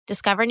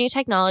Discover new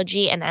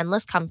technology and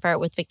endless comfort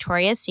with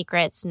Victoria's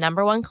Secret's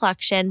 #1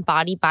 collection,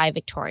 Body by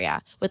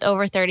Victoria. With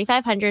over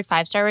 3,500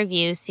 five-star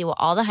reviews, see what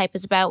all the hype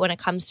is about when it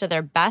comes to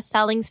their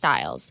best-selling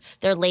styles.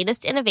 Their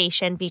latest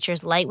innovation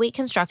features lightweight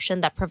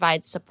construction that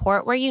provides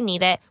support where you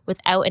need it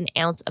without an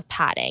ounce of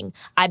padding.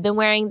 I've been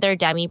wearing their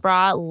demi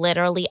bra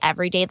literally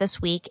every day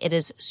this week. It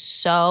is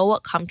so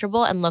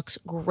comfortable and looks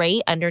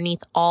great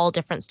underneath all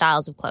different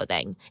styles of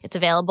clothing. It's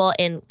available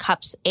in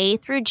cups A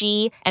through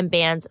G and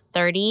bands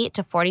 30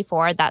 to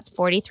 44. That's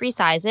 43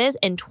 sizes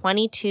in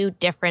 22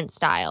 different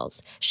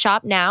styles.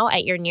 Shop now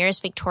at your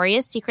nearest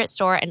Victoria's Secret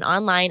store and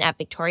online at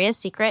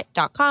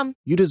victoriassecret.com.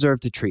 You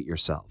deserve to treat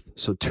yourself.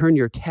 So turn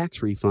your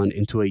tax refund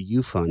into a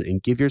U-Fund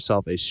and give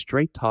yourself a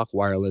Straight Talk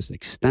Wireless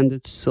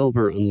Extended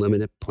Silver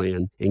Unlimited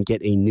plan and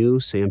get a new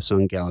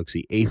Samsung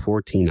Galaxy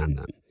A14 on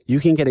them. You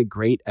can get a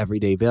great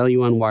everyday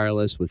value on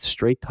wireless with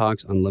Straight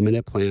Talk's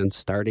unlimited plan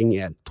starting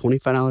at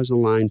 $25 a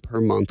line per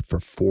month for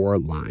 4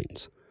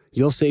 lines.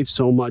 You'll save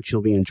so much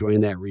you'll be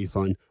enjoying that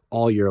refund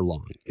all year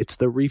long. It's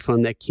the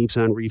refund that keeps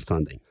on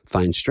refunding.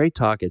 Find Straight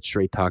Talk at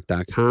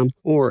straighttalk.com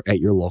or at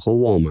your local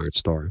Walmart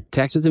store.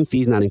 Taxes and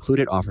fees not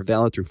included. Offer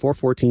valid through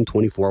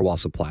 4/14/24 while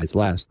supplies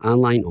last.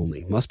 Online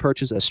only. Must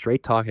purchase a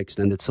Straight Talk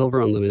Extended Silver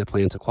Unlimited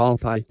plan to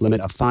qualify.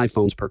 Limit of 5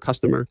 phones per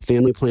customer.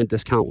 Family plan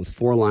discount with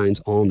 4 lines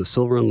all in the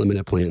Silver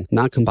Unlimited plan.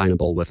 Not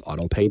combinable with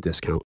auto pay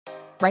discount.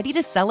 Ready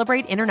to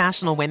celebrate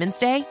International Women's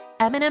Day?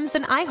 M&M's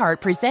and iHeart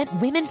present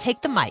Women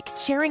Take the Mic,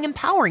 sharing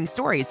empowering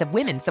stories of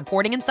women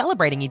supporting and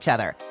celebrating each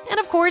other. And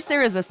of course,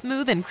 there is a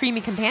smooth and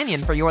creamy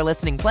companion for your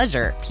listening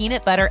pleasure,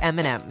 peanut butter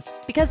M&M's.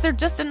 Because they're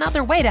just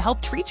another way to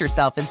help treat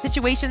yourself in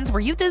situations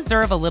where you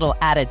deserve a little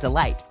added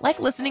delight, like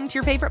listening to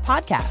your favorite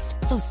podcast.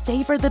 So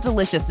savor the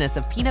deliciousness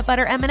of peanut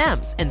butter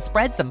M&M's and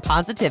spread some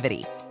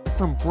positivity.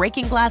 From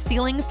breaking glass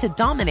ceilings to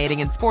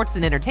dominating in sports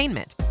and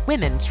entertainment,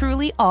 women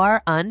truly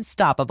are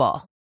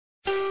unstoppable.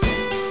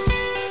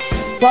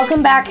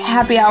 Welcome back,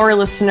 Happy Hour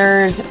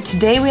listeners.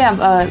 Today we have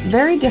a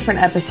very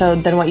different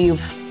episode than what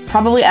you've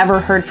probably ever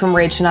heard from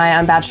Rach and I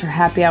on Bachelor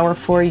Happy Hour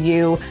for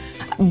you.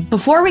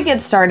 Before we get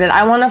started,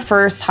 I want to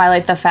first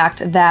highlight the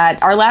fact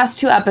that our last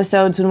 2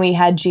 episodes when we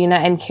had Gina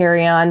and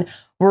Carrie on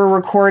were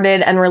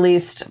recorded and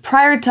released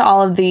prior to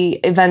all of the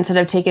events that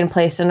have taken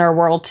place in our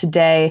world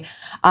today.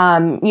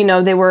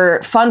 They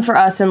were fun for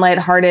us and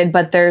lighthearted,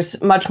 but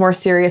there's much more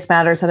serious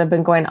matters that have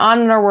been going on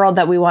in our world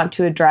that we want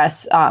to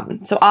address.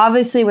 So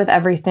obviously with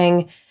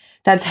everything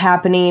that's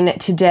happening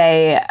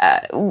today,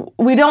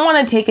 we don't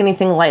want to take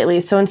anything lightly.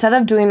 So instead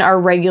of doing our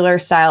regular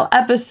style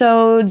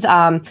episodes,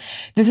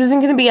 this isn't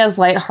going to be as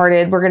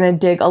lighthearted. We're going to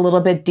dig a little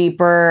bit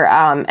deeper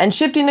and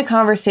shifting the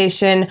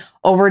conversation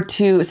over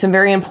to some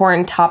very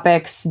important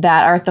topics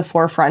that are at the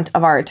forefront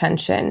of our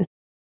attention.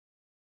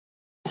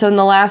 So in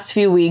the last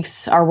few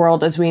weeks, our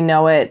world as we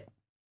know it,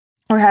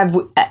 or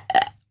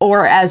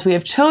as we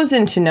have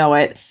chosen to know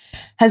it,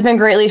 has been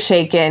greatly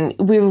shaken.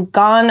 We've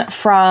gone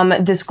from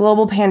this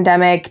global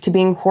pandemic to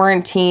being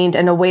quarantined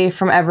and away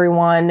from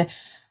everyone,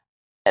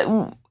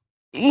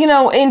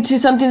 into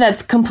something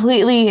that's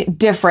completely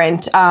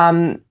different.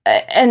 And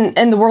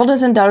the world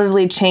has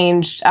undoubtedly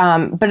changed,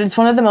 but it's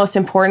one of the most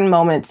important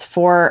moments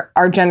for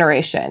our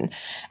generation.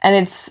 And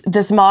it's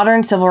this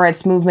modern civil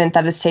rights movement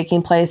that is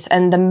taking place.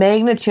 And the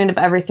magnitude of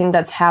everything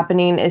that's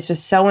happening is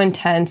just so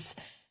intense.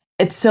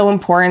 It's so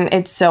important.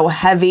 It's so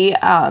heavy,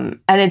 and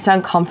it's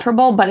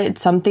uncomfortable, but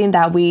it's something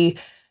that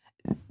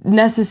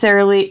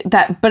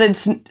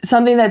it's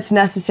something that's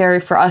necessary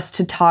for us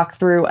to talk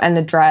through and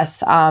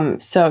address.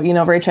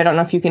 Rach, I don't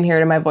know if you can hear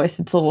it in my voice.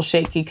 It's a little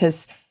shaky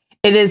because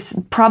it is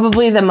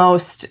probably the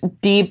most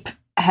deep,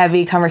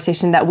 heavy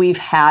conversation that we've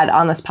had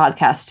on this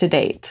podcast to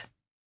date.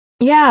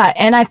 Yeah.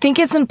 And I think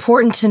it's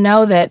important to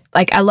know that,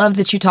 I love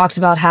that you talked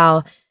about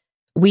how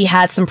we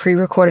had some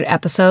pre-recorded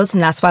episodes,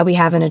 and that's why we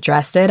haven't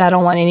addressed it. I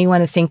don't want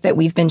anyone to think that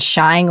we've been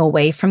shying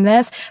away from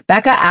this.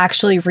 Becca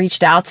actually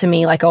reached out to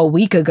me a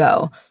week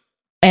ago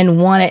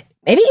and wanted,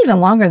 maybe even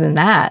longer than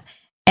that.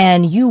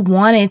 And you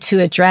wanted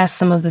to address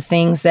some of the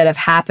things that have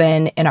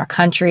happened in our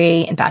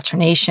country, in Bachelor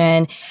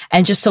Nation,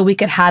 and just so we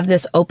could have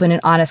this open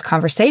and honest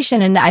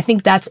conversation. And I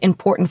think that's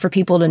important for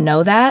people to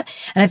know that.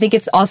 And I think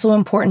it's also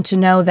important to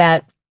know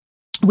that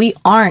we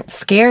aren't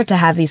scared to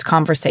have these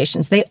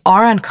conversations. They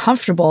are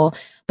uncomfortable,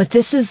 but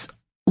this is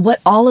what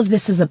all of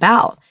this is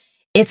about.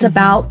 It's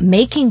about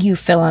making you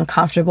feel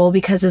uncomfortable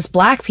because as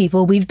Black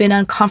people, we've been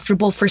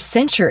uncomfortable for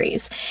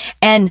centuries.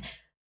 And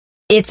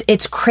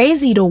it's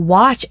crazy to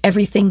watch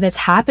everything that's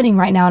happening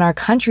right now in our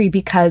country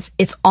because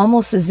it's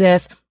almost as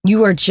if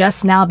you are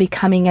just now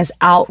becoming as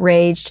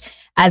outraged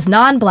as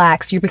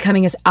non-Blacks. You're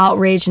becoming as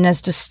outraged and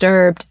as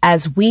disturbed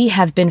as we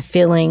have been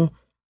feeling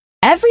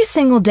every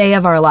single day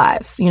of our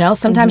lives.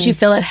 Sometimes you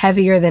feel it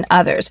heavier than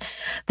others.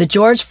 The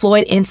George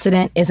Floyd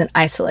incident isn't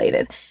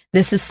isolated.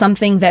 This is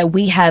something that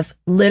we have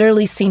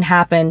literally seen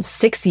happen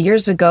 6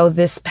 years ago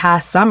this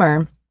past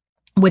summer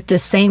with the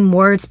same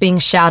words being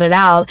shouted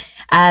out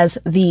as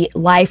the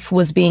life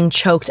was being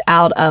choked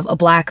out of a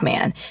Black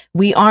man.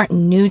 We aren't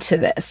new to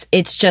this.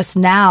 It's just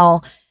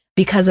now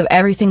because of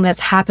everything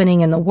that's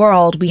happening in the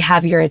world, we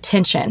have your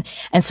attention.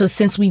 And so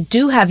since we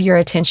do have your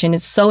attention,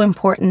 it's so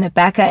important that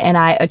Becca and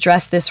I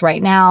address this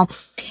right now.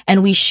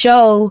 And we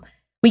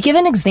give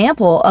an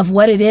example of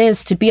what it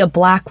is to be a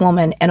Black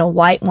woman and a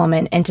white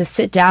woman, and to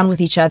sit down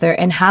with each other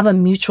and have a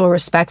mutual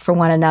respect for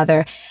one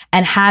another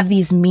and have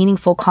these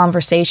meaningful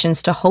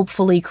conversations to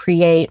hopefully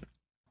create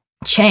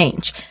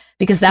change,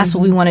 because that's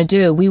what we want to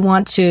do. We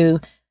want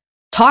to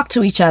talk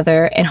to each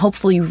other and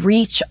hopefully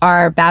reach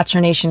our Bachelor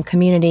Nation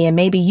community. And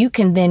maybe you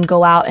can then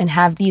go out and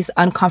have these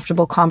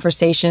uncomfortable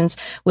conversations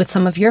with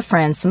some of your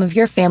friends, some of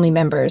your family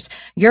members,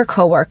 your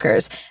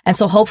coworkers. And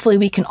so hopefully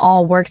we can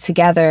all work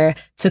together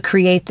to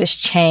create this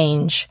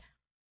change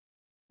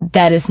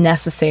that is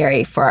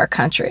necessary for our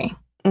country.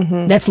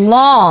 That's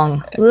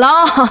long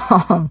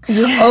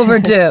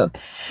overdue.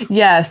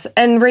 Yes.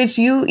 And Rach,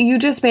 you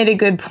just made a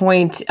good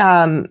point.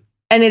 And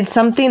it's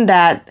something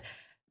that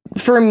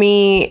for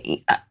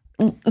me,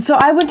 so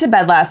I went to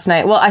bed last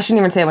night. Well, I shouldn't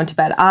even say I went to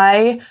bed.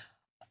 I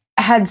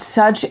had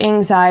such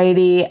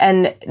anxiety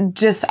and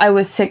just, I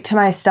was sick to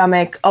my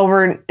stomach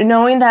over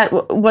knowing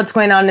that what's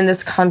going on in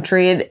this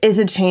country, it is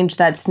a change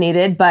that's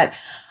needed. But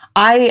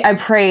I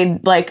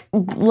prayed, like,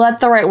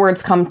 let the right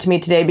words come to me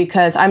today,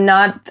 because I'm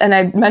not, and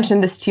I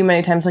mentioned this to you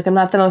many times, like, I'm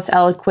not the most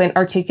eloquent,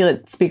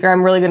 articulate speaker.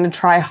 I'm really going to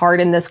try hard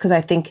in this because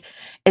I think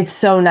it's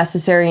so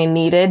necessary and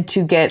needed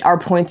to get our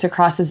points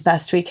across as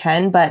best we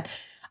can. But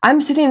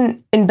I'm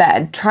sitting in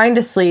bed, trying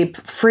to sleep,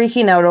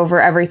 freaking out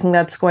over everything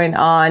that's going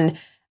on,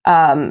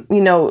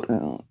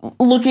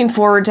 looking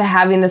forward to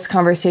having this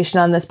conversation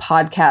on this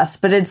podcast.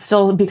 But it's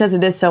still, because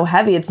it is so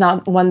heavy, it's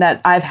not one that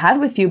I've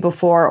had with you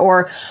before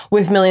or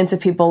with millions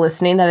of people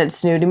listening, that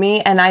it's new to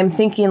me. And I'm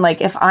thinking,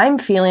 like, if I'm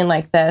feeling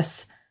like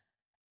this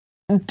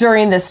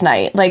during this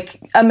night,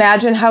 like,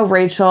 imagine how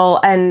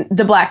Rachel and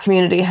the Black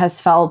community has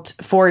felt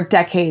for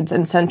decades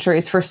and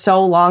centuries, for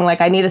so long.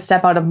 Like, I need to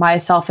step out of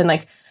myself and,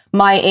 like,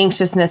 my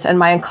anxiousness and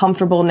my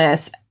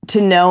uncomfortableness to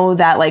know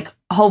that, like,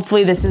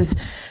 hopefully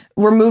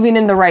we're moving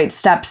in the right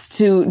steps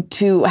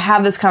to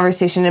have this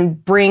conversation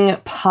and bring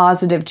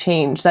positive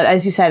change that,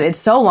 as you said, it's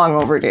so long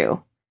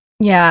overdue.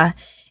 Yeah,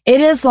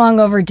 it is long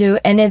overdue.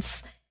 And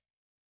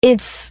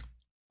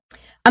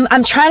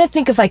I'm trying to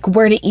think of, like,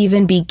 where to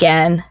even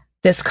begin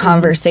this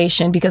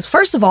conversation, because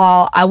first of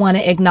all, I want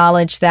to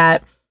acknowledge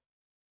that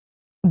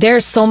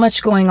there's so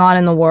much going on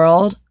in the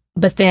world,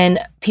 but then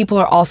people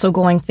are also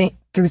going through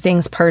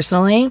things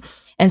personally,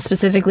 and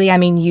specifically, I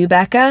mean, you,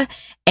 Becca,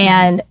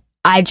 and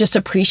I just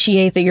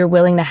appreciate that you're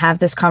willing to have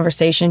this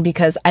conversation,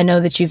 because I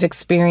know that you've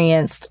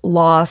experienced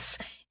loss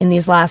in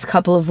these last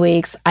couple of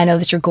weeks. I know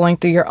that you're going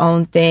through your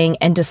own thing,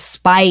 and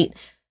despite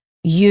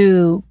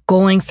you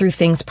going through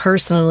things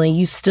personally,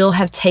 you still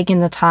have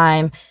taken the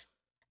time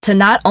to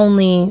not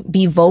only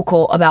be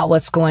vocal about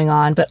what's going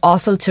on, but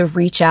also to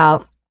reach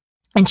out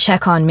and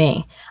check on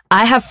me.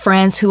 I have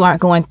friends who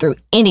aren't going through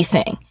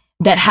anything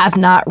that have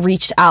not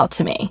reached out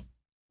to me.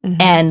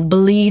 And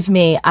believe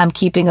me, I'm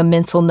keeping a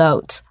mental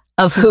note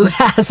of who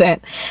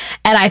hasn't.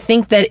 And I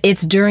think that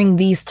it's during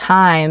these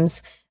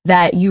times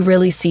that you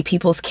really see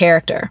people's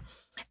character.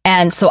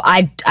 And so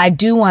I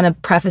do want to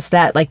preface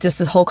that, like, just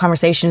this whole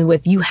conversation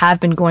with, you have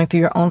been going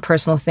through your own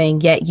personal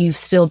thing, yet you've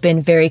still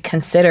been very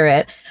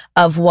considerate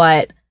of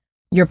what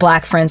your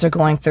Black friends are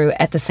going through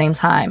at the same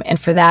time. And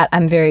for that,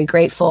 I'm very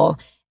grateful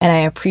and I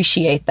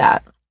appreciate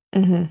that.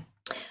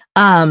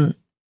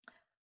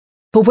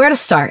 But where to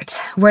start?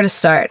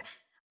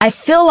 I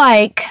feel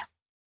like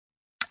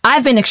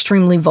I've been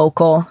extremely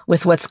vocal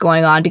with what's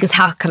going on, because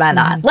how could I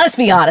not? Let's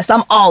be honest,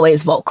 I'm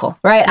always vocal,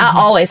 right? I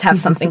always have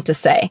something to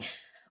say.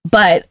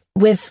 But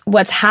with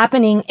what's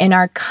happening in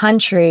our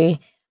country,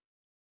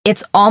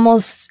 it's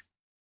almost,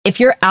 if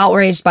you're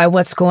outraged by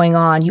what's going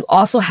on, you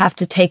also have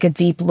to take a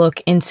deep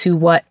look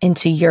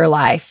into your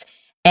life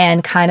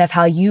and kind of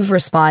how you've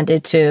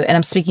responded to, and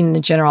I'm speaking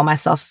in general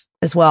myself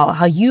as well,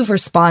 how you've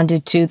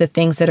responded to the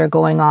things that are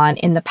going on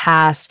in the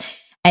past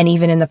and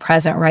even in the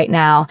present right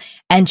now,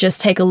 and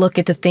just take a look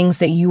at the things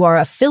that you are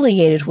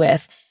affiliated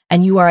with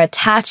and you are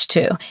attached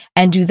to,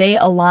 and do they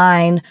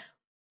align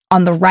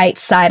on the right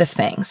side of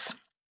things?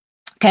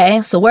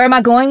 Okay, so where am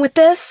I going with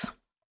this?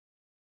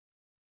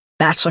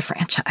 Bachelor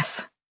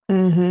franchise.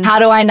 How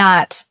do I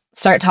not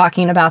start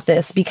talking about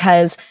this?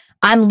 Because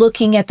I'm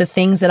looking at the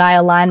things that I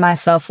align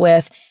myself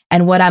with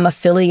and what I'm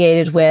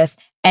affiliated with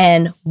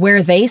and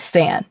where they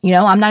stand.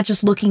 I'm not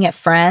just looking at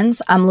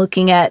friends. I'm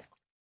looking at,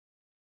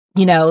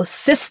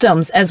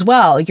 systems as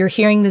well. You're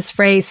hearing this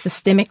phrase,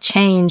 systemic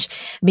change,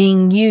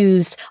 being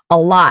used a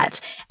lot.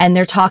 And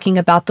they're talking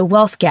about the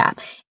wealth gap,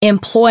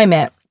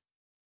 employment,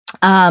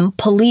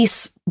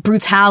 police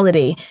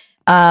brutality,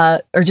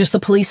 or just the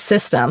police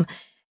system.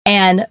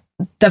 And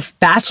the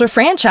Bachelor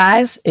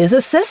franchise is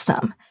a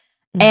system.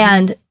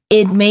 And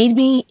it made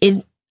me,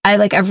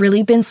 I've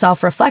really been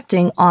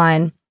self-reflecting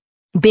on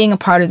being a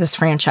part of this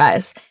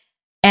franchise.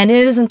 And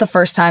it isn't the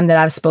first time that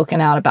I've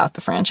spoken out about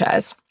the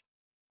franchise.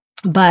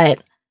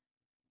 But,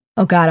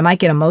 oh God, I might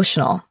get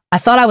emotional. I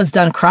thought I was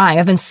done crying.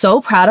 I've been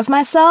so proud of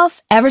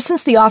myself ever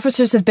since the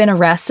officers have been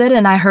arrested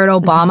and I heard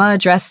Obama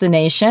address the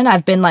nation.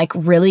 I've been like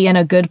really in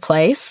a good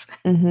place.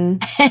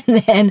 And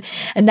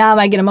now I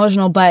might get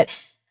emotional, but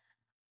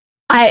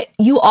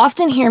you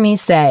often hear me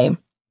say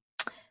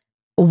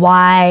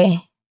that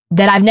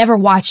I've never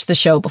watched the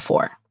show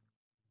before.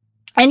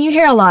 And you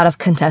hear a lot of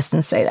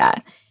contestants say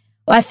that.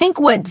 Well, I think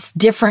what's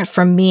different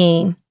from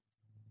me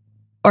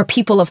or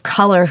people of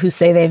color who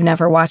say they've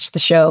never watched the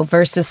show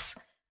versus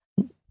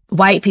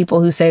white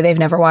people who say they've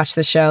never watched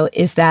the show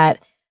is that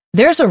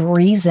there's a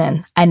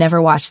reason I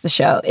never watched the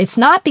show. It's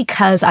not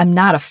because I'm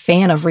not a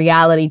fan of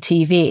reality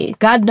TV.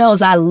 God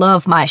knows I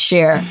love my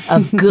share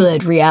of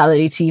good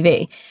reality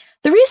TV.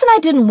 The reason I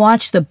didn't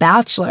watch The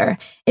Bachelor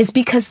is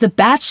because The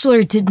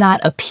Bachelor did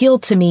not appeal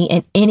to me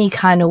in any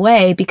kind of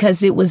way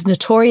because it was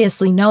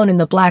notoriously known in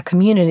the Black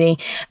community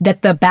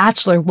that The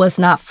Bachelor was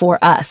not for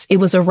us. It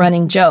was a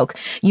running joke.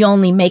 You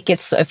only make it,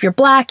 so if you're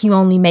Black, you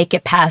only make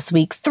it past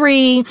week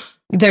 3.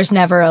 There's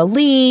never a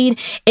lead.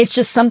 It's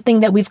just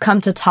something that we've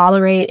come to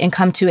tolerate and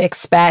come to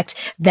expect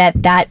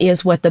that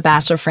is what the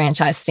Bachelor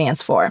franchise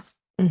stands for.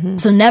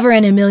 So never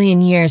in a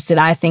million years did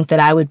I think that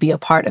I would be a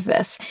part of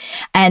this.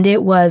 And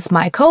it was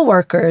my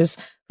coworkers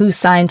who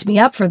signed me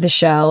up for the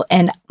show.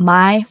 And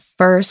my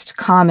first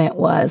comment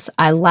was,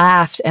 I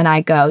laughed and I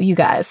go, you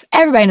guys,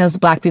 everybody knows the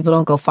Black people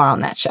don't go far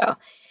on that show.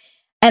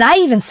 And I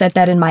even said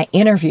that in my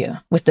interview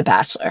with The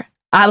Bachelor.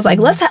 I was like,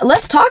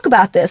 let's talk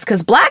about this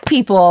because Black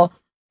people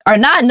are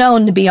not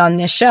known to be on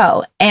this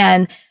show.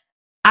 And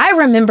I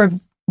remember,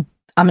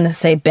 I'm going to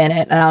say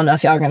Bennett, and I don't know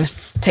if y'all are going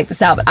to take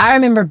this out, but I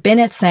remember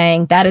Bennett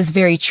saying that is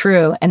very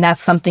true. And that's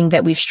something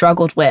that we've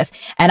struggled with.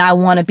 And I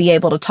want to be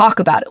able to talk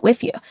about it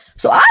with you.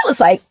 So I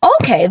was like,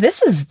 okay,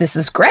 this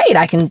is great.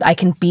 I can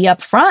be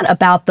upfront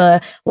about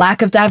the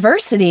lack of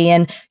diversity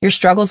and your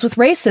struggles with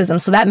racism.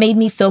 So that made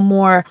me feel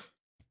more,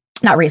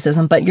 not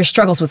racism, but your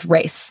struggles with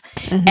race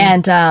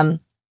and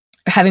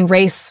having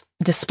race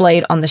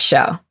displayed on the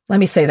show. Let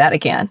me say that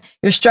again.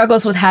 Your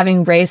struggles with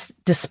having race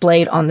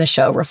displayed on the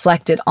show,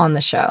 reflected on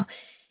the show.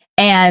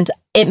 And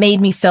it made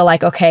me feel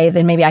like, okay,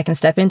 then maybe I can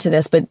step into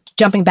this. But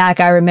jumping back,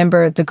 I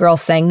remember the girl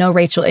saying, no,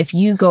 Rachel, if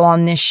you go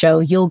on this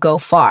show, you'll go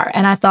far.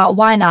 And I thought,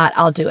 why not?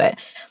 I'll do it.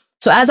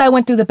 So as I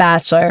went through The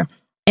Bachelor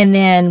and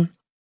then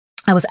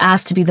I was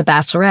asked to be the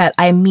Bachelorette,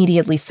 I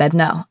immediately said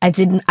no.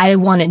 I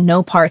wanted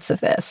no parts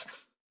of this.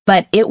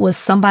 But it was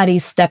somebody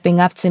stepping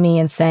up to me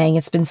and saying,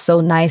 it's been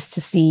so nice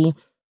to see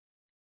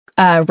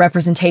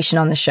representation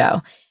on the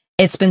show.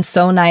 It's been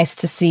so nice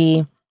to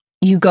see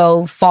you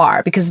go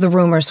far because the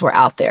rumors were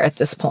out there at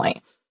this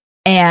point.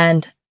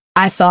 And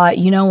I thought,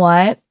 you know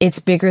what? It's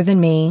bigger than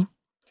me.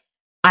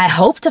 I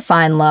hope to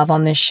find love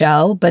on this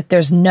show, but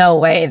there's no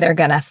way they're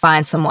going to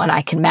find someone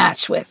I can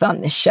match with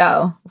on this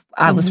show.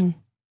 I'm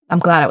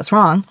glad I was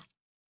wrong.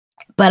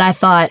 But I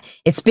thought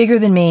it's bigger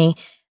than me.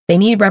 They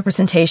need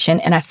representation,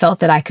 and I felt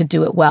that I could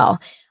do it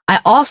well. I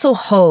also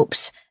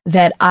hoped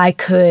that I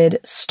could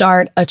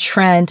start a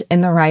trend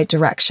in the right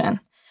direction.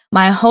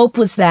 My hope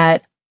was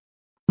that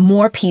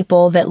more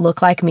people that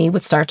look like me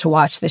would start to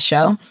watch the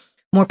show.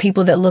 More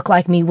people that look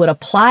like me would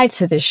apply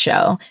to this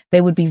show. They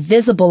would be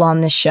visible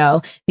on this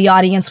show. The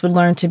audience would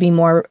learn to be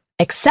more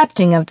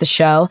accepting of the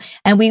show,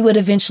 and we would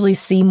eventually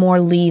see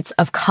more leads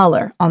of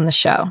color on the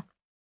show.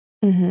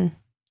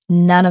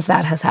 None of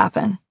that has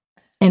happened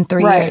in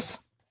 3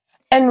 years.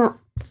 And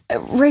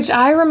Rach,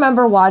 I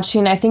remember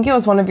watching, I think it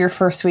was one of your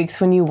first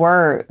weeks when you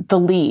were the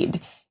lead.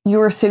 You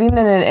were sitting in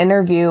an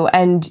interview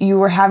and you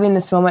were having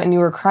this moment and you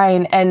were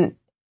crying and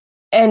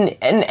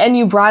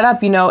you brought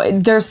up, you know,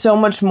 there's so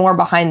much more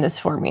behind this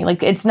for me.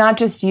 Like, it's not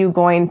just you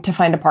going to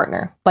find a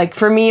partner. Like,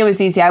 for me, it was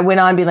easy. I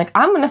went on being like,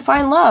 I'm going to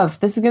find love.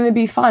 This is going to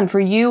be fun. For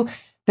you,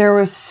 there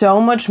was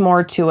so much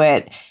more to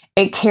it.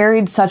 It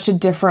carried such a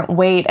different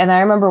weight. And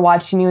I remember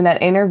watching you in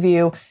that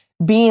interview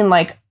being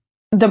like,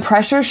 the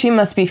pressure she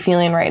must be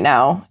feeling right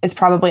now is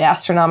probably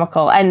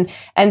astronomical. And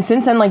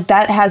since then, like,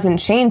 that hasn't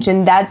changed,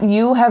 and that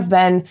you have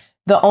been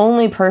the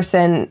only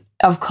person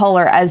of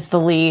color as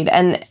the lead.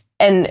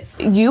 And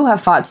you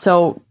have fought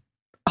so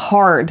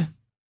hard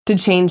to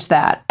change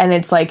that. And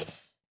it's like,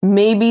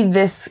 maybe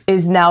this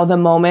is now the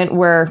moment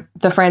where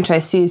the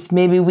franchise sees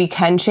maybe we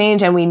can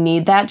change and we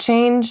need that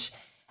change.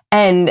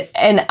 And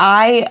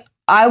I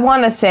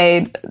want to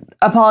say,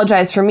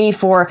 apologize for me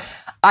for,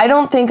 I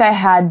don't think I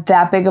had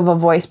that big of a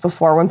voice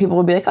before when people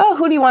would be like, oh,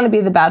 who do you want to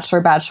be the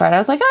Bachelor, Bachelorette? I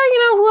was like, oh,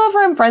 you know,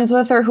 whoever I'm friends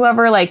with or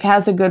whoever like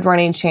has a good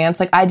running chance.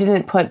 Like, I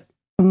didn't put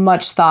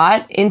much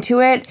thought into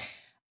it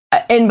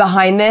in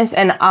behind this.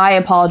 And I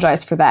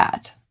apologize for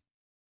that.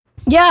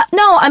 Yeah,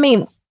 no, I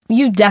mean,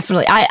 you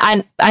definitely,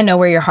 I know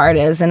where your heart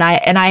is, and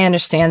I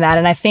understand that.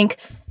 And I think,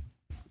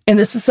 and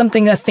this is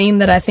a theme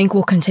that I think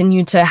we'll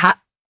continue to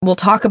we'll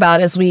talk about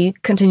as we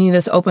continue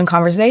this open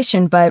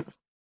conversation, but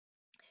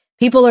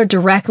people are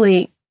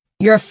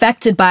you're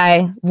affected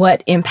by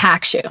what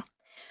impacts you.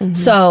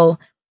 So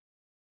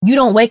you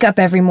don't wake up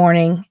every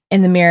morning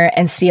in the mirror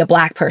and see a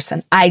Black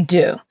person. I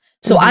do.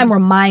 So I'm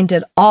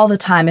reminded all the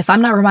time. If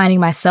I'm not reminding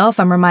myself,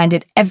 I'm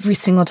reminded every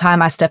single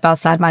time I step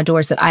outside my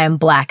doors that I am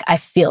Black. I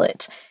feel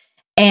it.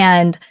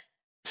 And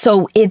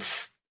so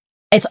it's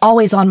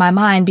always on my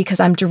mind because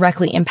I'm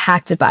directly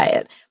impacted by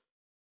it.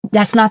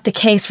 That's not the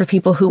case for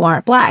people who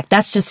aren't Black.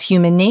 That's just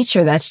human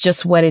nature. That's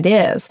just what it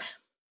is.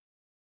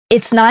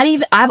 It's not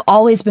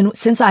even,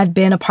 since I've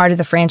been a part of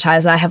the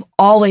franchise, I have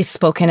always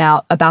spoken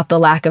out about the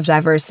lack of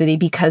diversity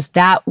because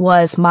that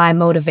was my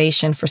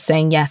motivation for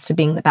saying yes to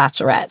being the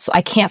Bachelorette. So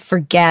I can't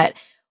forget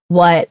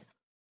why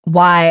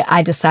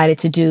I decided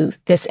to do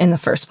this in the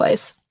first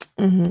place.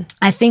 Mm-hmm.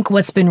 I think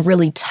what's been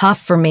really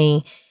tough for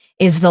me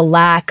is the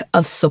lack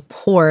of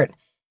support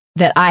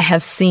that I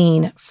have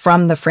seen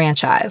from the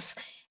franchise.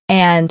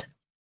 And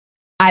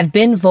I've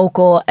been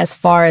vocal as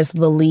far as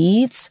the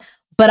leads,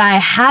 but I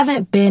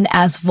haven't been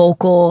as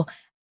vocal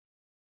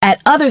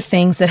at other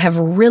things that have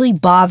really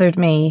bothered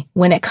me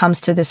when it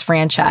comes to this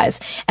franchise.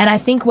 And I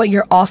think what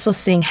you're also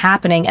seeing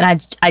happening,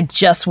 and I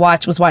just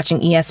was watching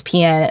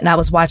ESPN, and I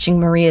was watching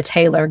Maria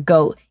Taylor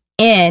go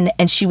in,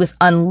 and she was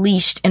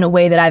unleashed in a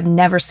way that I've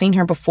never seen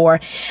her before.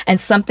 And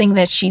something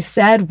that she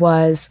said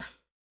was,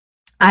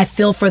 I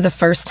feel for the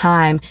first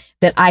time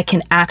that I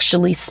can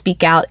actually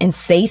speak out and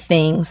say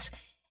things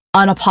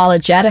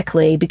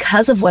unapologetically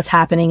because of what's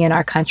happening in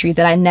our country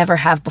that I never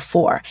have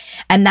before.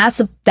 And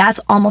that's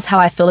almost how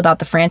I feel about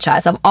the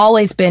franchise. I've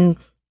always been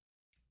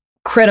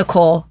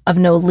critical of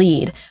no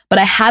lead, but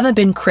I haven't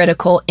been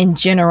critical in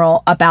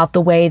general about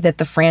the way that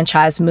the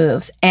franchise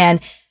moves.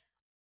 And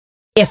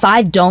if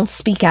I don't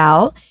speak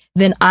out,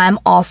 then I'm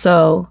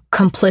also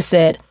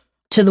complicit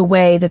to the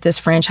way that this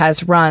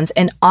franchise runs.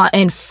 And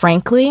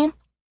frankly,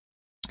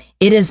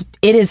 it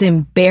is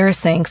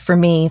embarrassing for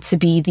me to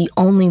be the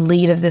only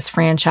lead of this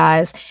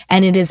franchise,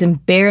 and it is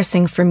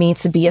embarrassing for me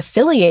to be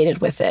affiliated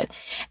with it.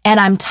 And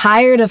I'm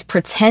tired of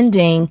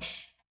pretending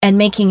and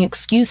making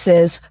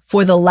excuses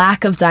for the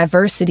lack of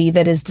diversity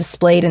that is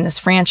displayed in this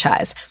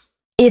franchise.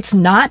 It's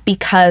not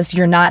because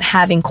you're not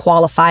having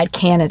qualified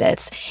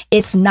candidates.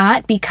 It's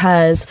not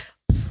because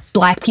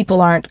Black people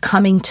aren't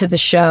coming to the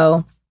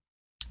show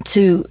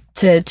to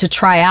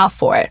try out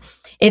for it.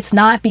 It's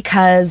not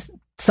because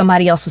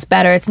somebody else was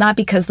better. It's not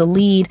because the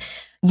lead,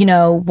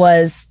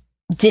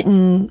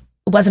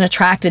 wasn't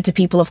attracted to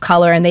people of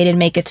color and they didn't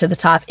make it to the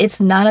top. It's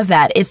none of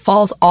that. It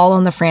falls all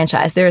on the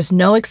franchise. There is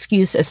no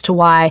excuse as to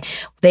why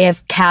they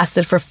have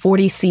casted for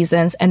 40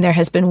 seasons and there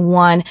has been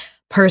one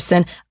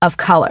person of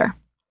color.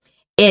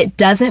 It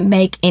doesn't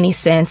make any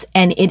sense,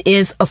 and it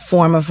is a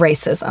form of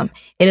racism.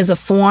 It is a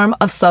form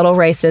of subtle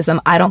racism.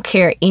 I don't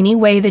care any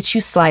way that you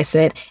slice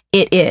it.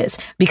 It is,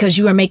 because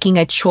you are making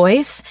a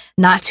choice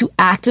not to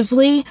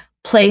actively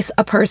place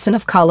a person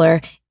of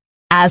color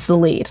as the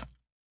lead.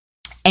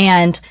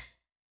 And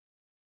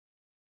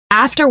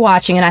after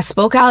watching, and I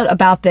spoke out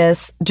about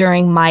this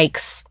during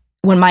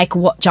when Mike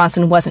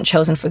Johnson wasn't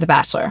chosen for The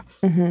Bachelor,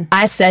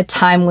 I said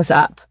time was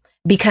up,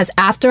 because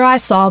after I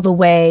saw the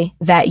way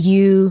that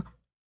you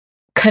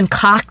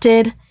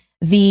concocted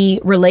the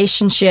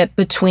relationship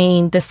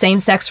between the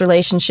same-sex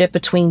relationship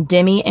between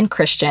Demi and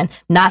Christian,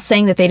 not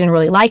saying that they didn't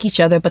really like each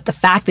other, but the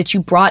fact that you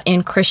brought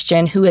in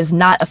Christian, who is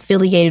not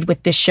affiliated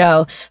with this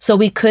show, so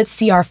we could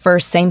see our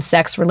first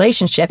same-sex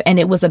relationship, and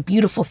it was a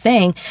beautiful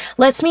thing,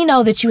 lets me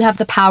know that you have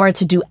the power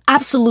to do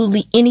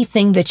absolutely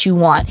anything that you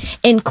want,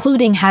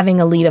 including having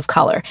a lead of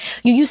color.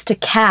 You used to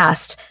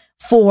cast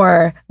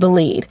for the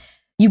lead.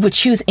 You would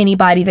choose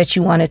anybody that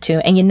you wanted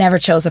to, and you never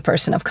chose a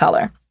person of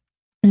color.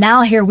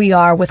 Now here we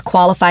are with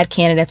qualified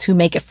candidates who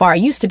make it far.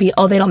 It used to be,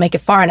 they don't make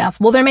it far enough.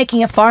 Well, they're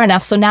making it far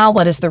enough. So now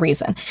what is the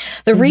reason?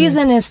 The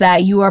reason is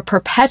that you are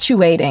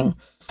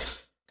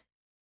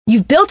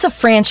you've built a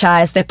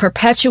franchise that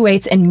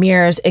perpetuates and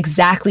mirrors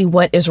exactly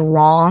what is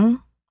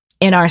wrong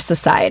in our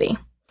society.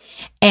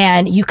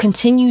 And you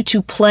continue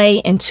to play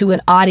into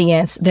an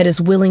audience that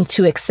is willing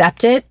to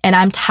accept it. And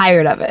I'm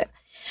tired of it.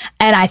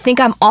 And I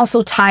think I'm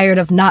also tired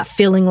of not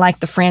feeling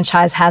like the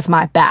franchise has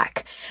my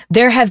back.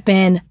 There have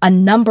been a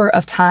number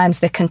of times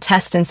that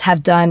contestants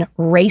have done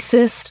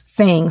racist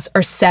things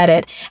or said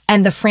it,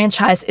 and the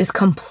franchise is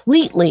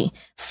completely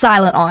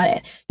silent on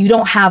it. You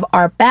don't have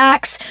our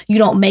backs. You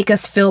don't make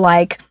us feel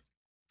like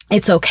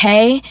it's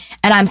okay.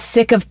 And I'm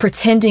sick of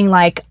pretending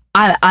like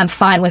I'm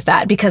fine with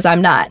that, because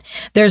I'm not.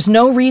 There's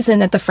no reason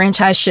that the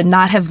franchise should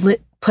not have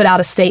put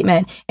out a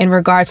statement in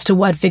regards to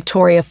what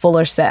Victoria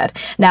Fuller said.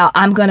 Now,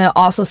 I'm going to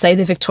also say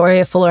that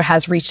Victoria Fuller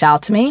has reached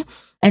out to me,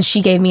 and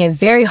she gave me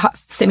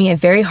sent me a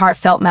very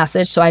heartfelt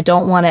message. So I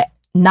don't want to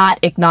not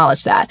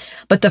acknowledge that.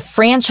 But the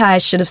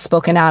franchise should have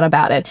spoken out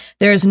about it.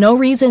 There is no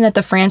reason that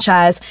the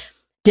franchise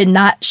should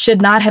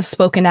not have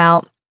spoken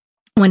out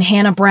when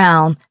Hannah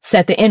Brown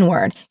said the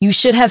N-word. You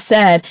should have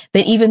said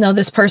that even though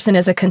this person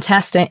is a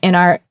contestant in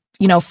our,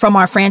 from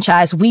our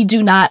franchise, we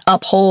do not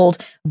uphold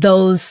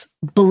those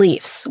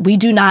beliefs. We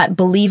do not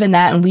believe in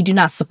that, and we do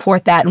not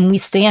support that, and we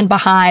stand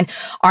behind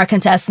our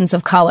contestants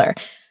of color.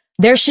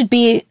 There should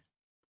be,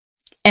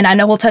 and I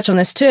know we'll touch on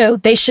this too,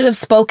 they should have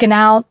spoken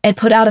out and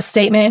put out a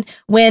statement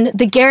when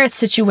the Garrett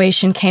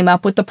situation came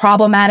up with the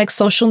problematic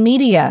social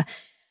media.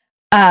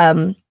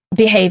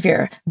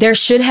 behavior. There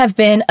should have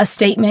been a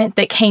statement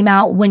that came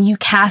out when you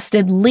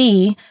casted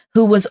Lee,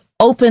 who was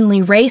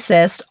openly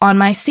racist, on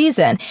my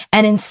season.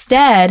 And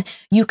instead,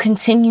 you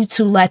continue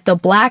to let the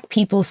Black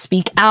people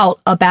speak out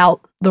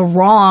about the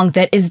wrong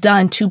that is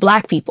done to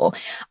Black people.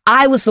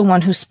 I was the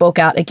one who spoke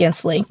out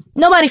against Lee.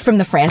 Nobody from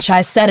the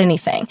franchise said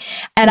anything.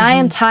 And I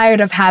am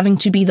tired of having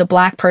to be the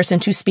Black person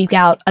to speak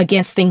out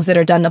against things that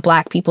are done to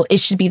Black people. It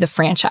should be the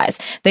franchise.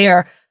 They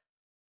are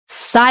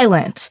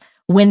silent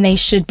when they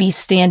should be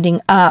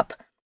standing up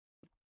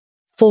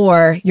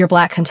for your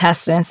Black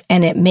contestants,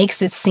 and it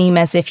makes it seem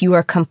as if you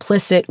are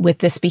complicit with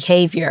this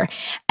behavior.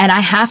 And I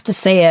have to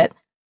say it,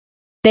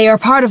 they are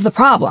part of the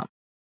problem.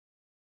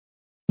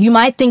 You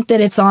might think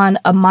that it's on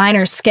a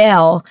minor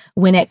scale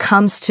when it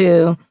comes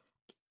to,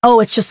 oh,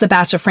 it's just the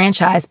Bachelor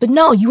franchise. But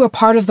no, you are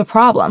part of the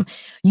problem.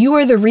 You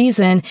are the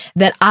reason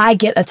that I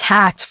get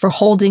attacked for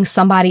holding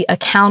somebody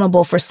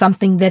accountable for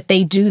something that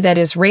they do that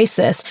is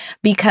racist,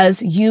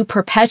 because you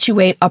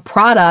perpetuate a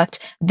product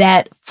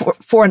that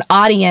for an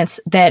audience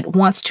that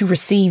wants to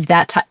receive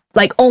that type,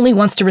 like only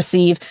wants to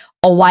receive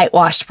a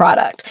whitewashed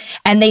product.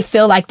 And they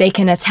feel like they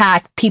can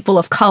attack people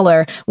of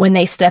color when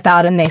they step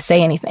out and they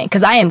say anything.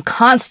 Because I am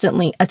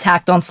constantly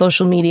attacked on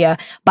social media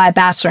by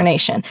Bachelor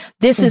Nation.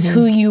 This is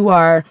who you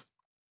are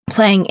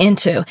playing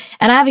into.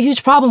 And I have a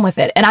huge problem with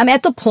it. And I'm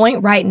at the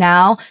point right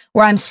now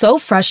where I'm so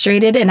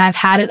frustrated, and I've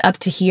had it up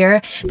to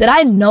here, that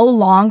I no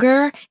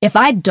longer, if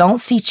I don't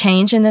see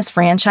change in this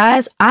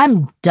franchise,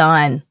 I'm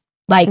done.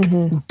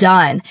 Like,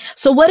 done.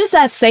 So what does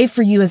that say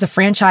for you as a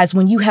franchise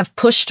when you have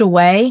pushed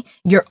away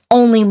your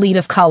only lead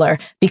of color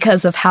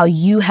because of how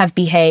you have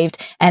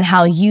behaved and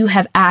how you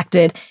have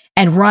acted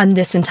and run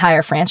this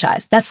entire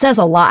franchise? That says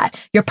a lot.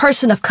 Your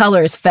person of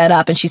color is fed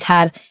up and she's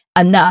had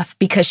enough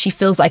because she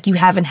feels like you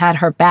haven't had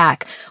her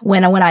back.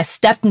 When I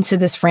stepped into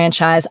this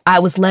franchise, I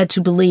was led to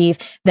believe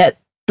that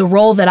the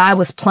role that I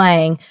was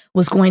playing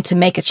was going to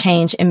make a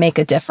change and make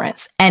a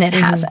difference. And it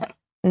hasn't.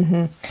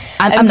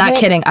 I'm not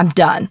kidding. I'm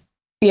done.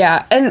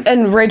 Yeah.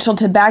 And Rachel,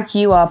 to back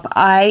you up,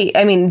 I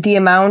mean, the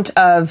amount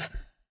of,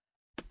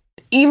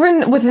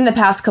 even within the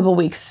past couple of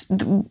weeks,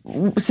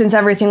 since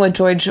everything with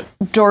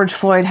George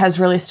Floyd has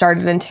really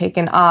started and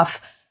taken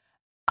off,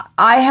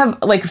 I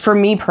have, like, for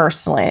me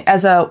personally,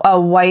 as a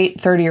white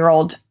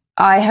 30-year-old,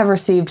 I have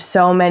received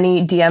so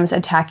many DMs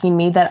attacking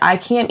me that I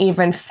can't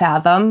even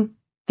fathom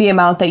the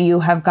amount that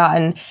you have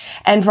gotten.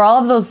 And for all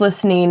of those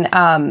listening,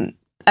 I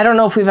don't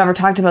know if we've ever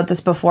talked about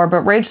this before,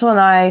 but Rachel and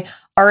I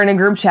are in a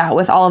group chat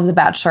with all of the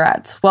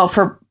bachelorettes. Well,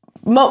 for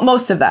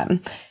most of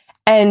them.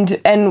 And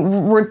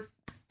we're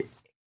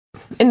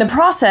in the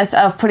process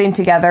of putting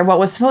together what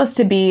was supposed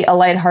to be a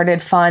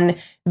lighthearted, fun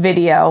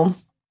video,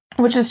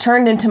 which has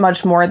turned into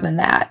much more than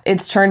that.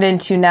 It's turned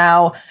into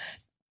now,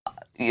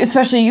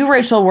 especially you,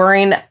 Rachel,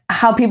 worrying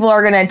how people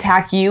are going to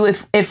attack you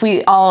if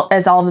we all,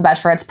 as all of the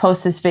bachelorettes,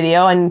 post this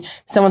video, and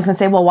someone's going to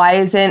say, well, why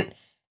isn't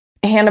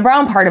Hannah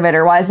Brown part of it,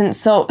 or why isn't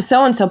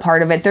so-and-so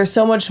part of it? There's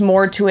so much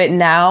more to it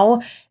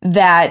now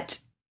that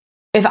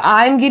if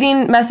I'm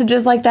getting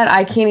messages like that,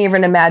 I can't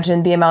even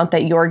imagine the amount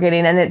that you're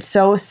getting. And it's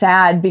so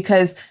sad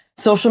because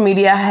social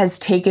media has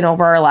taken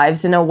over our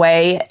lives in a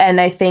way. And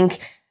I think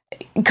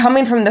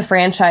coming from the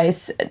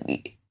franchise,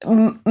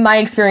 my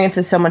experience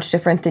is so much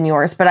different than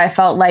yours, but I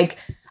felt like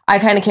I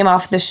kind of came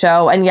off the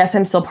show, and yes,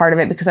 I'm still part of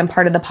it because I'm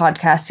part of the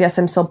podcast. Yes,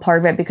 I'm still part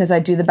of it because I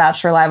do the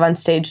Bachelor Live on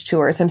Stage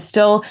tours. I'm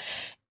still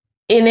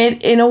in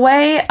it in a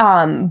way.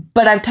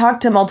 But I've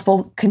talked to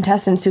multiple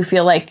contestants who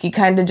feel like you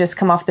kind of just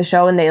come off the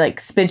show and they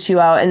like spit you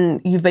out and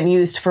you've been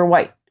used for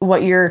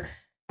what your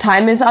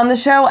time is on the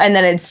show, and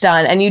then it's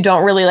done. And you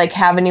don't really like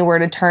have anywhere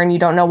to turn. You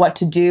don't know what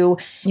to do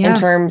in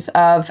terms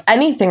of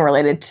anything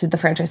related to the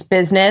franchise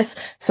business,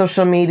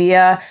 social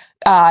media,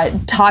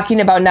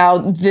 talking about now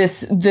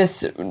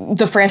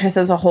the franchise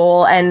as a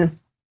whole and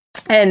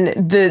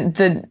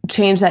the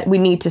change that we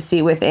need to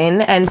see within.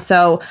 And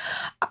so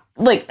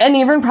like, and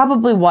even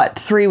probably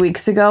 3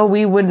 weeks ago,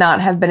 we would not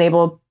have been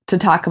able to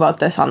talk about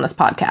this on this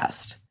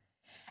podcast.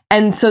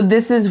 And so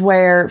this is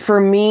where,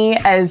 for me,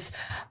 as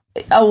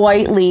a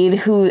white lead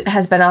who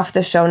has been off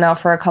the show now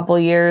for a couple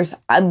of years,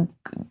 I'm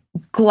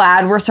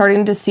glad we're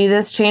starting to see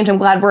this change. I'm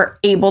glad we're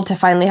able to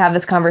finally have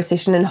this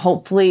conversation, and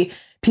hopefully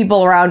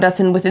people around us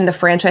and within the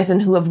franchise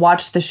and who have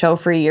watched the show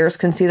for years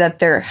can see that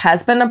there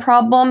has been a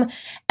problem,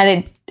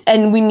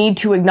 and we need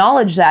to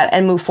acknowledge that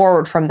and move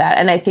forward from that.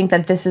 And I think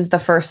that this is the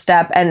first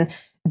step. And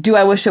do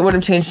I wish it would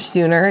have changed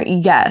sooner?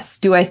 Yes.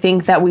 Do I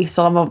think that we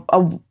still have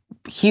a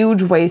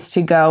huge ways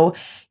to go?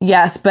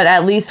 Yes. But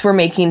at least we're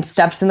making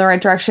steps in the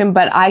right direction.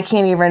 But I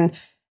can't even,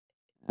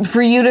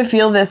 for you to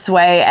feel this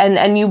way,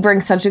 and you bring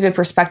such a good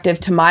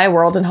perspective to my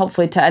world and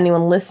hopefully to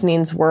anyone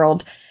listening's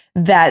world,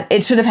 that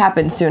it should have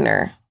happened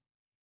sooner.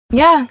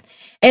 Yeah,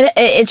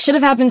 it should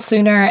have happened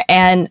sooner.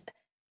 And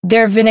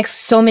there have been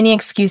so many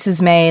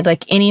excuses made.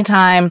 Like,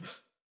 anytime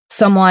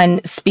someone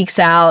speaks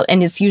out,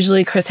 and it's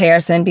usually Chris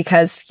Harrison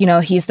because, you know,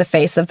 he's the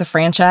face of the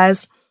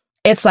franchise,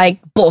 it's like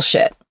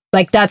bullshit.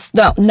 Like, that's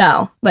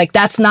like,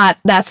 that's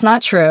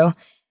not true.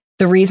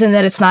 The reason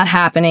that it's not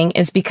happening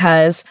is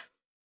because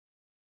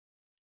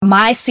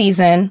my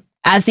season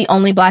as the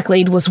only Black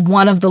lead was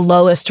one of the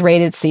lowest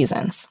rated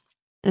seasons.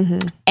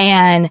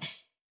 And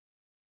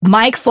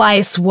Mike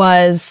Fleiss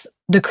was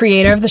the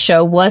creator of the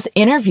show, was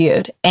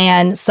interviewed,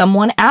 and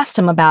someone asked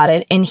him about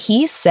it. And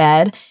he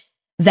said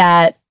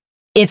that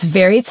it's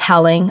very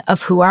telling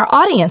of who our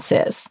audience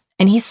is.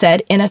 And he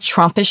said in a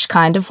Trumpish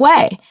kind of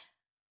way.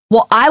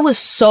 Well, I was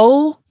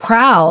so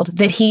proud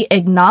that he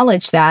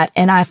acknowledged that.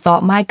 And I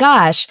thought, my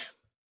gosh,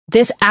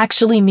 this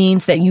actually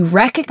means that you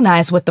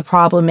recognize what the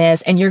problem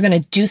is and you're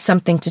going to do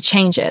something to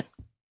change it.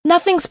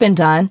 Nothing's been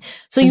done.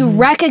 So you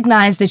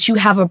recognize that you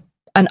have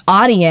an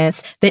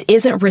audience that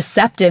isn't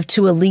receptive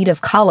to a lead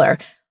of color,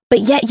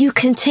 but yet you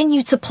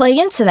continue to play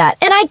into that.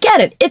 And I get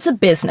it. It's a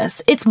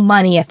business. It's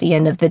money at the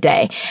end of the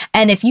day.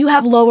 And if you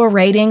have lower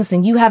ratings,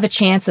 then you have a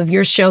chance of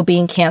your show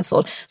being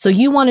canceled. So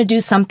you want to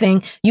do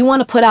something, you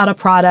want to put out a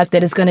product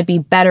that is going to be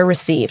better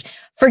received.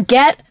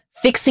 Forget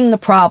fixing the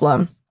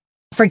problem.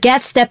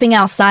 Forget stepping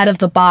outside of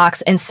the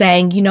box and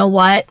saying, you know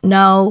what?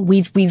 No,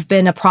 we've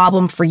been a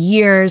problem for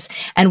years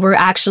and we're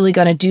actually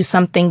going to do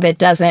something that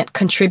doesn't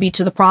contribute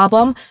to the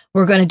problem.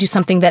 We're going to do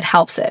something that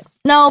helps it.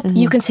 No,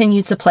 you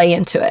continue to play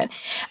into it.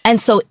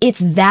 And so it's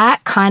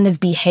that kind of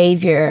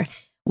behavior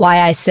why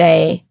I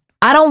say,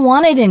 I don't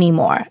want it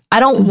anymore. I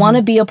don't want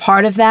to be a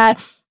part of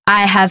that.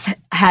 I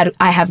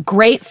have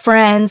great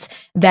friends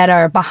that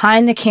are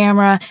behind the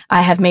camera.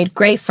 I have made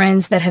great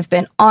friends that have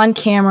been on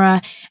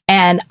camera,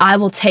 and I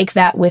will take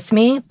that with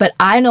me. But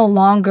I no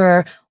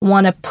longer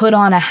want to put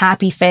on a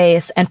happy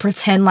face and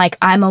pretend like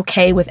I'm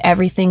okay with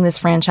everything this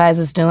franchise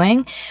is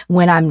doing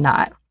when I'm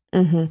not.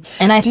 And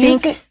I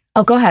think,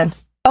 oh, go ahead.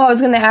 Oh, I was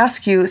going to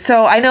ask you.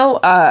 So I know,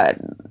 I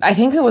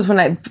think it was when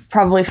I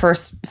probably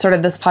first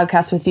started this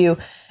podcast with you,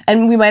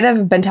 and we might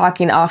have been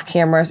talking off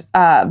cameras,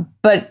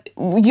 but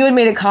you had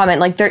made a comment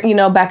like,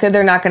 Becca,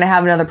 they're not going to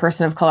have another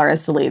person of color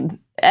as the lead.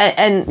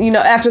 And,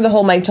 after the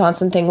whole Mike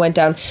Johnson thing went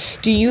down,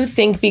 do you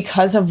think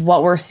because of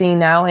what we're seeing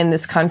now in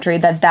this country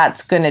that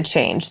that's going to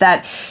change?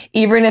 That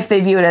even if they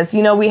view it as,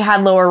 we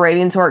had lower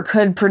ratings or it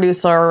could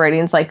produce lower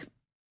ratings, like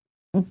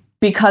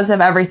because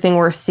of everything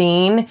we're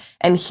seeing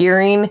and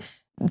hearing,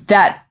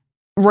 that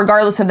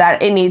regardless of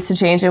that, it needs to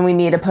change and we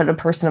need to put a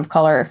person of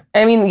color.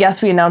 I mean,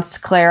 yes, we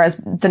announced Claire as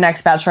the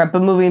next Bachelorette,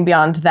 but moving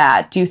beyond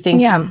that, do you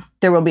think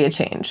there will be a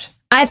change?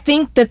 I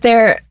think that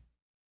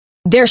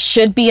there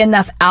should be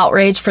enough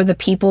outrage for the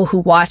people who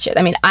watch it.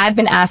 I mean, I've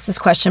been asked this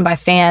question by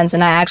fans,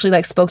 and I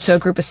actually spoke to a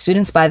group of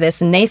students by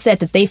this, and they said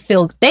that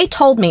they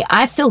told me,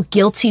 I feel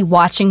guilty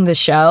watching the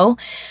show,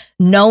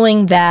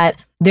 knowing that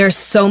there's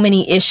so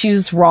many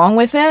issues wrong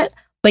with it,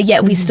 but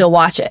yet we still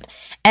watch it.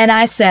 And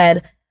I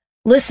said,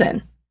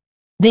 listen,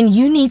 then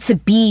you need to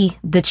be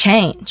the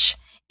change.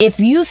 If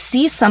you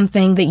see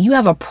something that you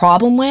have a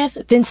problem with,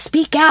 then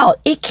speak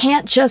out. It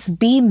can't just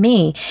be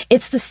me.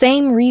 It's the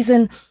same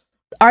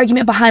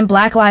argument behind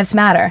Black Lives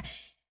Matter.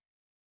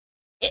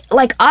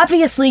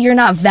 Obviously, you're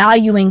not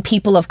valuing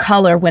people of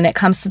color when it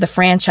comes to the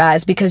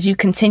franchise because you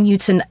continue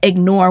to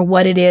ignore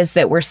what it is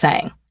that we're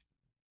saying.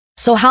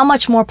 So how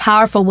much more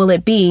powerful will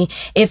it be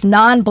if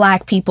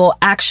non-Black people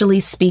actually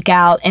speak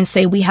out and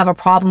say, we have a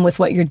problem with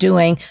what you're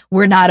doing,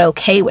 we're not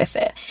okay with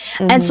it.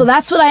 And so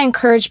that's what I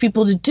encourage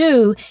people to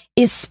do,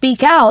 is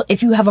speak out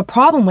if you have a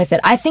problem with it.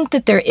 I think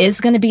that there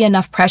is going to be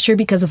enough pressure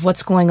because of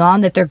what's going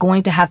on that they're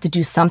going to have to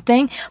do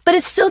something, but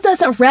it still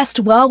doesn't rest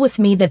well with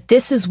me that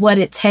this is what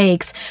it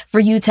takes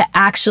for you to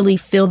actually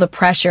feel the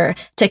pressure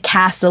to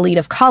cast a lead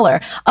of color.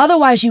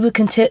 Otherwise, you would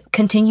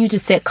continue to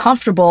sit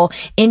comfortable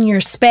in your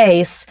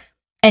space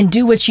and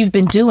do what you've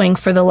been doing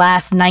for the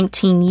last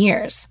 19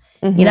 years,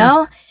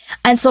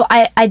 And so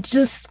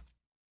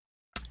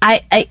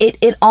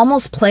it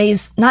almost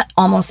plays, not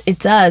almost, it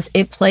does.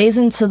 It plays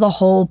into the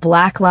whole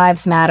Black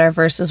Lives Matter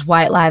versus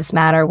White Lives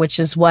Matter, which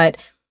is what,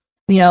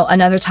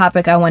 another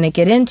topic I want to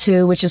get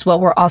into, which is what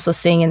we're also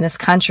seeing in this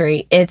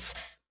country. It's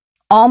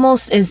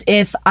almost as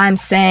if I'm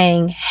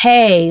saying,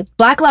 hey,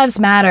 Black Lives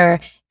Matter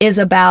is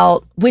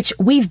about, which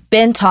we've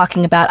been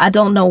talking about. I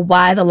don't know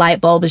why the light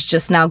bulb is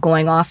just now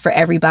going off for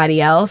everybody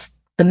else.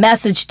 The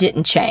message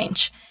didn't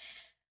change.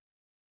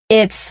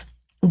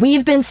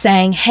 We've been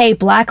saying, hey,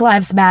 Black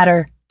Lives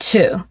Matter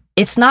too.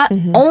 It's not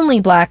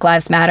only Black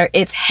Lives Matter.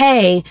 It's,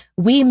 hey,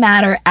 we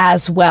matter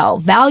as well.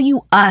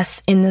 Value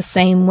us in the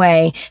same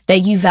way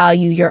that you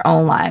value your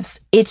own lives.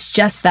 It's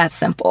just that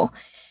simple.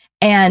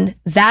 And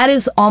that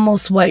is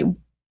almost what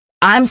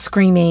I'm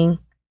screaming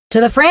to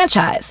the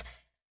franchise.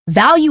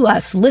 Value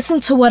us. Listen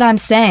to what I'm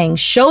saying.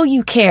 Show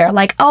you care.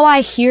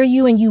 I hear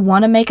you and you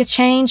want to make a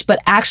change, but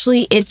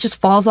actually it just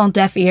falls on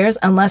deaf ears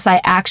unless I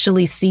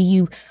actually see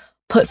you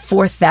put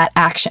forth that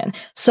action.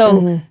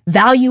 So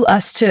value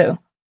us too.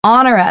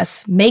 Honor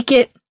us. Make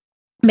it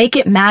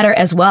matter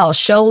as well.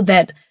 Show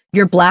that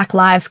your Black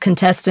lives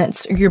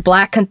contestants, your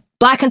Black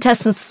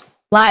contestants'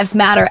 lives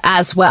matter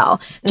as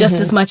well,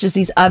 just as much as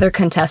these other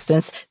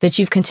contestants that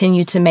you've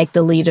continued to make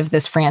the lead of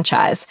this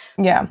franchise.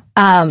 Yeah.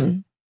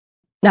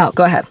 No,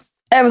 go ahead.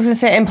 I was going to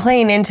say, and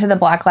playing into the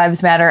Black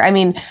Lives Matter, I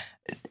mean,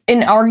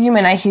 an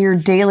argument I hear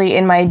daily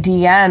in my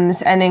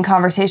DMs and in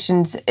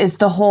conversations is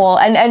the whole,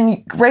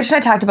 and Rach and I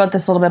talked about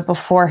this a little bit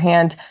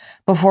beforehand,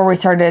 before we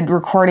started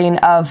recording,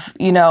 of,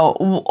 you know,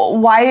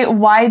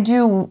 why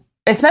do,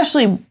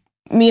 especially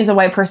me as a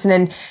white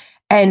person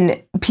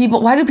and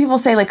people, why do people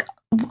say, like,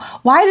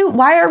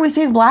 why are we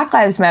saying Black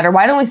Lives Matter?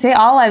 Why don't we say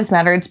all lives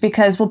matter? It's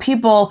because,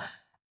 well,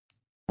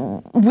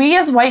 we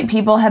as white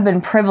people have been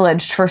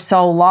privileged for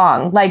so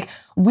long. Like,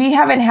 we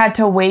haven't had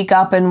to wake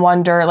up and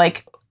wonder,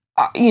 like,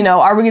 you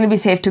know, are we going to be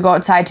safe to go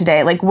outside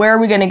today? Like, where are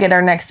we going to get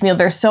our next meal?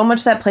 There's so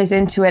much that plays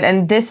into it.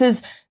 And this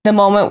is the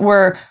moment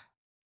where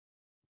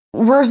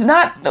we're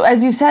not,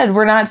 as you said,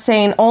 we're not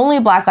saying only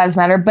Black Lives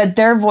Matter, but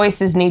their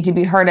voices need to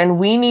be heard. And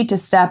we need to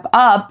step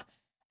up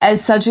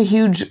as such a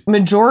huge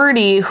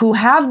majority who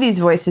have these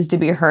voices to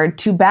be heard,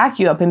 to back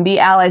you up and be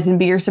allies and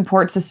be your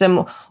support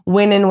system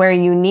when and where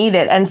you need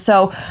it. And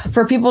so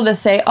for people to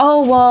say,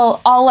 oh,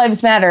 well, all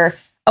lives matter.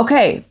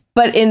 Okay.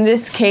 But in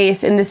this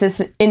case, in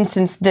this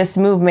instance, this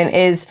movement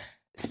is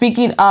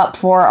speaking up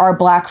for our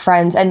Black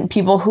friends and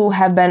people who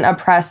have been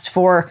oppressed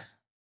for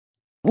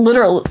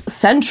literal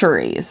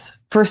centuries,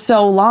 for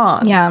so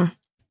long. Yeah.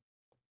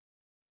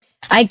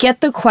 I get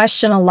the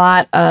question a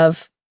lot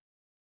of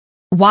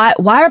why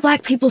are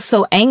Black people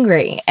so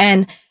angry?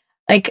 And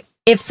like,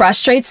 it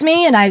frustrates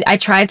me. And I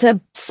tried to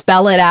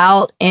spell it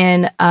out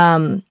in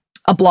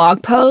a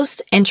blog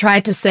post and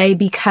tried to say,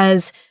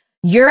 because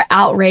you're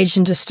outraged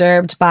and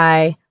disturbed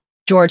by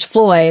George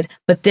Floyd,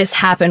 but this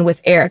happened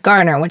with Eric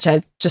Garner, which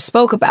I just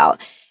spoke about.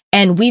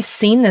 And we've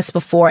seen this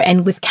before,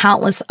 and with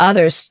countless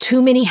others.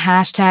 Too many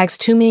hashtags,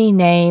 too many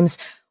names.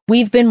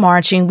 We've been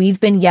marching, we've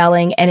been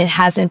yelling, and it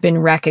hasn't been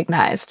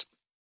recognized.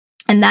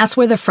 And that's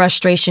where the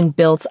frustration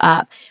builds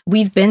up.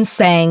 We've been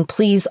saying,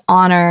 please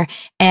honor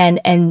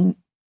and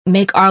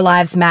make our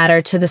lives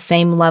matter to the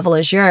same level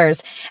as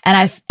yours.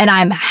 And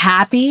I'm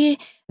happy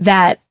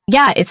that,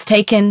 yeah, it's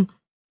taken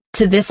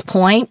to this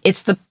point.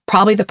 It's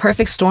probably the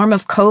perfect storm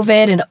of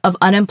COVID and of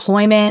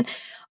unemployment,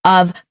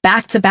 of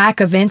back-to-back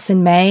events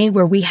in May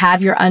where we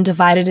have your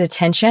undivided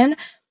attention.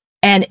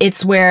 And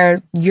it's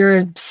where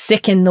you're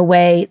sick in the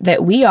way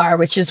that we are,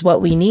 which is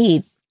what we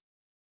need.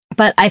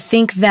 But I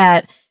think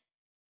that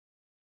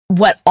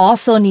what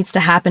also needs to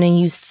happen, and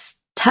you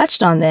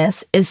touched on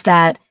this, is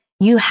that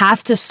you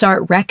have to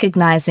start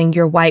recognizing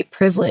your white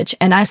privilege.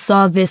 And I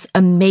saw this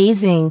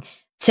amazing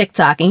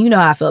TikTok, and you know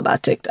how I feel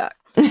about TikTok.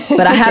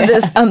 But I have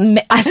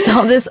I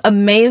saw this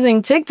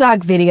amazing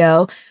TikTok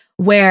video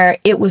where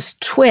it was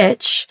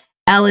Twitch,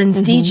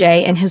 Ellen's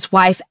DJ, and his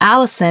wife,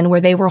 Allison, where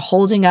they were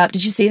holding up.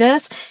 Did you see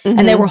this?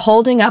 And they were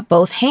holding up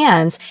both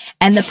hands.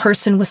 And the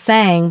person was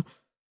saying,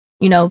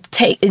 you know,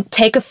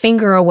 take a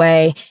finger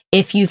away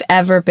if you've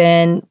ever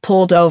been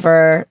pulled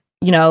over,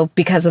 you know,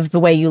 because of the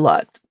way you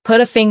looked.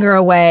 Put a finger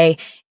away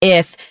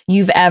if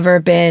you've ever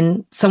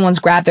been, someone's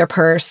grabbed their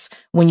purse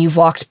when you've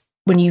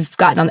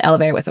gotten on the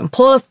elevator with them.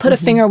 Put a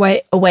finger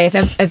away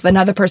if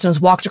another person has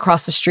walked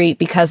across the street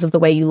because of the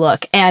way you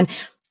look. And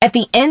at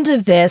the end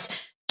of this,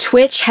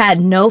 Twitch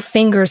had no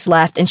fingers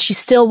left, and she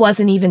still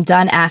wasn't even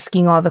done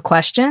asking all the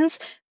questions,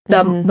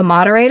 the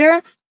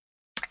moderator.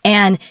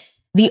 And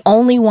the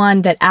only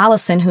one that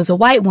Allison, who's a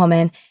white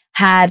woman,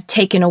 had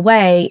taken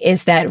away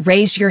is that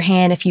raise your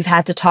hand if you've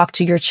had to talk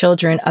to your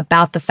children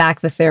about the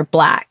fact that they're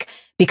Black,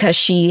 because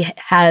she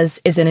is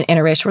in an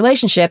interracial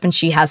relationship and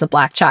she has a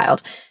Black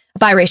child,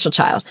 biracial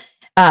child,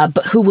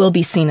 but who will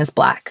be seen as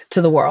Black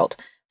to the world.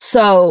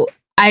 So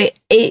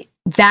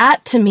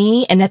that to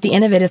me, and at the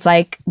end of it, it's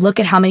like, look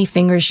at how many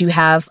fingers you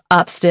have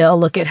up still.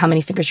 Look at how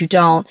many fingers you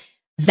don't.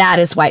 That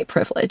is white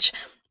privilege.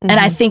 And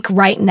I think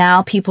right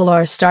now people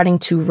are starting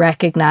to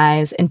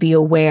recognize and be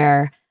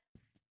aware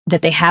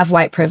that they have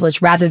white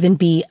privilege rather than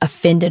be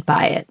offended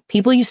by it.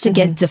 People used to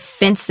get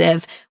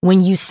defensive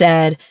when you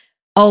said,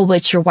 oh,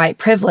 it's your white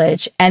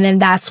privilege. And then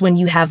that's when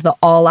you have the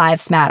all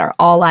lives matter,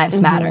 all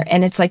lives matter.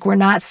 And it's like, we're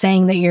not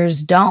saying that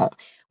yours don't.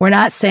 We're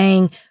not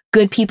saying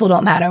good people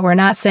don't matter. We're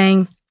not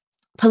saying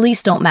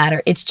police don't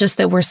matter. It's just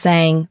that we're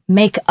saying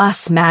make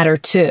us matter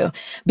too,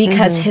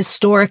 because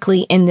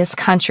historically in this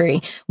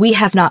country, we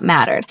have not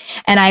mattered.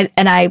 And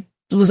I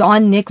was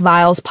on Nick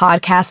Vile's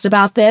podcast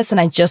about this, and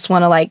I just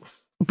want to like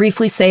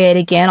briefly say it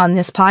again on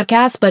this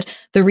podcast. But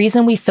the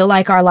reason we feel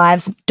like our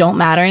lives don't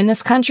matter in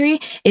this country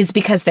is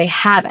because they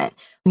haven't.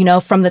 You know,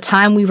 from the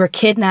time we were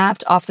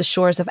kidnapped off the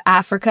shores of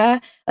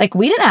Africa, like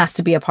we didn't ask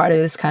to be a part of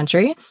this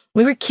country.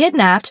 We were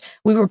kidnapped.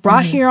 We were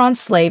brought here on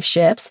slave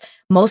ships.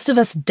 Most of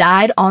us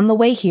died on the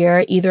way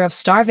here, either of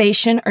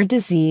starvation or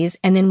disease.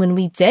 And then when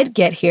we did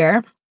get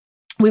here,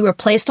 we were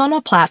placed on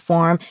a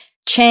platform,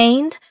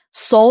 chained,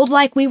 sold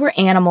like we were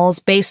animals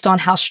based on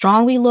how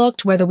strong we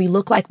looked, whether we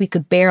looked like we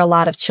could bear a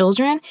lot of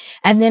children.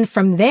 And then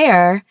from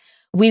there,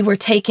 we were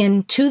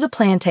taken to the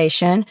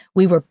plantation.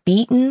 We were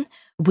beaten.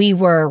 We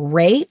were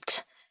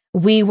raped.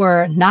 We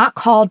were not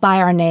called by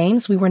our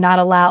names. We were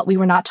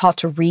not taught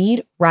to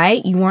read,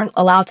 write. You weren't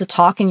allowed to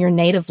talk in your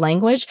native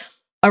language.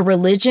 a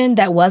religion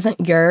that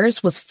wasn't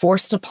yours was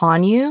forced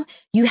upon you,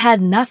 you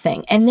had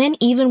nothing. And then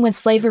even when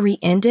slavery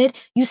ended,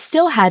 you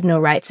still had no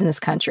rights in this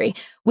country.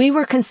 We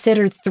were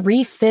considered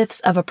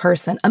 3/5 of a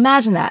person.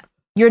 Imagine that.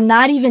 You're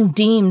not even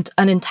deemed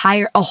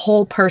a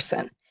whole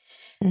person.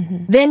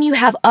 Mm-hmm. Then you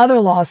have other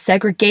laws,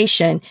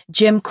 segregation,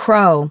 Jim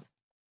Crow,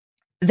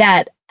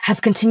 that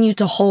have continued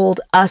to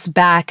hold us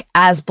back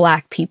as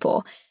Black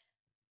people.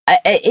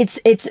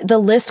 It's the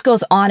list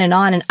goes on. And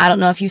I don't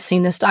know if you've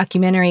seen this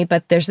documentary,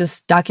 but there's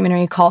this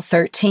documentary called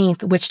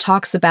 13th, which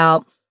talks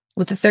about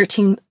what the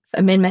 13th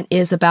Amendment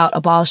is about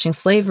abolishing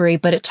slavery,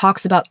 but it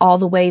talks about all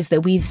the ways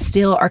that we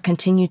still are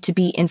continued to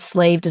be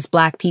enslaved as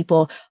Black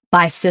people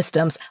by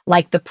systems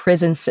like the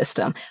prison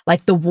system,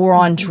 like the war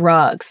on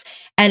drugs.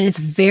 And it's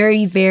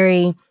very,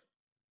 very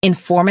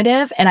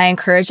informative. And I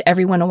encourage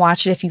everyone to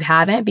watch it if you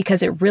haven't,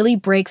 because it really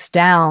breaks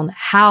down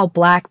how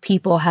Black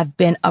people have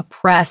been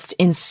oppressed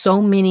in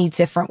so many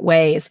different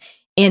ways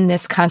in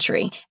this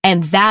country.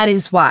 And that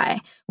is why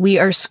we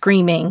are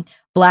screaming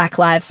Black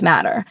Lives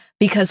Matter,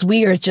 because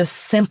we are just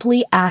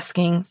simply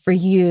asking for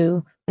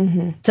you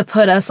to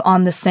put us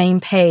on the same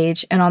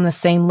page and on the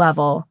same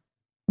level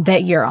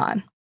that you're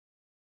on.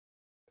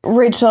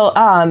 Rachel,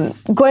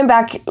 going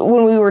back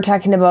when we were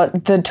talking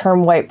about the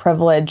term white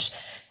privilege,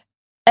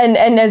 and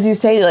as you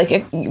say,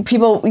 like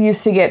people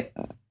used to get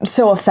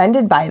so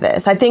offended by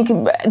this. I think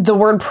the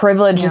word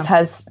privilege just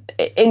has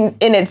in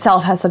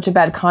itself has such a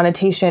bad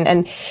connotation.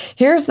 And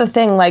here's the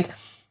thing, like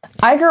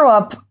I grew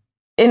up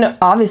in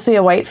obviously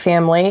a white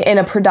family in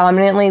a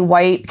predominantly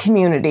white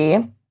community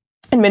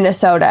in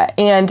Minnesota.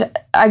 And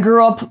I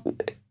grew up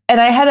and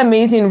I had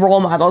amazing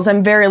role models.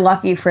 I'm very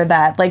lucky for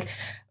that. Like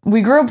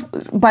we grew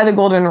up by the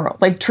golden rule,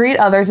 like treat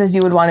others as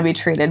you would want to be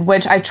treated,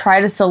 which I try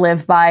to still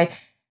live by.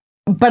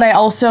 But I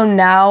also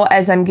now,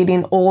 as I'm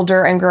getting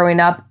older and growing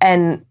up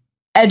and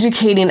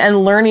educating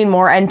and learning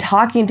more and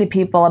talking to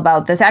people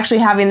about this, actually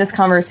having this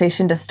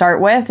conversation to start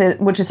with,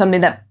 which is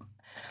something that,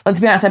 let's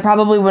be honest, I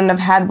probably wouldn't have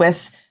had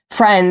with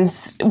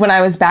friends when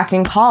I was back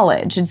in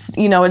college. It's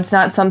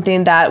not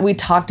something that we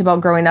talked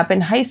about growing up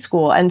in high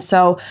school. And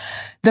so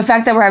the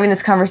fact that we're having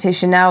this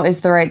conversation now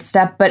is the right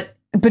step, but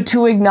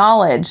to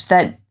acknowledge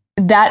that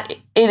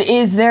it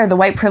is there, the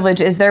white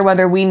privilege is there,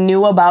 whether we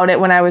knew about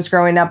it when I was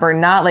growing up or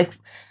not, like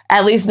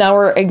at least now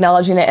we're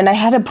acknowledging it. And I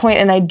had a point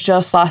and I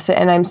just lost it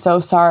and I'm so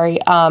sorry.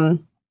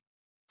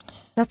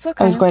 That's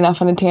okay. I was going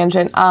off on a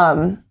tangent.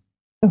 And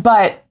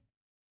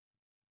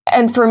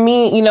for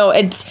me,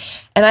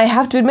 and I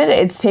have to admit it,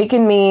 it's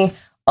taken me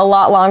a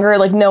lot longer,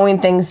 like knowing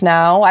things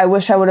now. I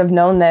wish I would have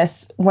known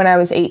this when I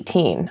was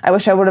 18. I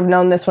wish I would have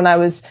known this when I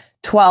was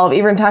 12,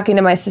 even talking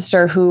to my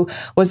sister who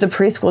was a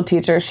preschool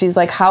teacher. She's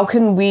like, how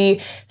can we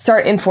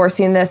start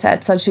enforcing this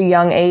at such a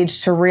young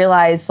age to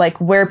realize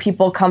like where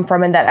people come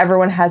from and that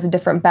everyone has a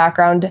different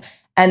background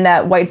and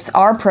that whites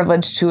are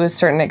privileged to a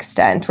certain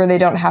extent where they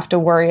don't have to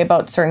worry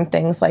about certain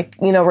things like,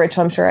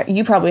 Rachel, I'm sure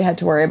you probably had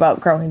to worry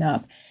about growing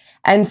up.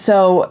 And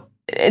so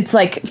it's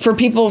like for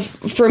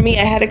me,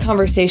 I had a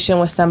conversation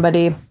with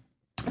somebody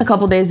a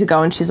couple days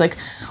ago and she's like,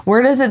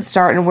 where does it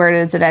start and where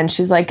does it end?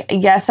 She's like,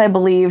 yes, I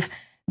believe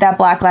that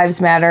Black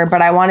Lives Matter,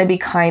 but I want to be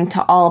kind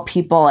to all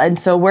people. And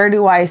so where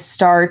do I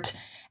start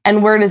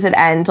and where does it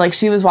end? Like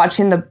she was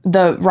watching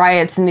the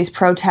riots and these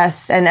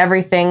protests and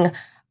everything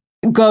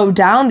go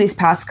down these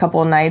past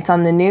couple of nights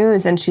on the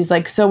news. And she's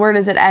like, so where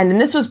does it end? And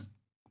this was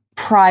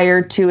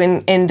prior to,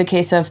 in the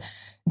case of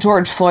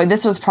George Floyd,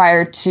 this was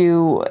prior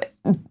to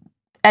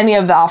any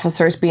of the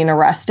officers being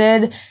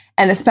arrested,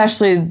 and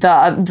especially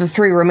the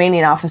three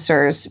remaining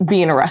officers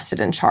being arrested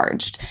and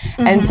charged.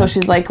 Mm-hmm. And so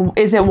she's like,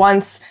 is it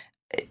once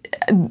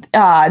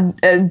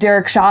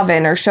Derek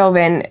Chauvin,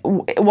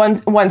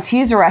 once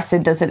he's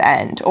arrested, does it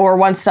end? Or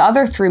once the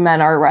other three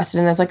men are arrested?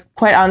 And I was like,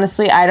 quite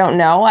honestly, I don't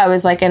know. I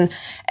was like, and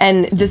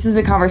this is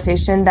a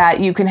conversation that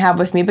you can have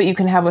with me, but you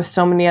can have with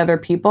so many other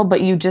people,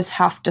 but you just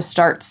have to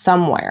start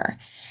somewhere.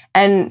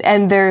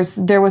 And there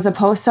was a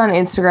post on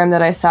Instagram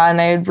that I saw,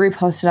 and I had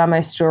reposted on my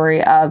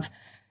story of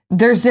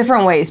there's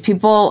different ways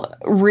people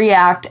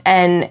react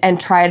and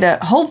try to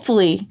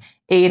hopefully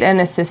aid and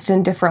assist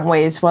in different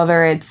ways,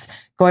 whether it's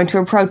going to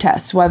a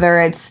protest, whether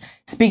it's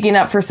speaking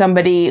up for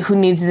somebody who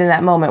needs it in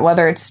that moment,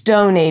 whether it's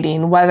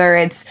donating, whether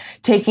it's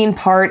taking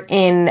part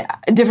in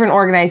different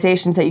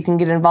organizations that you can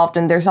get involved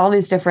in. There's all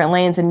these different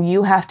lanes and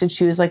you have to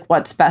choose like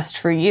what's best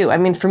for you. I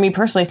mean, for me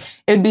personally,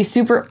 it would be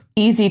super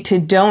easy to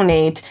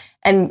donate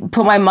and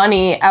put my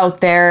money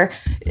out there.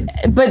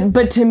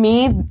 But to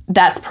me,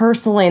 that's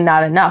personally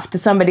not enough. To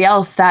somebody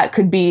else, that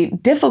could be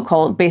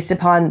difficult based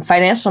upon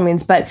financial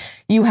means, but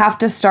you have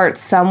to start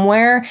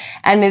somewhere.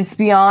 And it's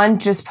beyond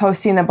just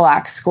posting a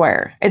black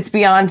square. It's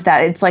beyond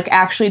that. It's like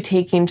actually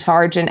taking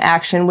charge and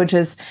action, which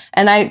is,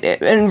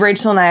 and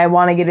Rachel and I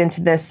want to get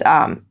into this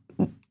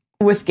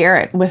with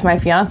Garrett, with my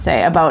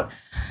fiance, about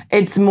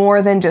it's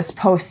more than just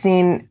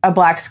posting a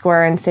black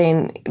square and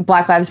saying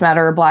Black Lives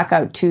Matter or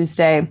Blackout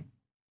Tuesday.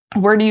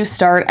 Where do you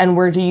start and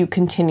where do you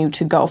continue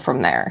to go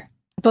from there?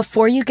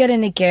 before you get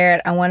into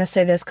Garrett, I want to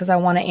say this because I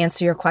want to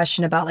answer your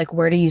question about like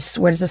where does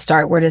it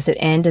start? Where does it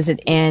end? Does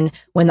it end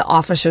when the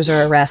officers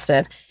are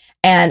arrested?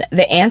 And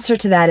the answer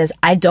to that is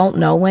I don't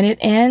know when it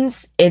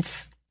ends.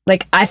 It's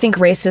like I think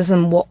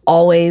racism will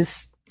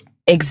always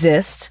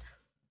exist,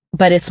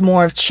 but it's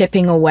more of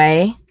chipping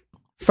away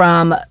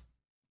from,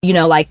 you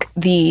know, like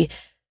there's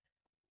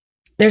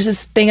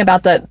this thing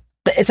about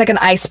it's like an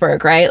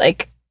iceberg, right?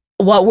 Like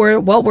what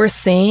we're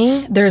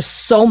seeing, there's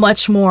so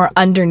much more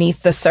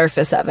underneath the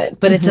surface of it,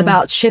 but it's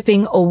about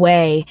chipping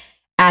away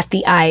at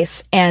the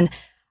ice. And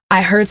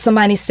I heard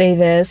somebody say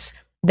this,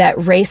 that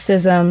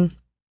racism,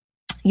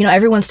 you know,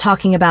 everyone's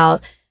talking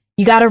about,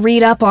 you got to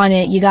read up on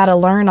it, you got to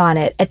learn on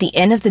it. At the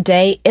end of the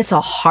day, it's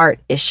a heart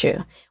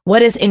issue.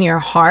 What is in your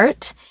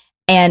heart?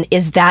 And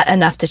is that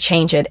enough to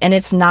change it? And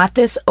it's not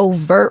this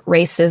overt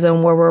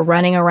racism where we're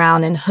running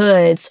around in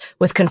hoods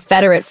with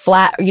Confederate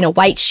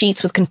white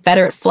sheets with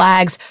Confederate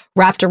flags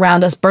wrapped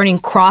around us, burning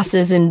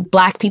crosses in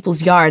Black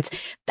people's yards.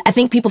 I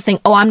think people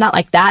think, oh, I'm not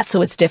like that,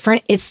 so it's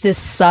different. It's this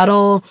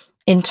subtle,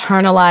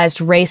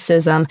 internalized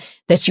racism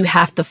that you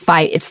have to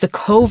fight. It's the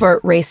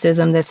covert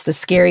racism that's the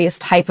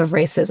scariest type of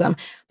racism.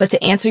 But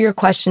to answer your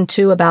question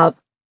too about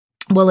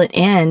will it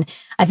end,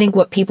 I think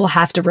what people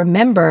have to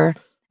remember,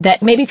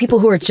 that maybe people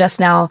who are just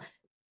now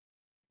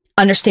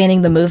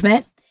understanding the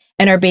movement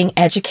and are being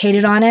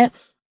educated on it,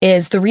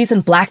 is the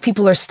reason Black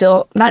people are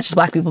still, not just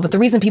Black people, but the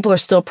reason people are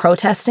still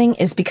protesting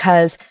is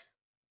because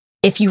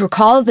if you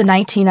recall the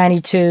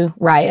 1992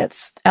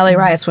 riots, LA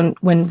riots,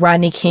 when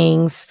Rodney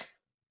King's,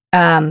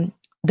 the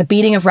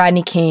beating of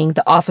Rodney King,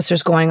 the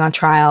officers going on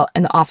trial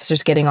and the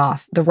officers getting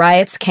off. The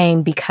riots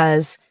came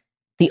because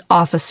the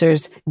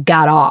officers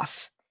got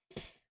off.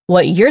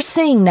 What you're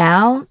seeing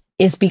now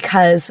is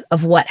because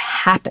of what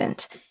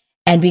happened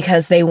and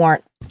because they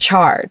weren't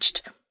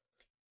charged.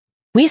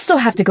 We still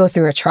have to go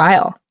through a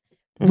trial.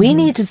 We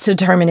need to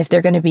determine if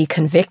they're going to be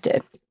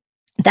convicted.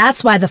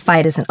 That's why the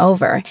fight isn't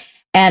over.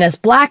 And as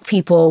Black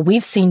people,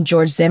 we've seen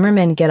George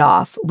Zimmerman get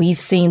off. We've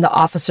seen the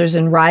officers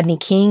in the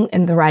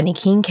Rodney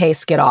King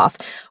case get off.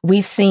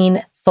 We've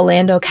seen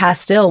Philando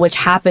Castile, which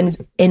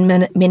happened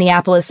in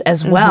Minneapolis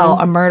as well,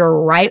 a murder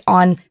right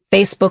on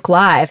Facebook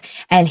Live,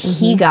 and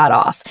he got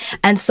off.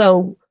 And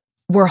so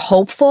we're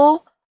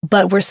hopeful,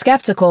 but we're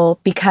skeptical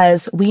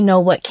because we know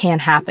what can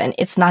happen.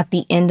 It's not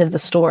the end of the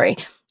story.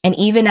 And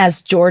even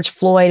as George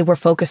Floyd, we're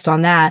focused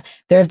on that,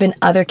 there have been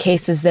other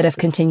cases that have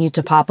continued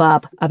to pop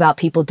up about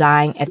people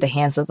dying at the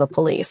hands of the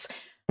police.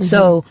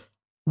 So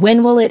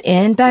when will it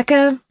end,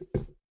 Becca?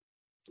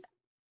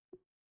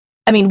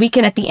 I mean, we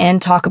can at the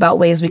end talk about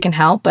ways we can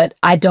help, but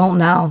I don't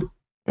know.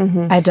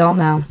 I don't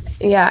know.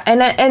 Yeah,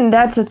 and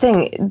that's the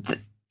thing.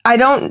 I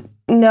don't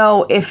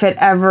know if it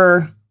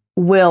ever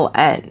will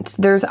end.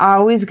 There's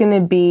always going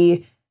to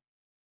be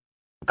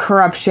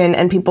corruption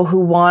and people who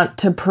want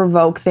to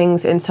provoke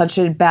things in such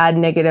a bad,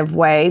 negative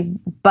way.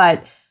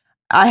 But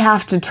I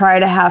have to try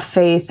to have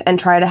faith and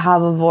try to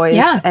have a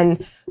voice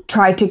and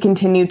try to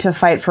continue to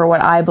fight for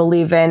what I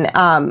believe in.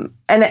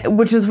 And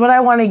which is what I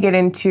want to get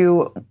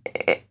into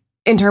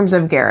in terms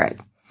of Garrett,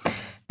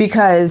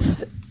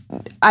 because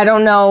I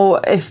don't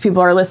know if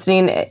people are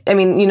listening. I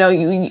mean, you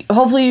know,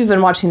 hopefully you've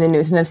been watching the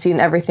news and have seen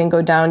everything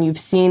go down. You've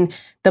seen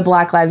the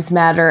Black Lives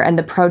Matter and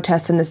the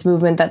protests and this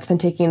movement that's been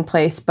taking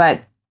place.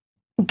 But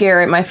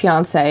Garrett, my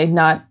fiance,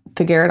 not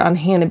the Garrett on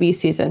Hannah B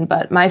season,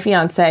 but my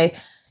fiance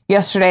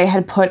yesterday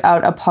had put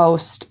out a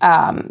post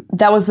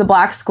that was the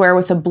black square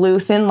with a blue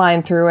thin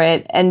line through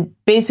it, and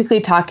basically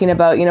talking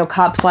about, you know,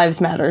 cop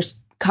lives matter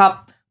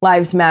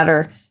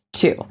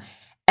too.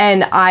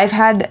 And I've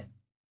had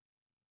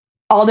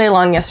all day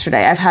long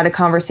yesterday, I've had a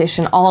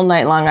conversation all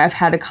night long. I've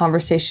had a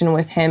conversation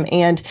with him,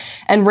 and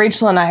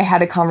Rachel and I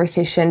had a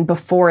conversation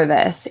before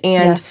this.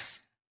 And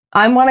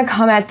I want to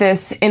come at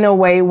this in a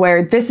way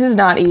where this is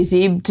not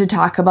easy to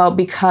talk about,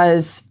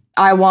 because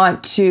I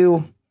want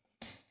to,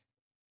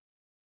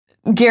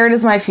 Garrett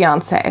is my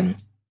fiance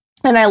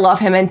and I love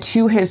him. And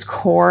to his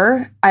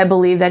core, I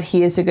believe that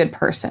he is a good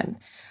person.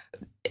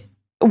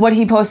 What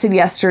he posted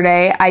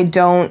yesterday, I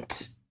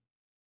don't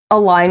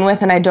align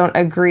with and I don't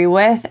agree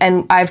with.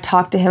 And I've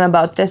talked to him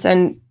about this.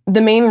 And the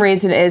main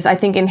reason is, I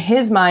think in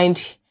his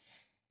mind,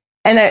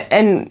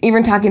 and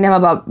even talking to him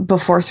about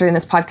before starting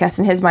this podcast,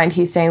 in his mind,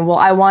 he's saying, well,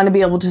 I want to be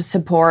able to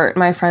support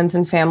my friends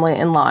and family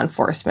in law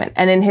enforcement.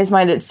 And in his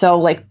mind, it's so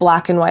like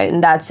black and white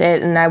and that's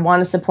it. And I want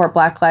to support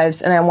Black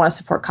lives and I want to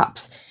support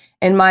cops.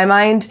 In my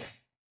mind,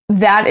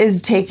 that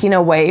is taking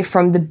away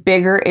from the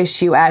bigger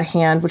issue at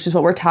hand, which is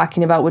what we're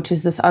talking about, which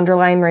is this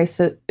underlying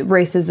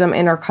racism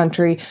in our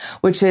country,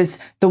 which is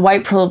the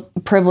white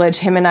privilege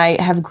him and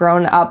I have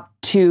grown up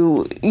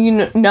to,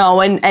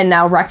 know and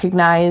now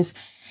recognize.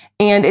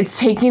 And it's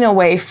taking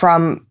away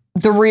from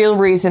the real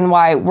reason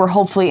why we're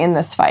hopefully in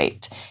this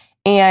fight.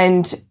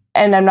 And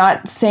I'm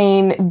not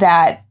saying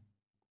that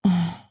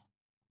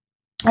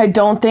I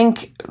don't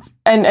think,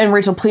 and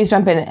Rachel, please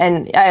jump in.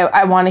 And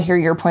I want to hear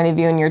your point of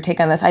view and your take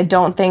on this. I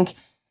don't think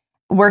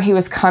where he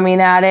was coming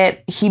at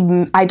it,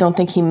 I don't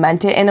think he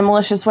meant it in a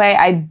malicious way.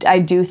 I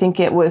do think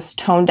it was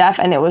tone deaf,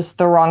 and it was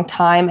the wrong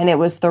time, and it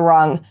was the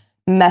wrong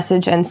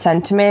message and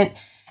sentiment.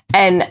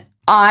 And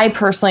I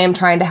personally am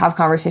trying to have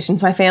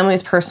conversations. My family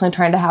is personally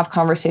trying to have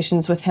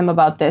conversations with him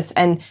about this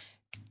and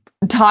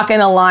talk in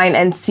a line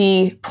and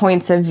see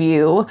points of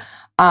view.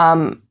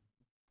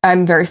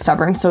 I'm very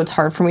stubborn, so it's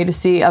hard for me to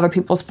see other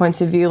people's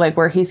points of view, like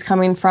where he's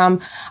coming from.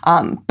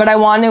 But I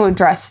want to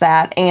address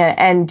that,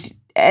 and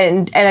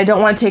I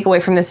don't want to take away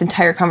from this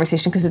entire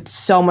conversation because it's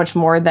so much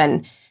more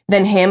than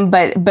him.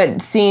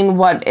 But seeing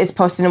what is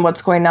posted and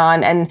what's going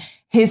on and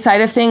his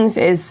side of things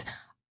is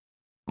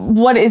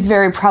what is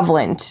very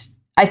prevalent,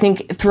 I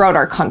think, throughout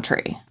our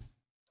country.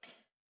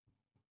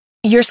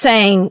 You're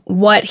saying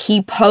what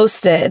he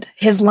posted,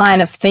 his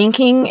line of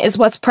thinking, is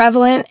what's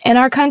prevalent in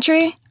our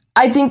country?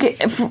 I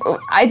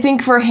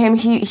think for him,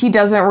 he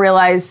doesn't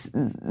realize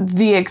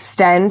the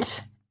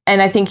extent.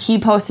 And I think he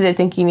posted it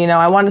thinking,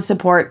 I want to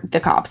support the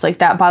cops. Like,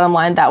 that bottom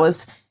line, that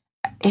was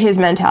his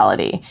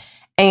mentality.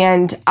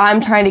 And I'm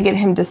trying to get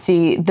him to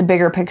see the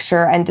bigger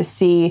picture and to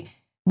see,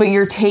 but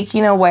you're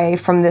taking away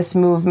from this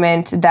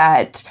movement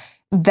that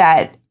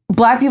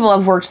Black people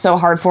have worked so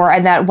hard for,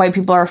 and that white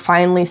people are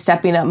finally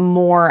stepping up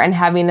more and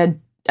having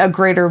a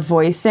greater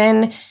voice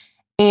in.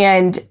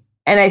 And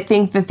I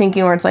think the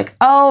thinking where it's like,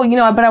 oh,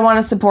 but I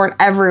want to support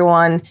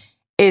everyone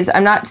is,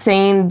 I'm not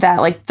saying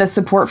that like the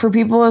support for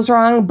people is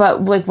wrong,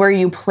 but like where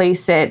you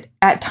place it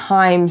at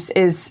times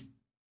is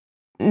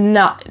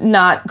not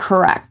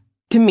correct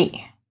to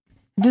me.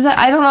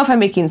 I don't know if I'm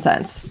making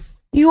sense.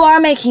 You are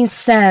making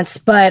sense,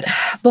 but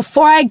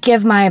before I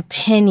give my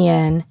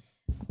opinion,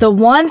 the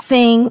one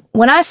thing,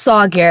 when I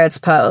saw Garrett's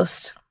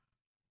post,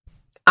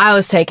 I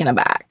was taken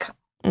aback.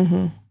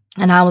 Mm-hmm.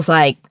 And I was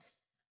like,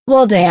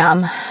 well,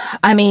 damn.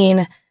 I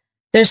mean,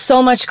 there's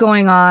so much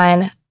going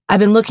on. I've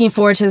been looking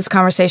forward to this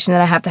conversation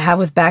that I have to have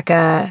with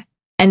Becca,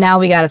 and now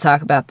we got to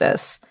talk about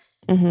this.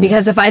 Mm-hmm.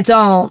 Because if I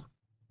don't,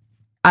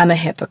 I'm a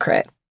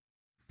hypocrite.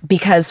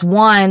 Because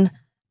one,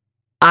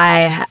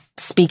 I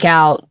speak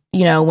out,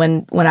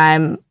 when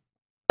I'm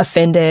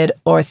offended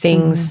or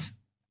things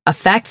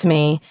affect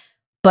me,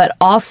 but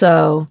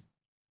also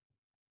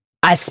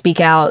I speak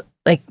out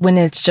like when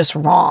it's just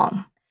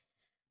wrong.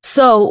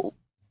 So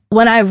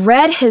when I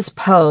read his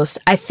post,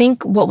 I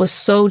think what was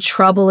so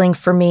troubling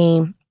for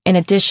me, in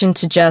addition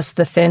to just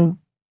the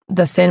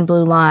thin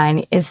blue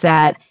line, is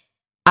that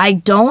I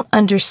don't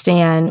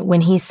understand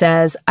when he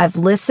says, I've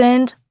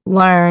listened,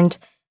 learned,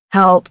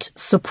 helped,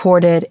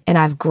 supported, and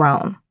I've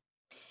grown.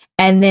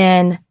 And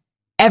then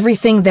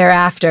everything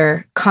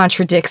thereafter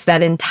contradicts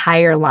that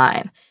entire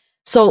line.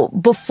 So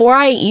before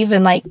I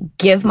even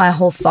give my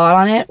whole thought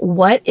on it,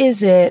 what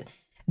is it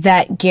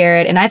that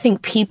Garrett, and I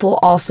think people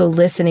also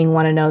listening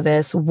want to know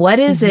this, what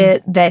is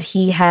it that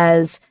he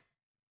has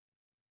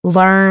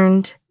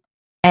learned,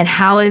 and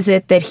how is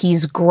it that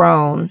he's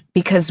grown?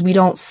 Because we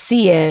don't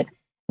see it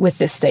with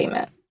this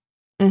statement.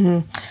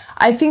 Mm-hmm.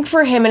 I think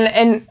for him,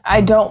 and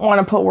I don't want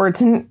to put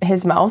words in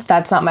his mouth,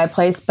 that's not my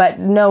place, but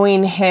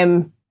knowing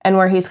him and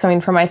where he's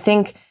coming from, I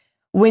think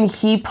when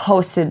he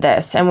posted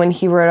this and when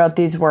he wrote out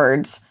these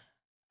words,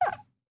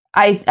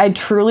 I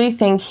truly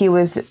think he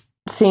was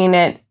seeing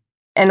it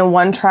in a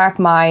one-track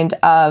mind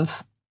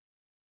of,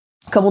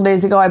 a couple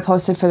days ago I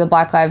posted for the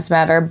Black Lives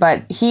Matter,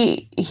 but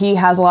he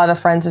has a lot of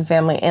friends and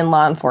family in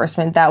law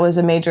enforcement. That was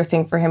a major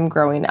thing for him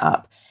growing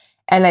up.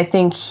 And I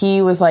think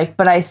he was like,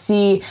 but I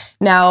see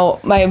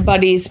now my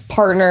buddy's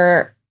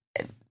partner.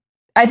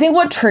 I think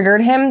what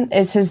triggered him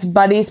is his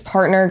buddy's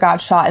partner got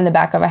shot in the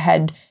back of a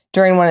head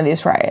during one of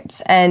these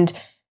riots. And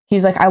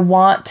he's like, I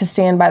want to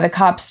stand by the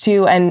cops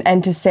too,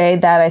 and to say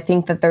that I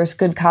think that there's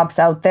good cops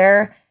out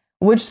there,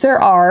 which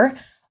there are.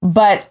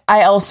 But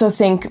I also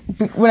think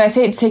when I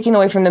say it's taking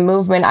away from the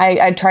movement,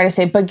 I try to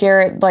say, but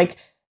Garrett,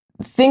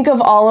 think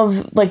of all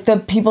of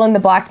the people in the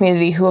Black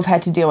community who have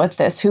had to deal with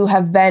this, who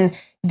have been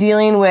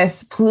dealing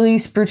with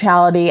police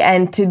brutality,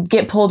 and to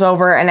get pulled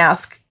over and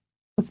ask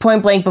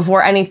point blank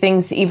before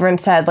anything's even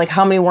said,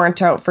 how many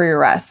warrants are out for your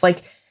arrest?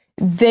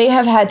 They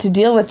have had to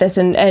deal with this,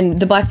 and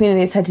the Black community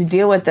has had to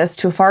deal with this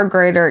to a far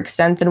greater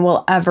extent than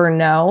we'll ever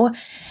know.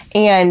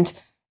 And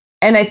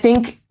I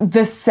think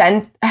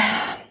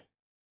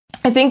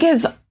I think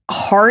his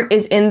heart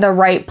is in the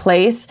right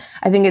place.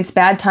 I think it's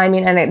bad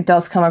timing, and it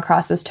does come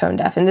across as tone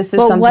deaf. And this is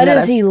something. But what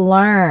has he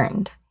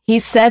learned? He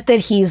said that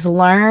he's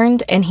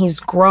learned and he's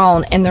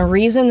grown. And the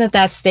reason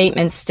that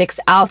statement sticks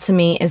out to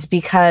me is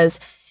because,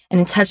 and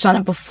I touched on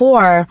it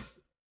before,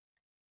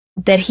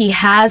 that he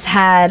has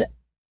had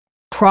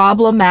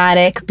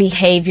problematic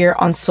behavior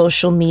on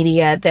social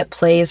media that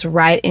plays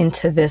right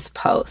into this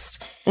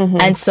post. Mm-hmm.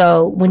 And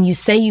so when you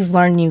say you've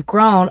learned and you've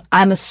grown,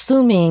 I'm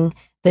assuming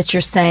that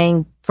you're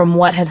saying from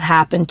what had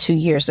happened 2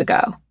 years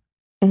ago.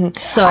 Mm-hmm.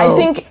 So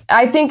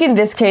I think in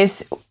this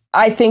case,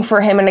 I think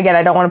for him, and again,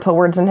 I don't want to put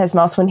words in his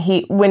mouth, when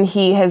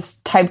he has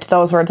typed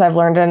those words, I've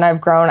learned and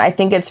I've grown, I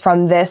think it's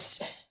from this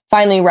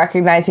finally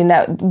recognizing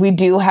that we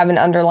do have an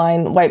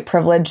underlying white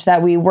privilege,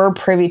 that we were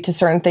privy to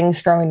certain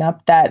things growing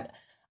up that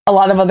a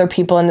lot of other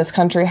people in this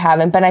country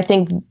haven't. But I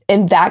think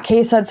in that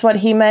case, that's what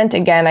he meant.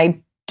 Again, I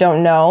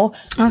don't know.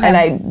 Okay. And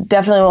I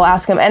definitely will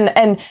ask him.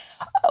 And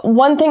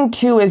one thing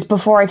too is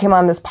before I came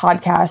on this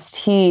podcast,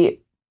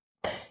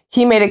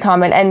 he made a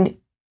comment and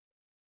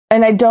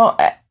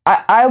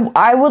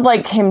I would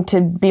like him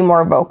to be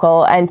more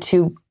vocal and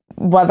to,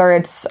 whether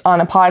it's on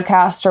a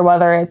podcast or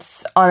whether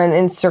it's on an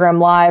Instagram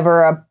live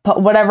or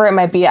whatever it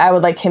might be, I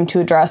would like him to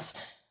address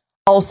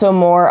also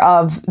more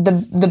of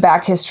the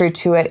back history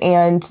to it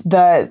and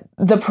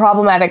the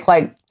problematic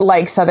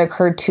likes that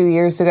occurred 2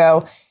 years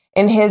ago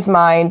in his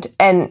mind.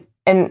 And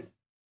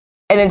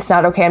it's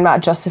not okay. I'm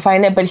not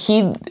justifying it, but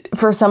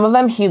for some of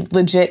them, he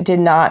legit did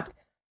not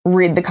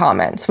read the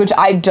comments, which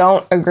I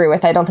don't agree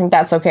with. I don't think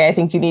that's okay. I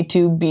think you need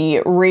to be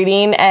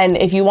reading. And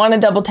if you want to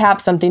double tap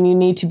something, you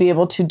need to be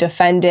able to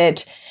defend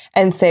it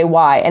and say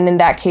why. And in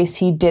that case,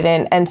 he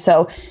didn't. And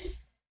so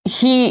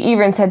he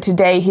even said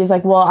today, he's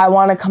like, well, I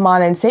want to come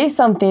on and say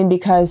something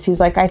because he's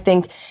like, I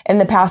think in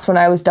the past when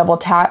I was double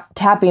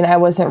tapping, I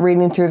wasn't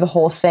reading through the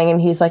whole thing.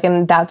 And he's like,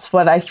 and that's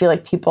what I feel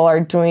like people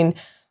are doing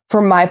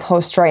for my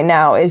post right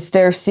now is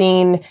they're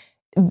seeing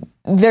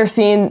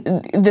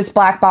this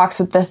black box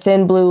with the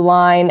thin blue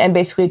line and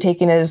basically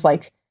taking it as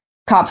like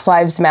cops'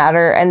 lives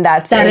matter. And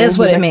that is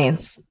what it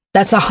means.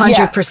 That's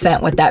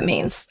 100% what that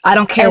means. I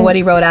don't care what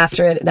he wrote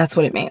after it. That's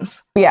what it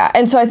means. Yeah.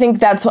 And so I think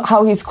that's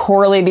how he's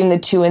correlating the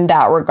two in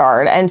that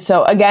regard. And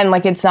so again,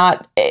 like it's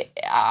not,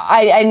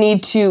 I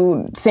need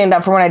to stand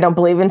up for when I don't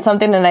believe in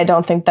something. And I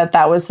don't think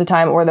that was the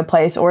time or the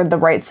place or the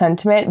right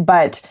sentiment.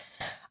 But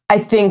I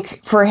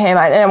think for him,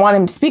 and I want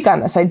him to speak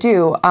on this, I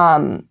do,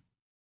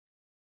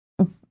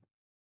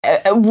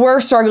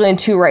 we're struggling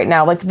too right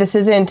now. Like there's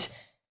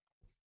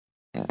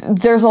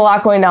a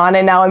lot going on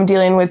and now I'm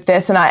dealing with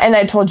this. And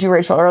I told you,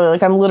 Rachel, earlier,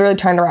 like I'm literally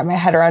trying to wrap my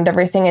head around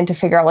everything and to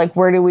figure out like,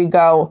 where do we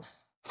go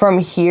from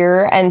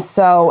here? And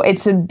so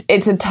it's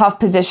a tough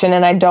position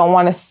and I don't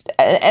want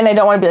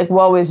to be like,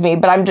 woe is me,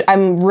 but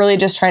I'm really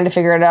just trying to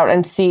figure it out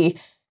and see,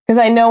 because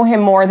I know him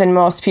more than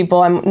most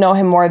people. I know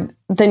him more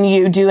than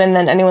you do and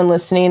than anyone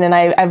listening. And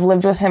I've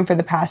lived with him for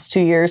the past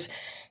 2 years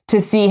to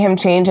see him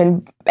change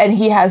and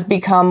he has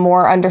become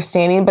more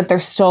understanding, but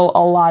there's still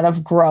a lot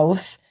of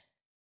growth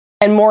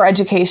and more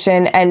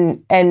education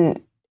and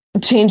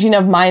changing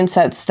of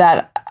mindsets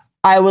that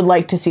I would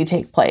like to see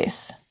take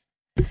place.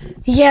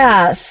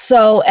 Yeah.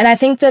 So, and I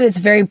think that it's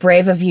very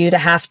brave of you to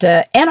have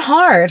to, and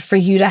hard for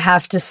you to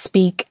have to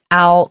speak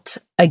out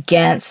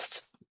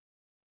against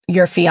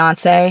your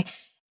fiance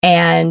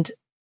and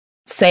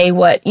say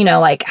what,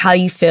 like how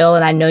you feel.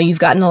 And I know you've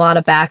gotten a lot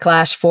of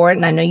backlash for it.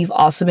 And I know you've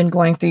also been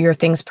going through your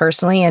things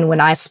personally. And when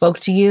I spoke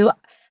to you,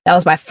 that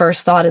was my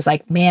first thought is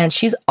like, man,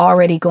 she's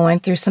already going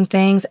through some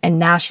things and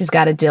now she's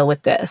got to deal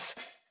with this.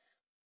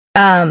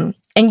 And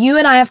you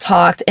and I have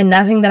talked, and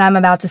nothing that I'm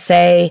about to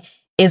say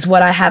is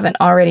what I haven't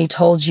already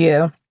told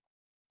you.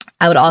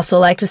 I would also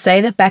like to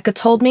say that Becca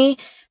told me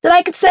that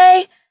I could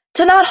say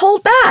to not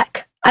hold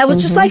back. I would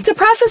just like to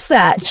preface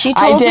that. She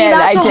told me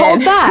not to hold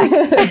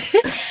back.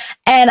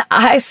 And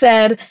I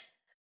said,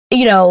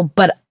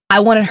 but I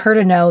wanted her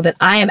to know that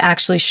I am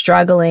actually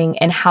struggling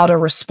and how to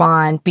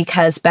respond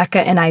because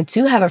Becca and I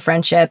do have a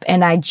friendship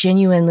and I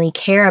genuinely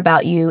care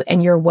about you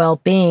and your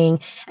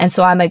well-being. And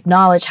so I'm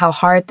acknowledge how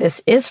hard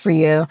this is for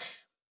you.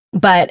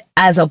 But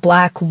as a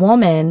Black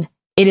woman,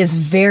 it is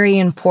very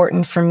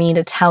important for me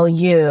to tell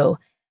you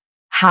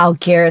how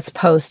Garrett's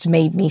post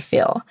made me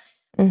feel.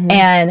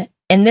 Mm-hmm.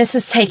 And this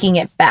is taking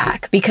it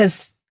back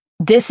because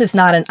this is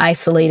not an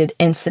isolated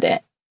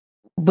incident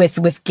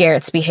with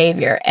Garrett's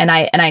behavior. And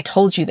I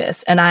told you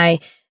this, and I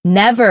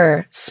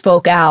never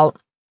spoke out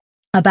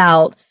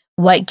about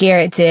what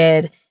Garrett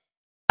did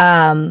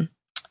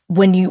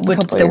when you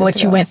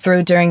what you went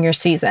through during your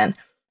season.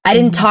 I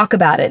didn't talk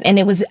about it, and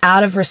it was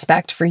out of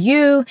respect for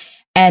you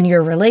and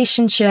your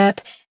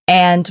relationship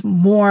and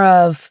more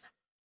of,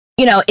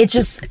 it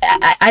just,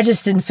 I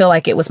just didn't feel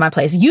like it was my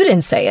place. You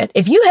didn't say it.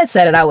 If you had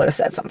said it, I would have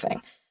said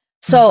something.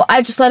 So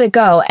I just let it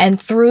go. And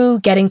through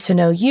getting to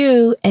know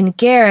you and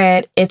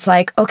Garrett, it's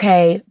like,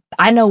 okay,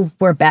 I know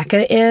where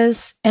Becca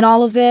is in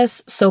all of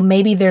this. So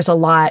maybe there's a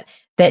lot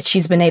that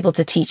she's been able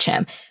to teach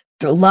him.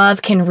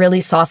 Love can really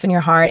soften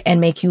your heart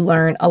and make you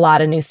learn a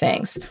lot of new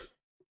things.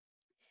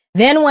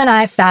 Then when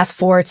I fast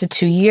forward to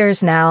 2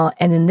 years now,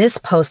 and then this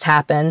post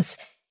happens,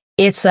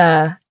 it's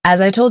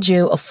as I told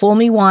you, a fool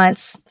me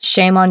once,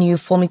 shame on you,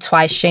 fool me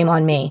twice, shame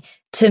on me.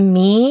 To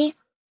me,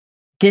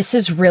 this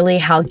is really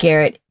how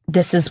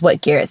this is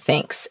what Garrett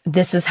thinks.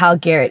 This is how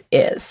Garrett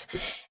is.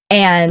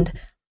 And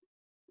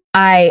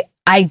to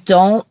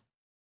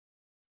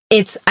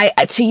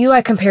you,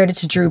 I compared it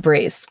to Drew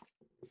Brees.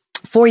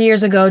 4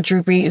 years ago,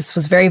 Drew Brees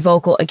was very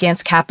vocal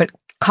against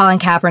Colin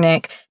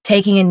Kaepernick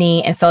taking a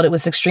knee and felt it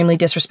was extremely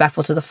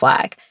disrespectful to the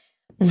flag.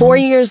 Mm-hmm. 4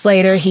 years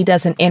later, he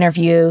does an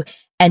interview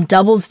and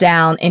doubles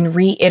down and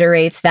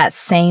reiterates that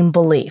same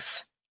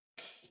belief.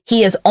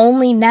 He is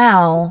only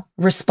now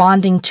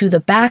responding to the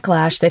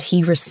backlash that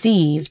he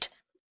received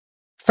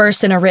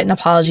first in a written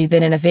apology,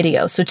 then in a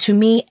video. So to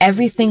me,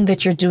 everything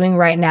that you're doing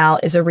right now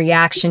is a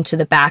reaction to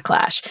the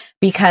backlash,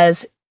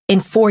 because in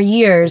 4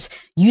 years,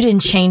 you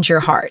didn't change your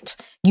heart.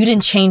 You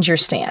didn't change your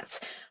stance.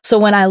 So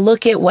when I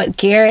look at what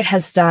Garrett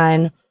has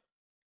done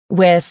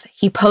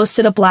he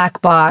posted a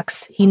black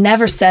box. He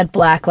never said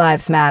Black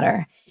Lives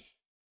Matter.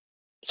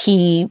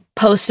 He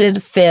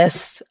posted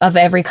fists of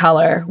every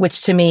color,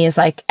 which to me is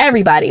like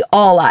everybody,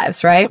 all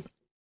lives, right?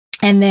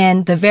 And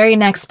then the very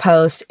next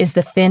post is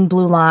the thin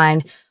blue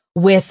line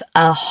with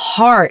a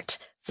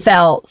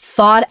heartfelt,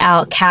 thought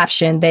out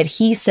caption that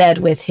he said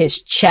with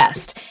his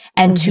chest.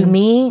 And to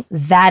me,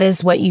 that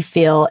is what you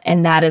feel,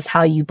 and that is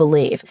how you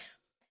believe.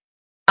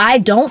 I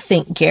don't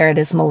think Garrett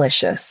is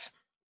malicious,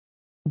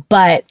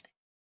 but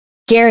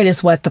Garrett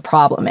is what the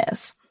problem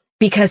is,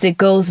 because it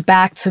goes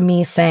back to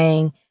me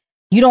saying,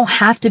 you don't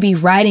have to be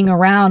riding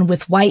around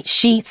with white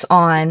sheets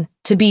on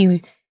to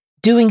be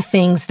doing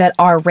things that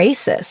are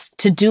racist,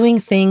 to doing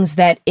things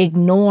that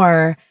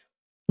ignore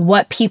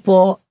what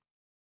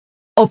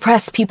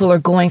oppressed people are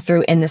going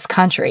through in this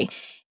country.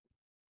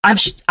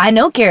 I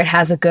know Garrett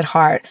has a good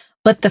heart,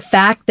 but the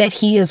fact that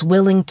he is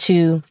willing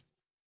to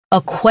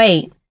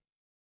equate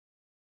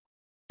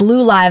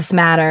Blue Lives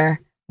Matter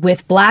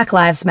with Black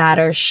Lives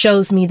Matter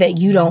shows me that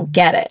you don't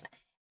get it.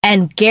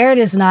 And Garrett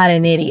is not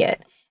an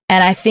idiot.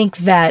 And I think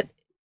that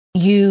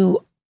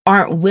you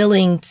aren't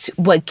willing to,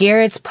 what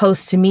Garrett's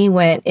post to me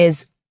meant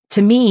is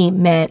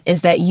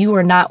that you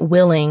are not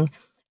willing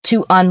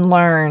to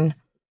unlearn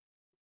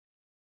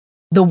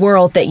the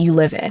world that you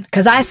live in.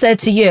 Because I said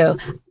to you,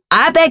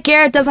 I bet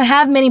Garrett doesn't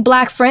have many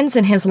Black friends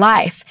in his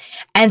life.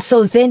 And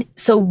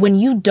so when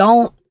you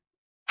don't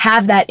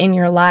have that in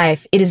your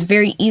life, it is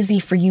very easy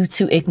for you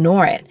to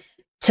ignore it.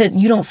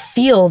 You don't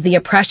feel the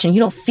oppression. You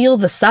don't feel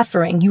the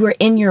suffering. You are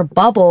in your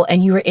bubble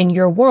and you are in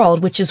your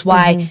world, which is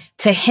why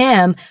to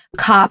him,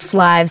 cops'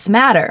 lives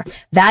matter.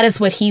 That is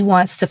what he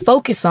wants to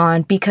focus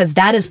on, because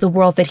that is the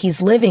world that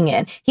he's living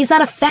in. He's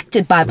not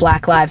affected by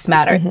Black Lives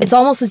Matter. It's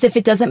almost as if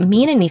it doesn't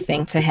mean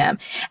anything to him.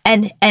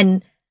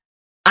 And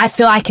I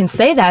feel I can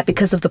say that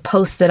because of the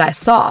post that I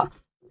saw.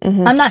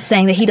 I'm not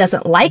saying that he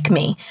doesn't like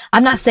me.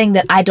 I'm not saying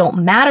that I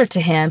don't matter to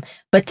him,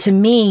 but to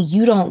me,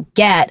 you don't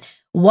get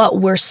what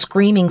we're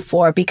screaming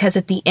for, because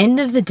at the end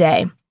of the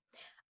day,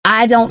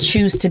 I don't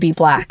choose to be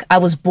Black. I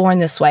was born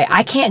this way.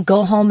 I can't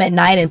go home at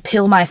night and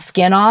peel my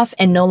skin off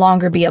and no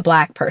longer be a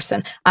Black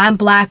person. I'm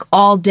Black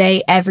all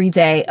day, every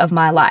day of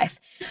my life.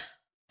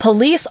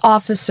 Police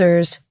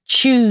officers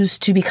choose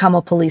to become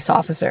a police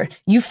officer.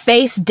 You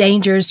face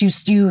dangers.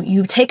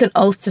 You take an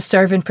oath to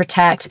serve and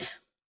protect.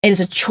 It is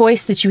a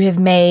choice that you have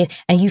made,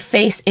 and you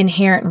face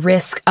inherent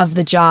risk of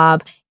the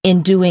job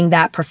in doing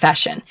that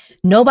profession.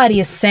 Nobody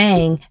is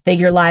saying that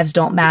your lives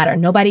don't matter.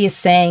 Nobody is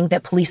saying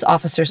that police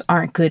officers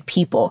aren't good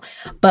people.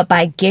 But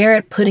by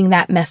Garrett putting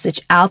that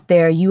message out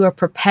there, you are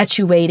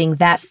perpetuating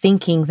that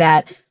thinking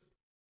that,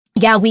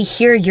 yeah, we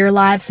hear your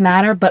lives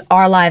matter, but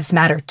our lives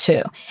matter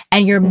too.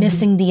 And you're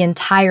missing the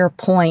entire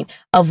point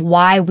of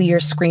why we are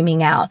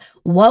screaming out,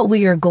 what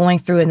we are going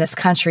through in this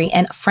country.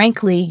 And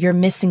frankly, you're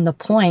missing the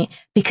point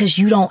because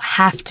you don't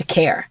have to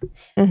care.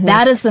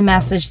 That is the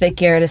message that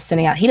Garrett is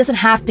sending out. He doesn't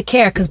have to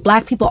care because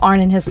Black people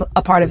aren't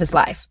a part of his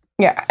life.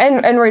 Yeah.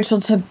 And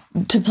Rachel, to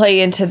play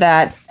into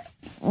that,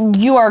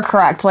 you are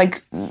correct.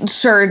 Like,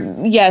 sure,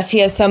 yes, he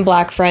has some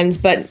Black friends,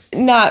 but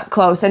not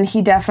close. And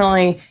he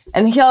definitely,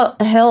 and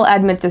he'll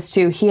admit this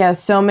too, he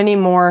has so many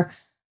more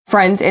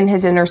friends in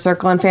his inner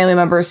circle and family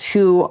members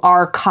who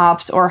are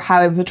cops or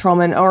highway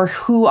patrolmen or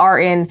who are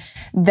in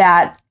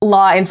that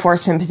law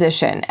enforcement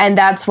position. And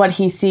that's what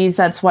he sees.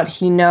 That's what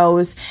he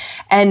knows.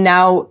 And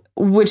now,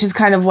 which is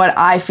kind of what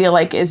I feel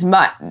like is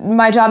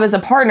my job as a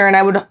partner. And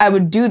I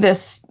would do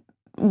this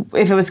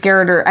if it was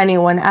Garrett or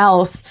anyone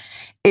else,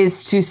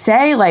 is to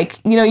say, like,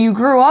 you know, you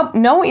grew up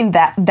knowing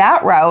that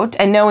route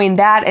and knowing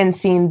that and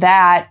seeing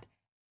that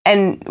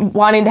and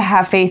wanting to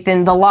have faith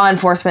in the law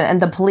enforcement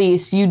and the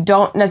police. You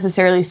don't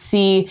necessarily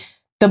see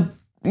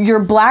your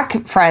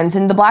Black friends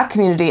in the Black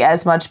community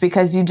as much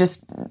because you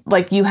just,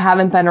 like, you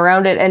haven't been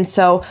around it. And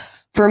so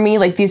for me,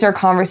 like, these are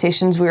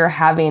conversations we are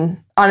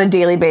having on a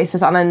daily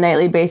basis, on a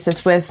nightly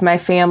basis with my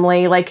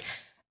family. Like,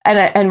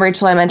 and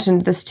Rachel, I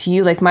mentioned this to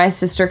you, like, my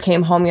sister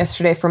came home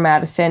yesterday from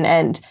Madison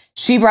and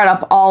she brought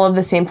up all of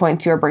the same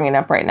points you're bringing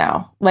up right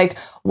now. Like,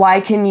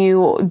 why can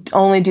you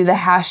only do the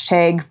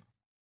hashtag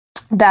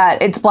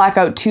that it's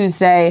Blackout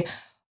Tuesday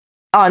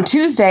on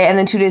Tuesday, and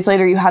then 2 days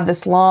later you have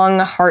this long,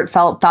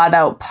 heartfelt, thought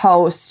out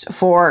post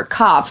for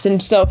cops?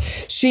 And so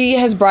she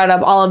has brought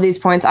up all of these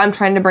points. I'm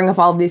trying to bring up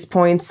all of these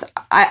points.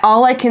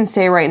 All I can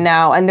say right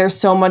now, and there's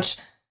so much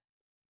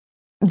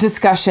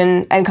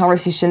discussion and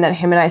conversation that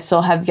him and I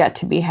still have yet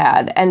to be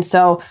had. And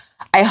so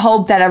I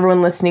hope that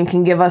everyone listening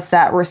can give us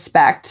that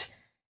respect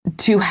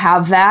to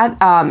have that,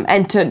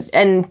 and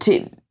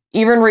to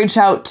even reach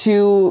out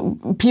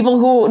to people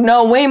who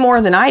know way more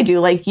than I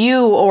do, like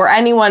you or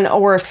anyone,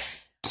 or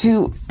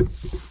to,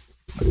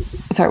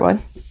 sorry, what?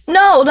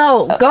 No,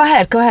 go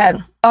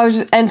ahead.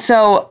 And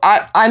so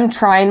I'm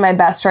trying my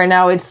best right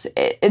now. It's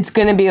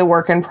going to be a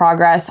work in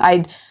progress.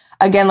 I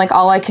again, like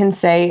all I can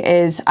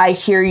say is I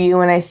hear you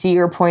and I see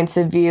your points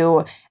of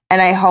view.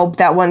 And I hope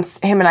that once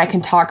him and I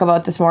can talk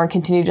about this more and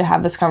continue to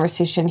have this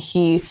conversation,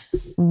 he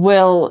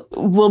will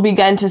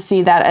begin to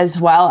see that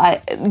as well.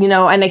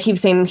 And I keep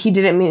saying he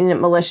didn't mean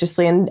it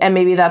maliciously, and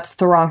maybe that's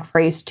the wrong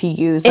phrase to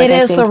use. Like, it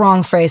is the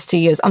wrong phrase to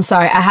use. I'm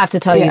sorry, I have to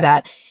tell you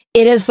that.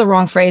 It is the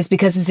wrong phrase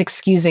because it's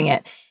excusing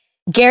it.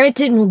 Garrett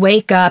didn't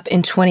wake up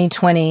in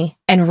 2020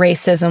 and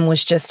racism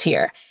was just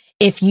here.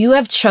 If you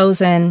have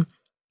chosen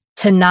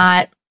to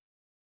not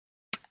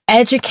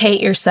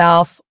educate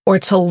yourself or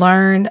to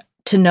learn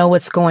to know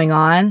what's going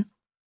on,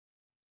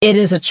 it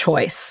is a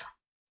choice.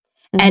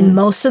 Mm-hmm. And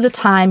most of the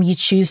time you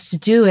choose to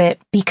do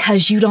it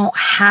because you don't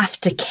have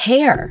to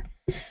care.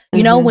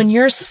 You know, when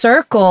your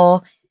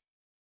circle,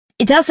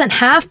 it doesn't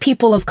have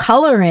people of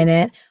color in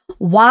it,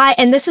 why,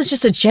 and this is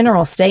just a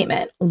general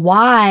statement,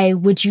 why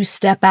would you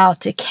step out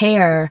to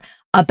care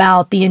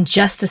about the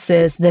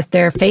injustices that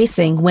they're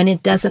facing when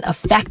it doesn't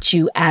affect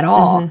you at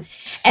all?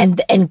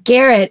 And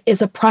Garrett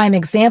is a prime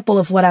example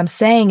of what I'm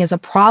saying is a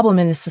problem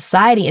in this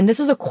society. And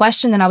this is a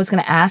question that I was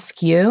going to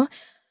ask you,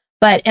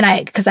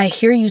 because I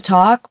hear you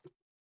talk,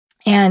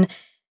 and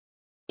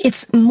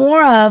it's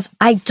more of,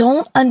 I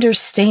don't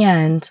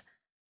understand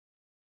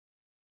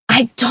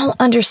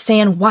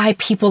why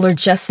people are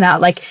just now,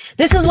 like,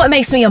 this is what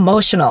makes me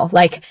emotional.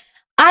 Like,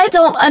 I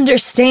don't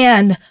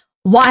understand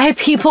why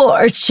people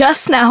are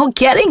just now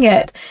getting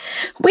it.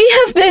 We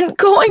have been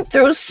going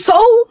through so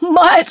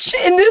much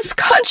in this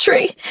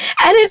country,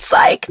 and it's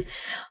like,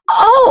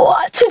 oh,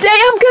 today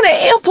I'm going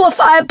to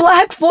amplify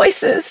Black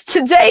voices.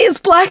 Today is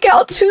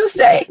Blackout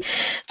Tuesday.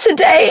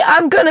 Today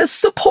I'm going to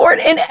support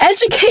and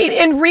educate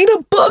and read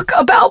a book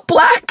about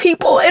Black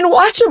people and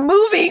watch a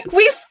movie.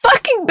 We've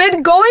fucking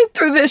been going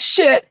through this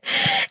shit.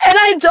 And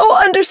I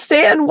don't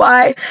understand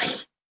why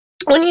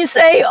when you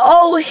say,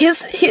 oh,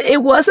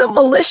 it wasn't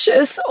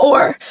malicious,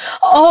 or,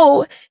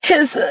 oh,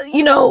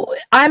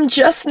 I'm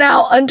just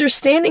now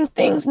understanding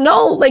things.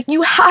 No, like,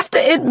 you have to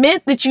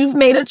admit that you've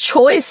made a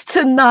choice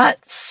to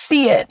not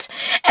see it.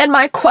 And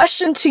my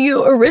question to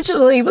you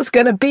originally was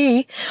going to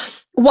be,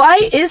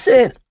 why is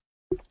it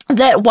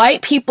that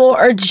white people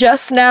are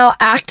just now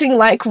acting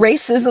like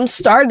racism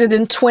started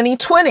in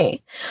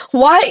 2020?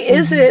 Why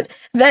is it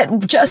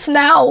that just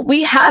now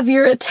we have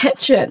your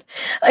attention?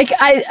 Like,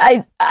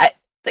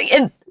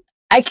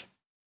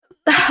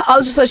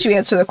 I'll just let you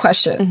answer the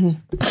question.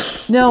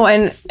 No,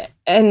 and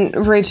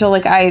Rachel,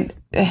 like,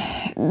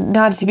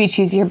 not to be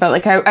cheesy here, but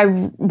like, I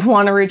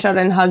want to reach out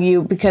and hug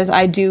you because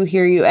I do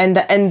hear you. And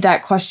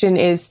that question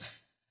is,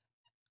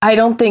 I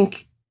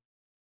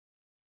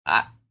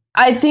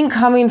think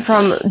coming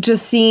from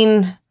just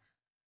seeing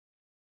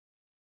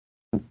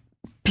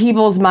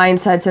people's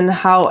mindsets and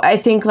how, I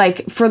think,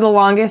 like, for the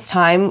longest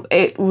time,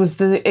 it was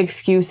the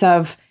excuse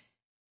of,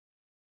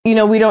 we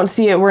don't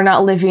see it, we're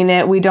not living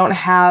it, we don't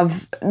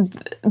have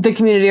the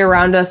community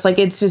around us. Like,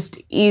 it's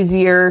just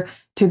easier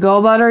to go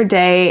about our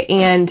day.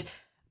 And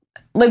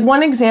like,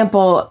 one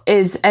example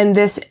is, and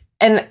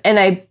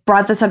I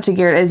brought this up to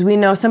Garrett, is we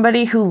know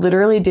somebody who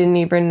literally didn't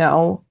even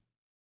know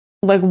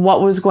like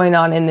what was going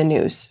on in the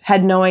news,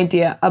 had no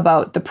idea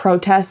about the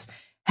protests,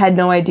 had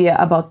no idea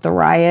about the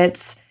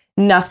riots,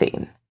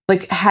 nothing.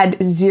 Like, had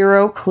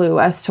zero clue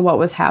as to what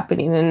was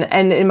happening.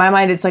 And in my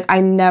mind, it's like, I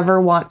never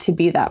want to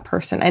be that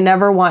person. I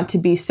never want to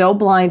be so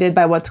blinded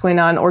by what's going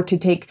on, or to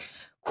take,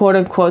 quote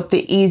unquote,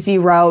 the easy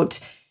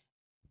route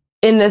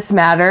in this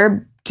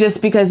matter,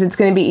 just because it's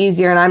going to be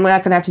easier and I'm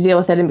not going to have to deal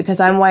with it. And because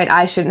I'm white,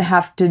 I shouldn't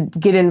have to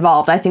get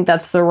involved. I think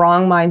that's the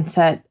wrong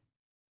mindset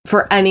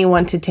for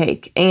anyone to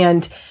take.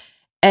 And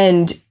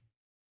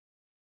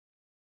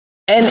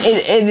it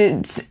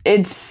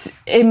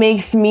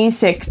makes me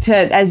sick to,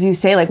 as you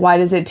say, like, why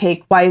is it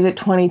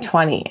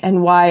 2020?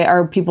 And why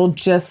are people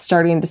just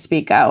starting to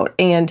speak out?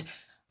 And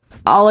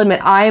I'll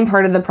admit, I am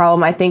part of the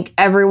problem. I think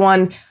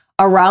everyone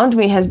around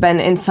me has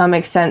been, in some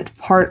extent,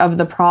 part of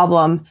the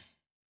problem.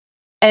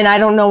 And I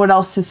don't know what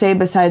else to say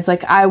besides,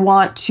 like, I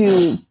want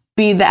to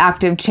be the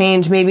active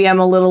change. Maybe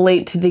I'm a little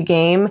late to the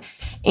game.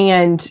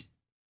 And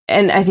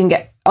I think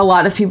a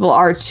lot of people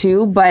are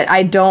too, but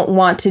I don't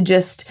want to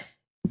just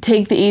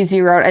take the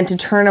easy route and to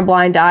turn a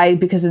blind eye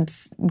because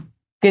it's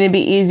going to be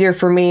easier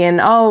for me,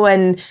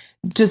 and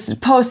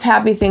just post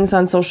happy things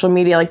on social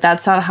media. Like,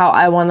 that's not how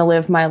I want to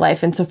live my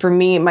life. And so for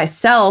me,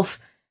 myself,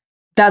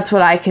 that's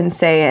what I can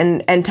say.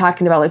 And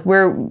talking about, like,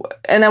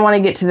 and I want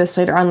to get to this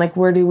later on, like,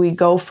 where do we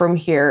go from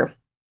here?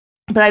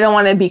 But I don't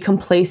want to be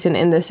complacent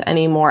in this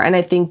anymore. And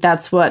I think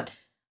that's what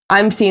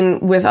I'm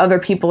seeing with other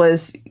people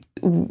is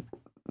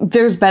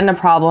there's been a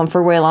problem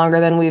for way longer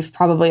than we've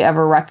probably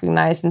ever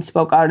recognized and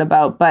spoke out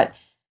about. But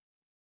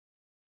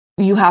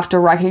you have to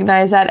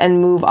recognize that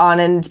and move on.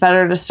 And it's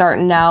better to start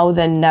now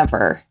than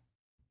never.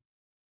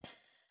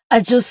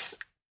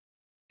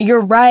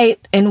 You're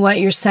right in what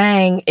you're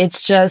saying.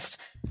 It's just,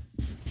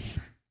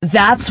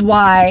 that's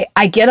why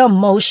I get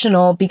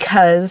emotional,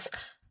 because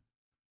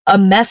a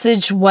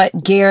message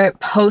what Garrett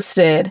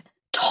posted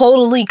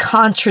totally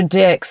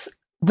contradicts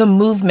the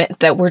movement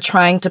that we're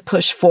trying to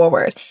push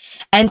forward.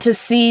 And to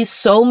see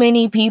so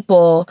many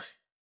people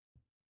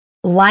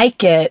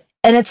like it,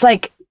 and it's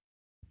like,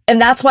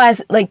 and that's why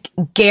like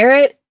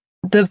Garrett,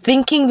 the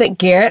thinking that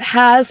Garrett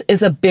has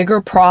is a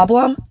bigger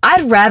problem.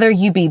 I'd rather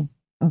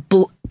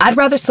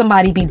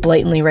somebody be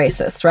blatantly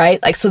racist,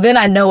 right? Like, so then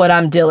I know what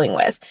I'm dealing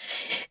with.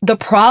 The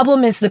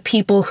problem is the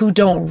people who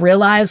don't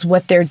realize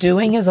what they're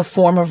doing is a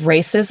form of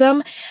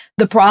racism.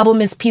 The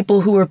problem is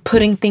people who are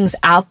putting things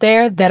out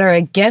there that are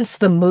against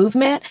the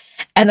movement.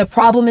 And the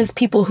problem is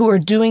people who are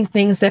doing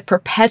things that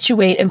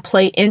perpetuate and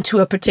play into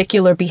a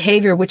particular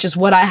behavior, which is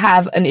what I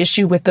have an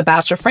issue with the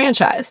Bachelor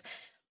franchise.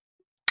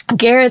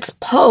 Garrett's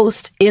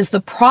post is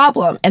the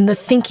problem and the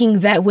thinking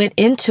that went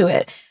into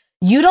it.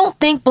 You don't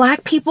think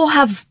Black people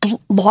have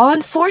law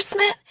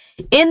enforcement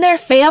in their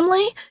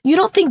family? You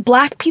don't think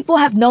Black people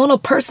have known a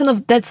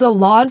person that's a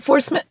law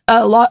enforcement,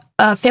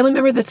 a family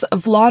member that's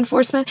of law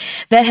enforcement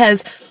that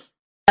has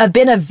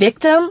been a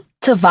victim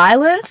to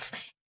violence?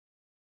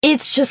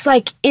 It's just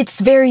like,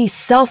 it's very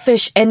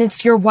selfish, and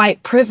it's your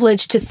white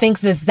privilege to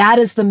think that that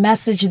is the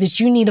message that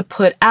you need to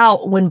put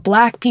out when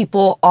Black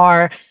people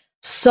are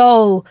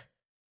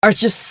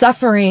just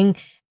suffering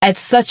in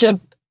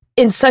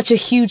such a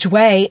huge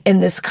way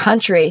in this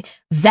country.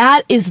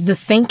 That is the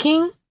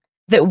thinking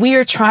that we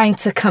are trying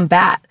to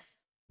combat.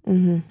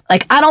 Mm-hmm.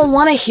 Like, I don't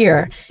want to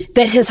hear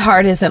that his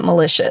heart isn't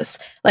malicious.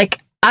 Like,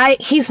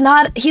 he's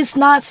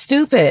not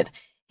stupid.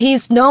 He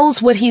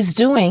knows what he's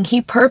doing.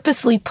 He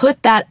purposely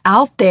put that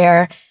out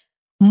there,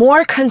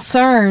 more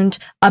concerned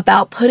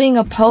about putting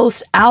a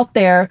post out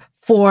there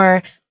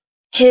for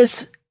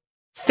his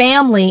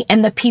family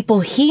and the people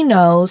he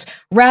knows,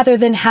 rather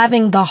than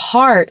having the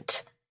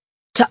heart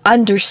to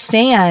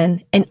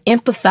understand and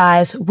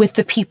empathize with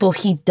the people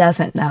he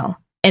doesn't know.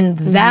 And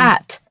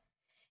that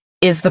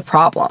is the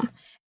problem.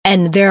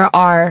 And there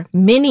are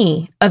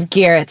many of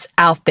Garrett's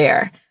out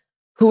there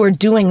who are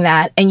doing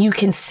that. And you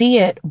can see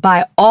it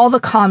by all the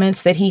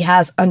comments that he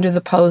has under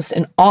the post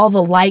and all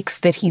the likes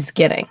that he's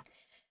getting.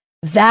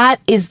 That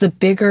is the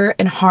bigger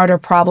and harder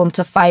problem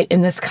to fight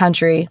in this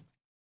country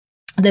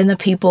than the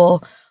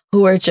people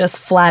who are just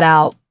flat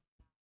out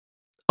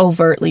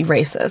overtly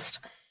racist.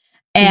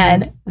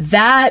 And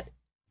that,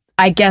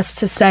 I guess,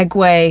 to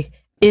segue,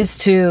 is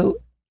to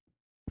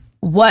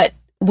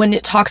when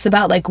it talks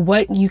about like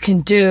what you can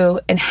do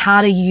and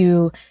how do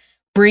you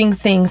bring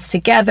things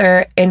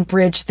together and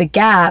bridge the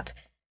gap.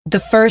 The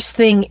first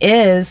thing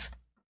is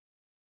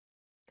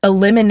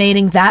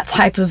eliminating that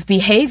type of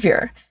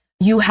behavior.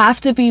 You have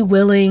to be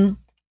willing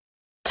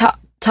to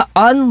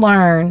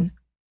unlearn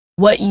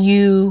what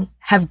you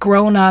have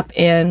grown up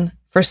in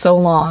for so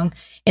long,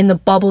 in the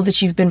bubble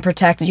that you've been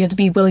protected. You have to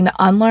be willing to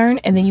unlearn,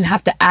 and then you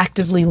have to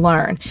actively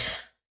learn.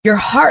 Your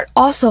heart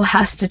also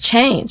has to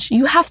change.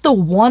 You have to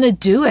want to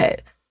do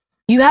it.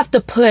 You have to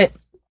put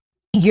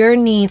your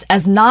needs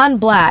as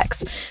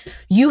non-Blacks.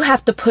 You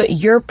have to put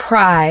your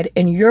pride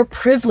and your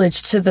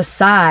privilege to the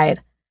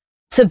side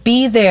to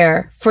be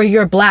there for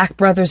your Black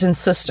brothers and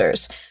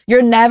sisters.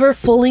 You're never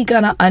fully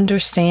going to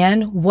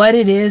understand what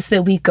it is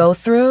that we go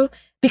through,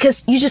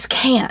 because you just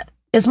can't.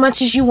 As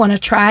much as you want to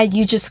try,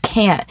 you just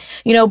can't.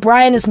 You know,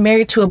 Brian is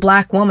married to a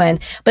Black woman,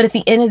 but at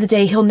the end of the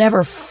day, he'll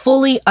never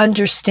fully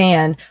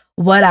understand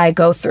what I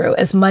go through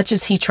as much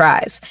as he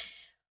tries.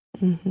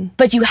 Mm-hmm.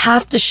 But you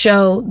have to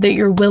show that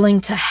you're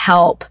willing to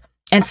help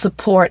and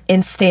support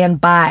and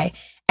stand by.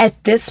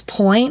 At this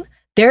point,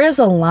 there is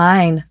a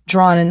line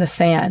drawn in the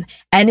sand,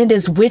 and it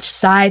is which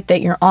side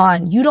that you're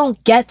on. You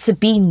don't get to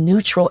be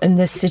neutral in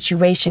this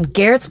situation.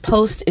 Garrett's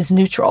post is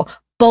neutral,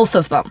 both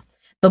of them.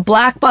 The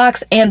black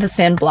box and the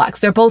thin blocks,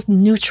 they're both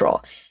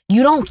neutral.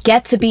 You don't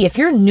get to be, if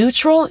you're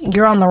neutral,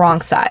 you're on the wrong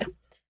side.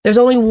 There's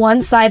only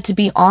one side to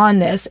be on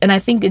this. And I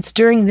think it's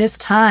during this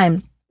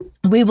time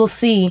we will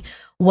see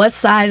what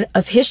side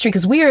of history,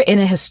 because we are in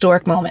a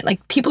historic moment.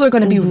 Like, people are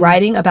going to be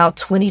writing about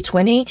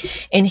 2020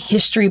 in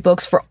history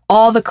books for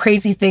all the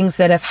crazy things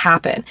that have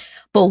happened.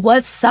 But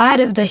what side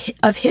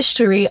of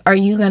history are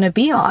you going to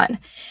be on?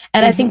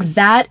 And I think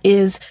that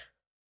is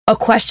a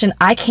question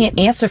I can't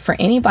answer for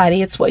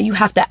anybody. It's what you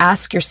have to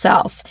ask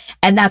yourself.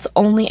 And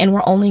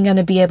we're only going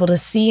to be able to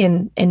see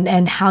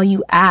and how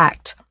you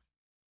act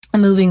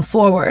moving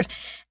forward.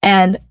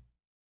 And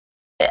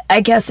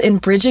I guess in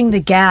bridging the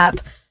gap,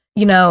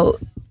 you know,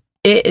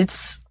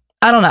 it's,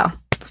 I don't know.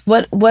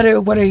 What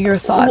are your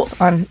thoughts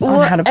on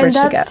how to bridge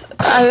the gap?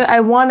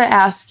 I want to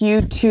ask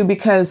you too,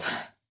 because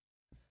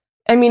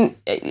I mean,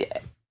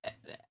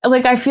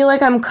 like, I feel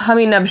like I'm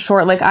coming up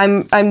short. Like,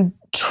 I'm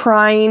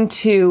trying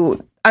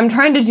to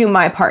do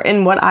my part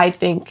in what I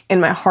think in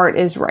my heart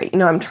is right. You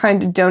know, I'm trying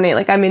to donate.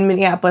 Like, I'm in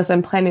Minneapolis.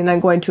 I'm planning on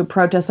going to a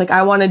protest. Like,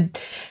 I want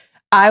to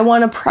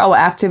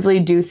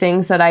proactively do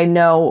things that I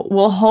know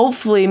will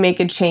hopefully make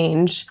a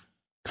change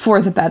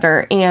for the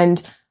better.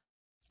 And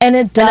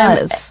it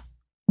does.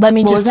 Let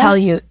me just tell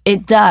you,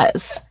 it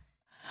does.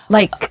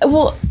 Like,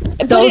 well,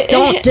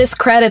 don't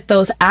discredit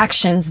those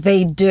actions.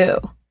 They do.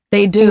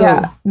 They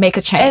do make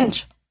a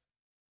change.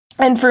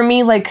 And for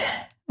me, like,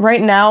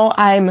 right now,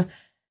 I'm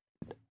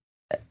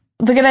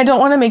and I don't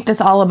want to make this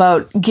all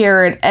about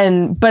Garrett,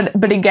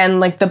 but again,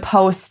 like the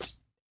post,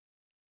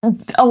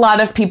 a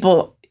lot of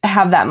people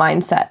have that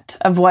mindset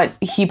of what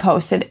he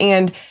posted.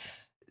 And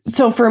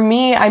so for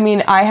me, I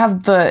mean, I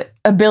have the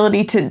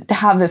ability to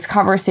have this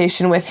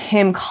conversation with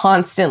him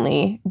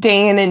constantly,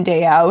 day in and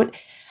day out.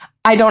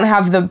 I don't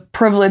have the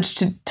privilege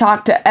to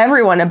talk to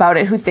everyone about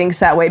it who thinks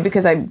that way,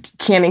 because I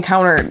can't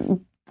encounter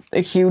a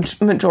huge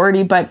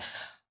majority. But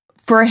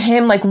for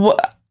him, like,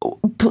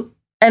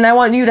 and I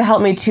want you to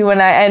help me too.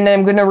 And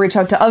I'm going to reach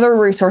out to other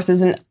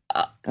resources, and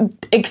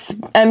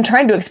I'm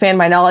trying to expand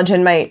my knowledge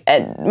and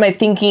my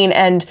thinking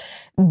and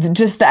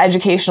just the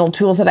educational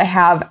tools that I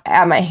have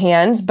at my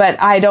hands.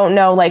 But I don't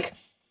know, like,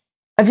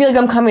 I feel like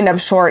I'm coming up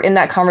short in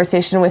that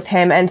conversation with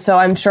him. And so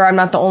I'm sure I'm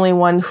not the only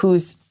one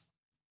who's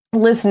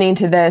listening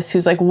to this,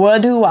 who's like,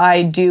 what do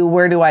I do?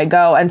 Where do I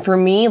go? And for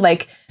me,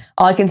 like,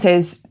 all I can say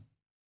is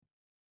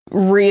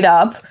read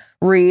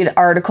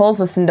articles,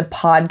 listen to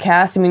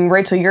podcasts. I mean,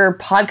 Rachel, your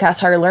podcast,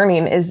 Higher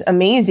Learning, is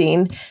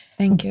amazing.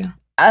 Thank you.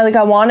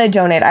 I want to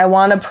donate. I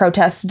want to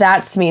protest.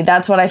 That's me.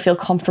 That's what I feel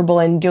comfortable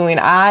in doing.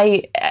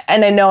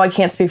 And I know I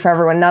can't speak for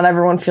everyone. Not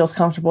everyone feels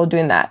comfortable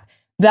doing that.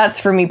 That's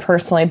for me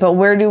personally. But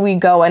where do we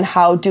go, and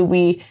how do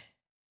we,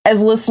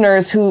 as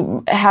listeners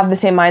who have the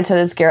same mindset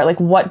as Garrett, like,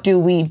 what do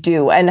we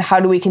do, and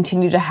how do we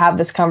continue to have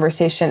this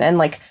conversation and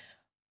like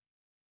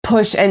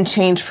push and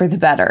change for the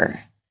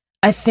better?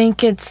 I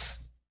think it's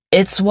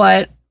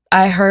what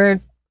I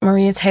heard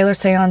Maria Taylor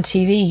say on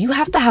TV. You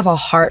have to have a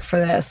heart for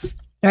this,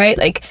 right?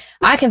 Like,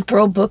 I can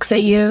throw books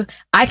at you.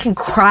 I can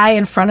cry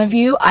in front of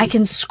you. I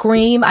can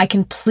scream. I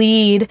can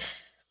plead.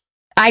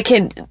 I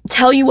can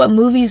tell you what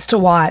movies to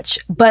watch.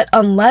 But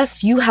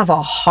unless you have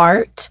a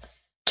heart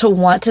to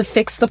want to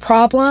fix the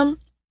problem,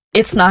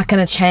 it's not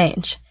going to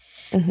change.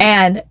 Mm-hmm.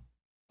 And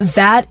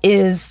that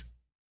is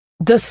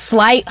the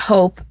slight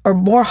hope, or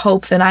more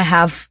hope than I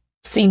have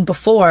seen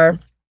before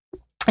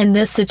in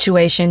this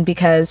situation,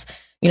 because,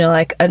 you know,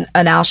 like an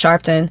Al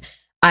Sharpton,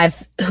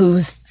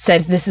 who's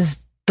said this is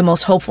the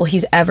most hopeful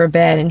he's ever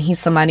been, and he's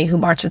somebody who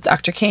marched with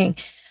Dr. King.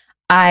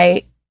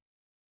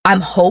 I'm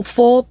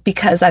hopeful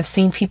because I've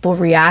seen people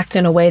react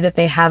in a way that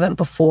they haven't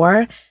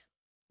before.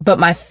 But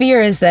my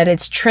fear is that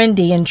it's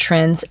trendy and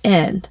trends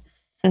end.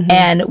 Mm-hmm.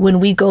 And when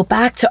we go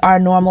back to our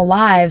normal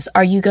lives,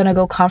 are you going to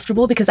go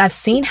comfortable? Because I've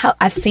seen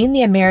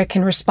the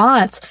American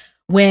response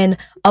when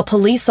a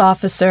police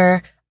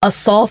officer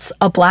assaults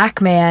a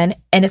Black man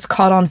and it's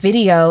caught on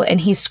video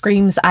and he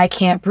screams, "I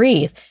can't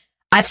breathe."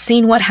 I've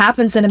seen what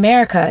happens in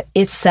America.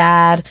 It's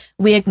sad.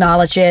 We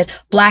acknowledge it.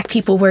 Black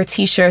people wear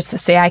t-shirts that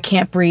say, "I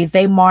can't breathe."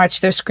 They march.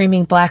 They're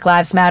screaming Black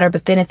Lives Matter.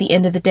 But then at the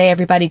end of the day,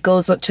 everybody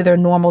goes up to their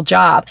normal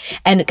job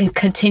and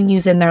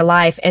continues in their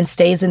life and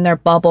stays in their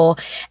bubble,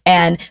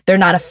 and they're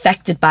not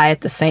affected by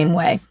it the same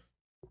way.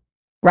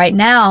 Right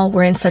now,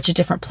 we're in such a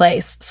different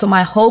place. So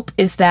my hope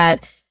is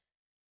that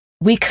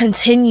we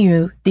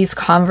continue these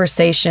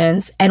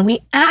conversations and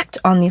we act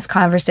on these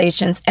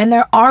conversations. And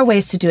there are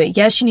ways to do it.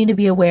 Yes, you need to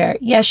be aware.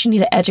 Yes, you need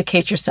to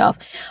educate yourself.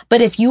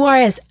 But if you are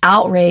as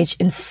outraged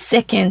and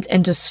sickened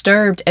and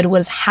disturbed at what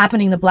is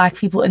happening to Black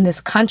people in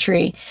this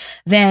country,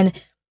 then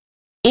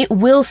it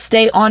will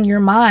stay on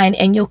your mind,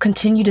 and you'll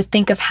continue to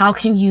think of how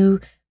can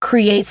you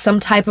create some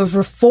type of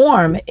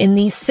reform in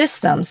these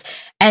systems.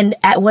 And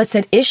at what's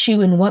at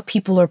issue and what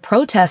people are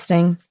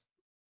protesting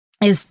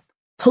is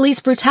police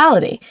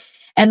brutality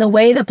and the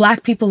way that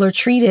Black people are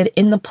treated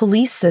in the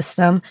police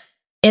system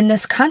in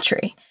this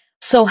country.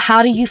 So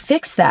how do you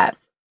fix that?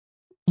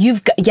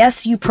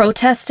 Yes, you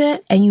protest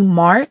it and you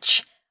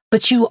march,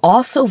 but you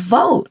also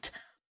vote.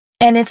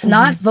 And it's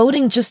not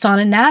voting just on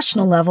a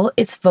national level.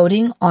 It's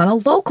voting on a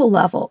local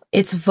level.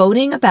 It's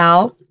voting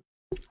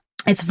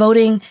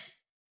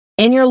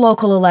in your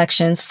local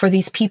elections for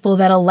these people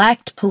that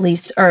elect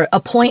police or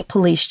appoint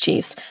police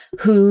chiefs,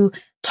 who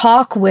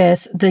talk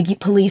with the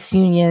police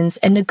unions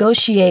and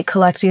negotiate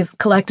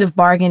collective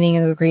bargaining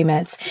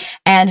agreements,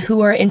 and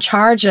who are in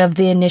charge of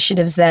the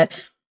initiatives that,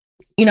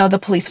 you know, the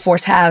police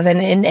force have.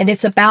 And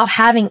it's about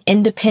having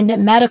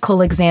independent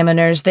medical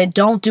examiners that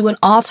don't do an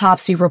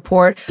autopsy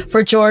report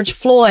for George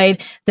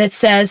Floyd that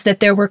says that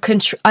there were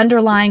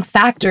underlying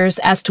factors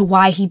as to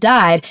why he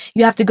died.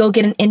 You have to go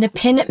get an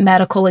independent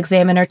medical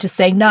examiner to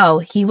say, no,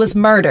 he was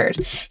murdered.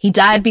 He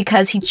died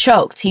because he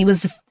choked.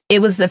 It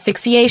was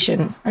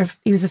asphyxiation, or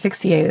he was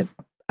asphyxiated.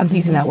 I'm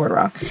using that word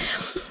wrong.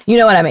 You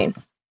know what I mean?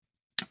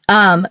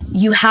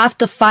 You have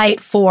to fight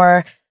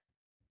for,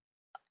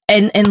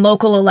 in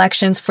local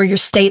elections, for your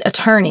state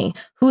attorney.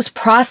 Who's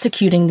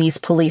prosecuting these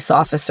police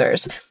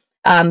officers?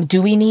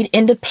 Do we need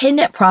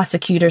independent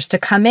prosecutors to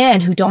come in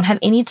who don't have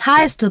any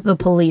ties to the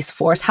police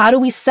force? How do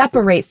we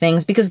separate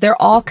things? Because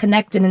they're all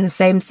connected in the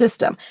same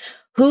system.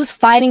 Who's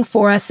fighting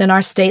for us in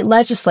our state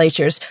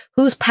legislatures?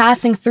 Who's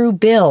passing through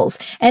bills?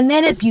 And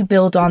then if you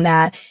build on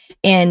that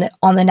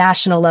on the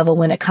national level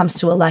when it comes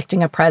to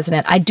electing a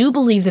president, I do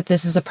believe that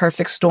this is a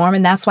perfect storm.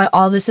 And that's why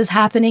all this is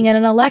happening in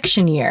an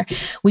election year.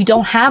 We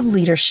don't have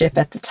leadership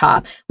at the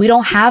top. We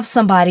don't have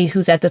somebody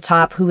who's at the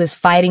top who is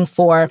fighting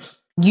for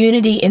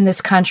unity in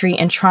this country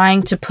and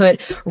trying to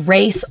put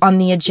race on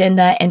the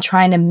agenda and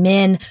trying to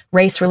mend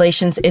race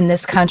relations in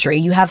this country.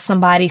 You have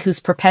somebody who's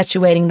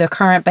perpetuating the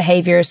current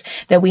behaviors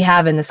that we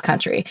have in this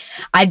country.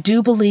 I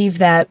do believe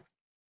that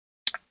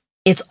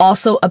it's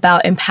also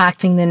about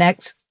impacting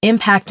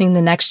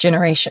the next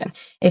generation.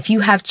 If you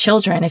have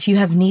children, if you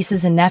have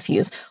nieces and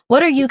nephews,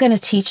 what are you going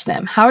to teach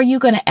them? How are you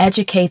going to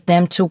educate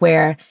them to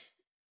where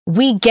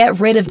we get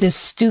rid of this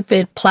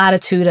stupid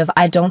platitude of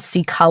I don't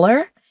see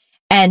color?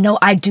 And no,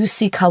 I do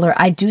see color.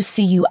 I do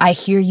see you. I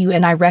hear you.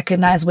 And I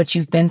recognize what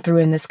you've been through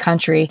in this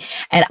country.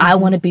 And I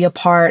want to be I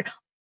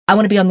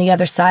want to be on the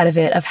other side of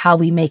it, of how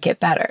we make it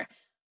better.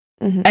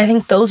 I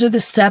think those are the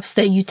steps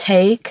that you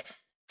take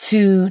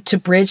to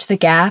bridge the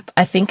gap.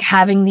 I think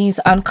having these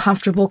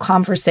uncomfortable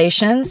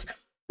conversations,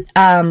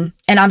 and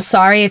I'm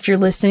sorry if you're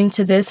listening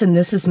to this and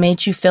this has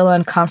made you feel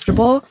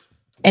uncomfortable,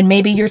 and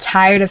maybe you're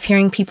tired of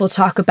hearing people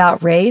talk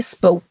about race,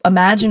 but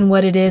imagine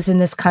what it is in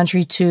this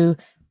country to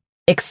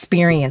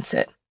experience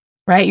it,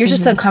 right? You're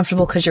just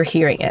uncomfortable because you're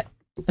hearing it.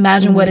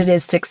 Imagine what it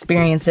is to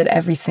experience it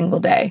every single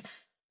day.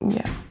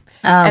 Yeah.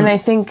 And I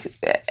think,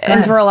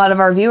 and for a lot of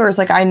our viewers,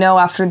 like I know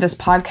after this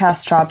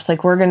podcast drops,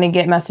 like we're going to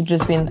get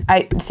messages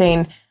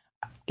saying,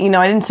 you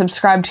know, I didn't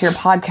subscribe to your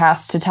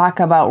podcast to talk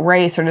about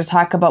race or to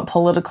talk about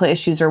political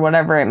issues or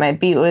whatever it might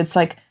be. It's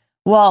like,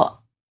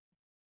 well,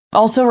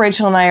 also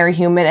Rachel and I are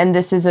human, and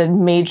this is a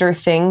major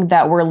thing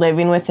that we're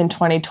living with in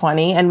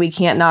 2020, and we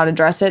can't not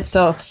address it.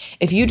 So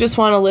if you just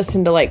want to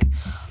listen to like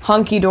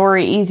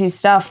hunky-dory, easy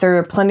stuff, there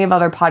are plenty of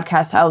other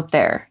podcasts out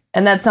there.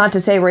 And that's not to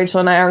say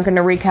Rachel and I aren't going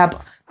to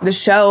recap the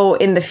show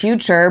in the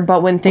future,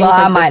 but when things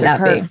like this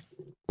occur,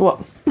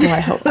 well, I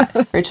hope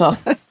not. Rachel,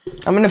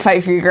 I'm going to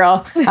fight for you,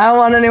 girl. I don't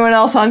want anyone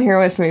else on here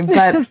with me.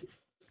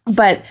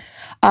 But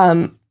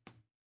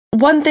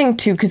one thing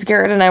too, because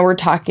Garrett and I were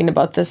talking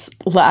about this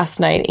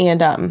last night,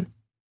 and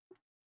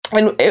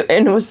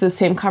it was the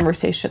same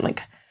conversation.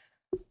 Like,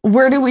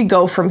 where do we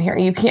go from here?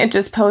 You can't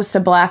just post a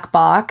black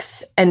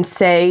box and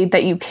say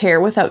that you care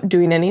without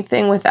doing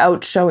anything,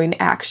 without showing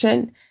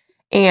action.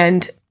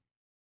 And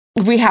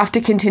we have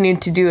to continue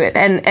to do it.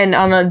 And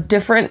on a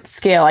different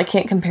scale, I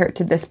can't compare it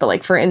to this, but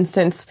like, for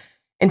instance,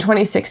 in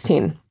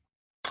 2016,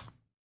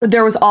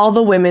 there was all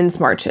the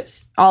women's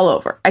marches all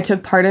over. I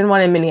took part in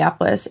one in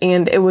Minneapolis,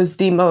 and it was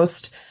the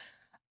most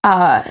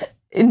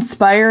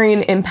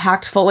inspiring,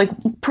 impactful, like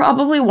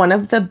probably one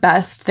of the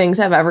best things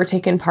I've ever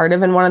taken part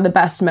of and one of the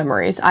best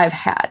memories I've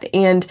had.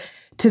 And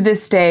to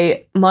this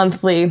day,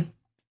 monthly,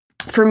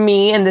 for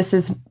me, and this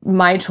is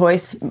my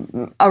choice,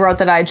 a route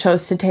that I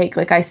chose to take,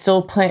 like I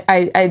still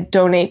I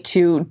donate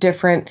to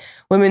different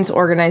women's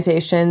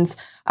organizations,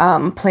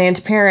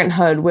 Planned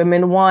Parenthood,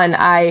 Women One. When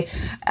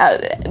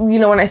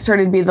I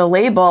started Be the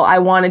Label, I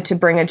wanted to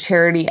bring a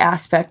charity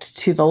aspect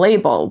to the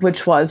label,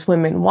 which was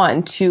Women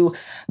One, to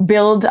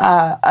build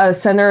a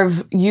center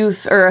of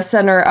youth, or a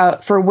center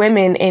for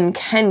women in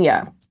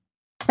Kenya,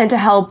 and to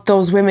help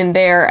those women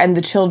there and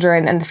the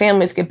children and the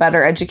families get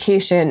better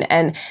education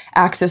and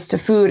access to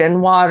food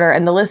and water,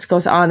 and the list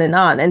goes on and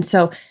on. And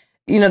so,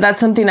 that's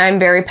something I'm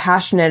very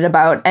passionate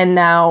about. And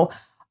now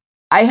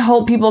I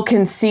hope people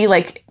can see,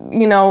 like,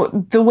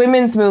 the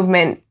women's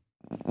movement,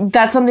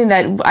 that's something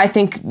that I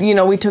think,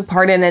 we took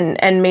part in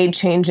and made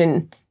change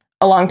in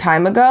a long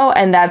time ago.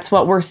 And that's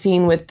what we're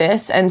seeing with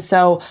this. And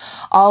so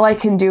all I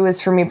can do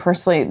is, for me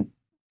personally,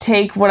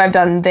 take what I've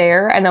done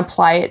there and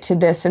apply it to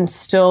this, and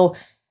still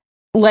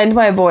lend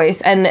my voice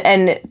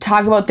and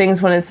talk about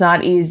things when it's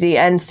not easy,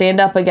 and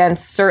stand up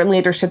against certain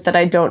leadership that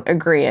I don't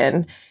agree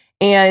in,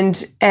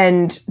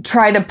 and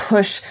try to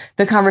push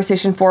the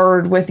conversation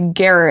forward with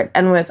Garrett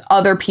and with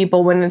other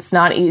people when it's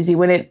not easy,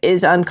 when it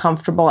is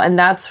uncomfortable. And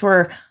that's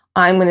where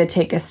I'm going to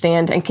take a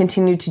stand and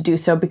continue to do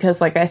so,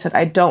 because like I said,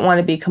 I don't want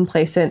to be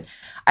complacent.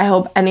 I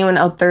hope anyone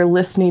out there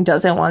listening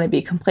doesn't want to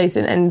be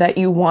complacent, and that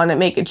you want to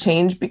make a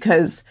change,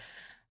 because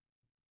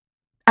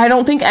I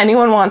don't think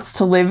anyone wants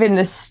to live in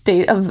this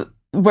state of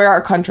where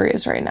our country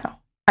is right now.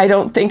 I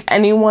don't think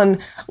anyone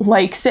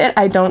likes it.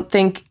 I don't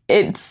think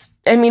it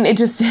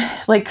just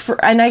like,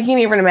 and I can't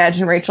even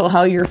imagine, Rachel,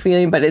 how you're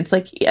feeling, but it's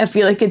like, I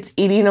feel like it's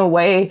eating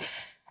away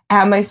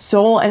at my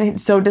soul, and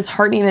it's so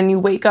disheartening. And you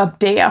wake up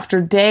day after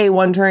day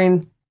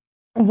wondering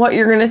what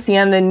you're going to see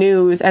on the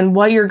news, and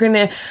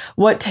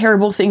what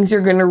terrible things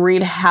you're going to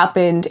read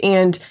happened.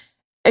 And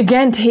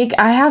again,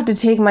 I have to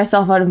take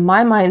myself out of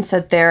my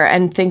mindset there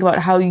and think about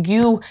how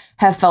you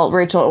have felt,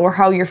 Rachel, or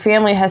how your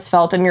family has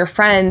felt, and your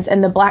friends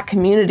and the Black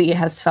community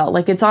has felt.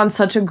 Like, it's on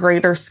such a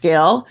greater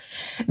scale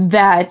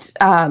that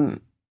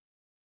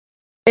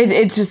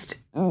it's just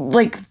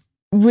like,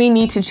 we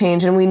need to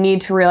change, and we need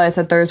to realize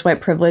that there's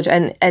white privilege.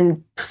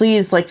 And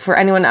please, like, for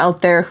anyone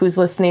out there who's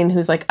listening,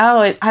 who's like, oh,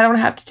 I don't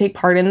have to take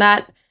part in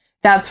that,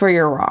 that's where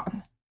you're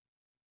wrong.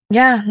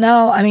 Yeah,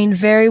 no, I mean,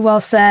 very well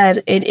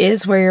said. It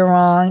is where you're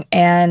wrong.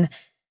 And,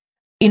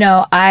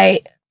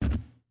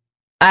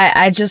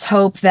 I just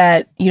hope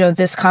that,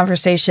 this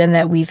conversation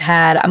that we've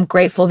had, I'm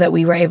grateful that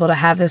we were able to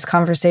have this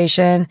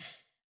conversation.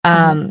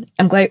 I'm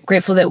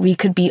grateful that we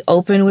could be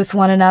open with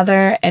one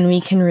another and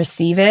we can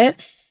receive it.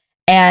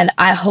 And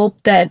I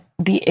hope that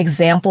the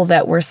example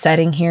that we're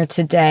setting here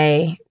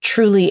today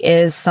truly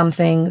is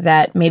something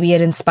that maybe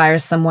it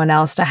inspires someone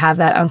else to have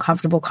that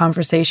uncomfortable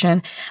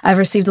conversation. I've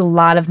received a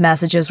lot of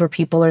messages where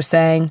people are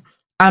saying,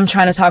 I'm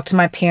trying to talk to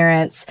my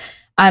parents.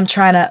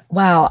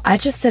 Wow, I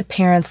just said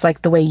parents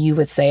like the way you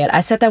would say it.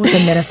 I said that with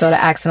a Minnesota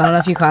accent. I don't know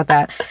if you caught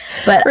that.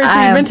 But Rich,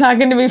 you've been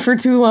talking to me for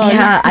too long.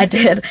 Yeah, I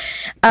did.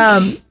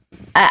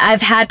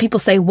 I've had people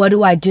say, what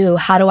do I do?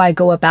 How do I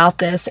go about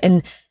this?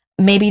 And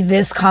maybe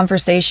this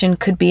conversation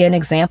could be an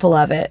example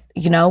of it,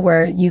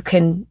 where you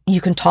can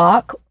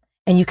talk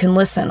and you can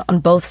listen on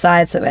both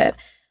sides of it.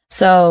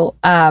 So,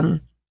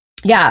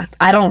 yeah,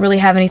 I don't really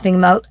have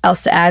anything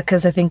else to add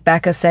because I think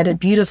Becca said it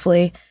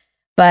beautifully.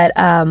 But,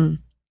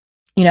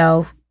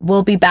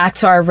 we'll be back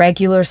to our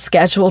regularly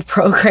scheduled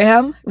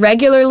program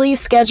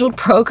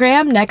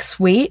next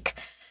week.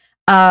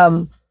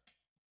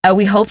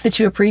 We hope that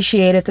you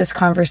appreciated this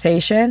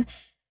conversation.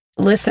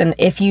 Listen,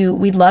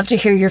 we'd love to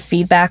hear your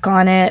feedback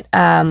on it.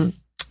 I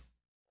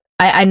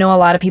know a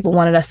lot of people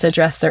wanted us to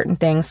address certain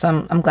things,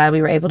 so I'm glad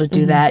we were able to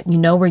do that. You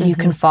know where you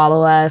can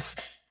follow us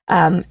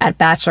at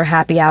Bachelor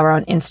Happy Hour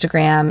on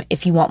Instagram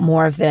if you want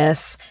more of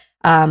this.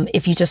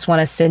 If you just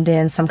want to send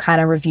in some kind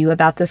of review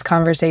about this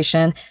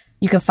conversation,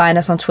 you can find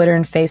us on Twitter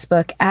and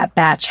Facebook at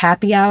Batch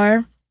Happy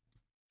Hour.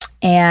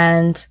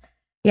 And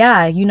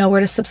yeah, you know where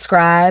to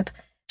subscribe.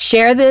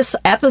 Share this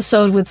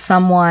episode with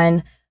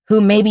someone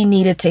who maybe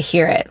needed to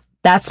hear it.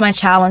 That's my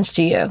challenge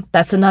to you.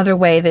 That's another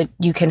way that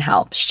you can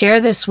help. Share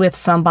this with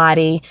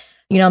somebody.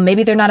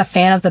 Maybe they're not a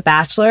fan of The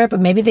Bachelor, but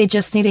maybe they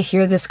just need to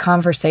hear this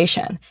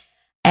conversation.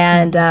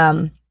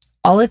 And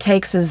all it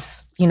takes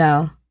is,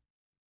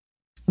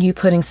 you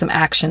putting some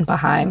action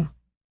behind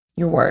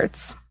your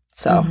words.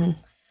 So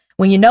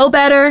when you know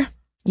better,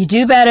 you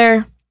do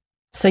better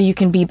so you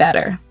can be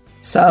better.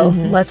 So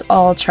let's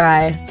all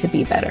try to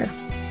be better.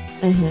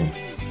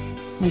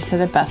 You said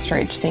it best,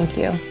 Rach. Thank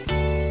you.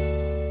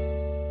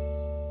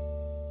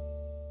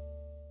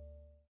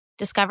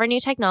 Discover new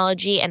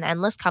technology and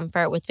endless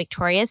comfort with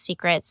Victoria's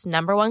Secret's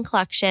 #1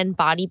 collection,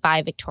 Body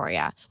by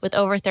Victoria. With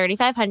over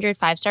 3,500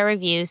 five-star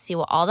reviews, see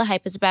what all the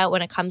hype is about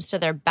when it comes to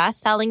their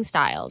best-selling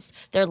styles.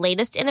 Their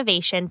latest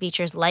innovation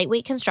features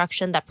lightweight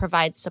construction that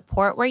provides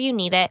support where you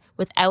need it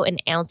without an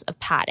ounce of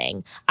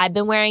padding. I've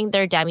been wearing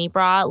their demi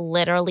bra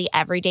literally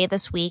every day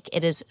this week.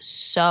 It is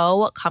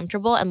so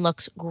comfortable and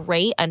looks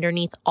great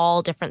underneath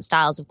all different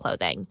styles of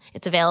clothing.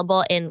 It's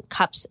available in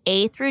cups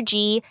A through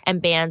G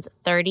and bands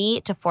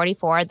 30 to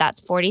 44. That's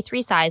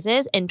 43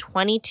 sizes in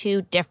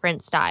 22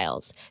 different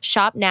styles.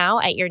 Shop now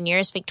at your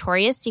nearest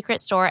Victoria's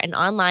Secret store and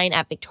online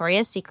at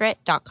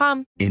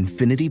victoriassecret.com.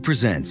 Infiniti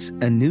presents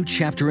a new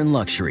chapter in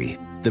luxury,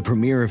 the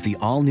premiere of the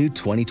all-new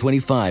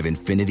 2025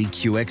 Infiniti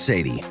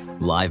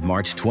QX80, live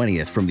March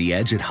 20th from the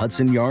Edge at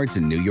Hudson Yards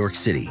in New York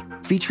City,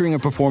 featuring a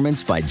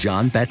performance by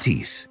John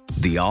Batiste.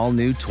 The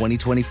all-new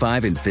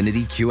 2025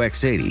 Infiniti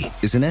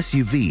QX80 is an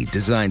SUV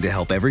designed to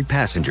help every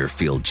passenger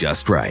feel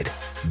just right.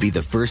 Be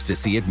the first to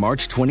see it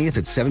March 20th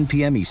at 7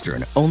 p.m.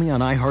 Eastern, only on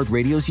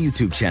iHeartRadio's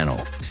YouTube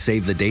channel.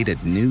 Save the date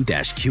at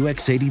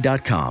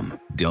new-QX80.com.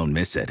 Don't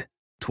miss it.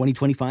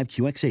 2025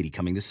 QX80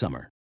 coming this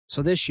summer.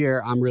 So this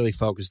year, I'm really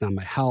focused on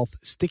my health,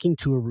 sticking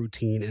to a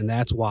routine, and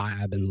that's why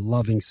I've been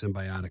loving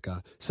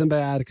Symbiotica.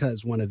 Symbiotica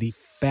is one of the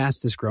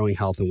fastest growing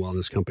health and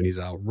wellness companies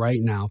out right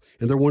now,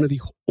 and they're one of the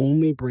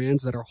only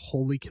brands that are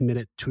wholly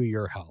committed to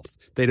your health.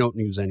 They don't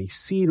use any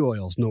seed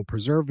oils, no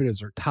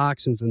preservatives or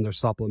toxins in their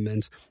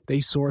supplements. They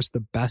source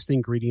the best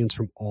ingredients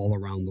from all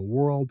around the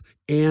world,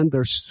 and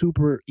they're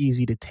super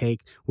easy to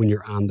take when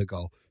you're on the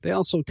go. They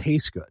also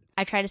taste good.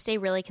 I try to stay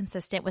really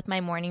consistent with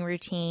my morning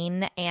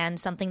routine, and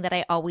something that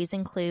I always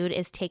include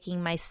is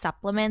taking my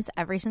supplements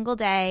every single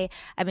day.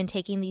 I've been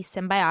taking these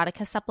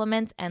Symbiotica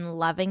supplements and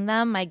loving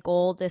them. My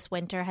goal this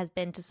winter has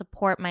been to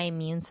support my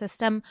immune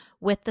system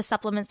with the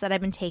supplements that I've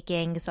been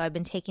taking. So I've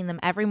been taking them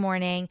every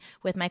morning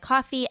with my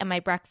coffee and my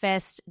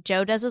breakfast.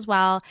 Joe does as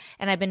well,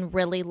 and I've been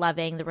really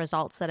loving the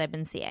results that I've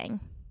been seeing.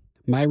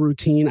 My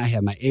routine, I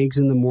have my eggs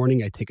in the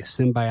morning, I take a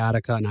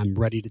Symbiotica, and I'm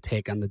ready to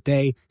take on the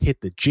day,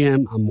 hit the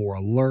gym, I'm more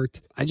alert.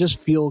 I just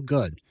feel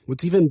good.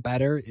 What's even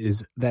better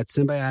is that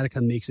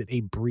Symbiotica makes it a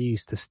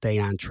breeze to stay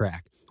on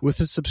track. With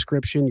a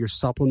subscription, your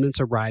supplements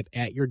arrive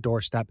at your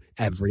doorstep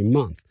every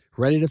month.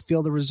 Ready to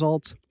feel the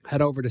results?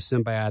 Head over to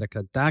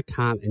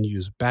Symbiotica.com and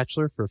use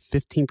Bachelor for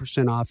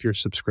 15% off your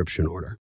subscription order.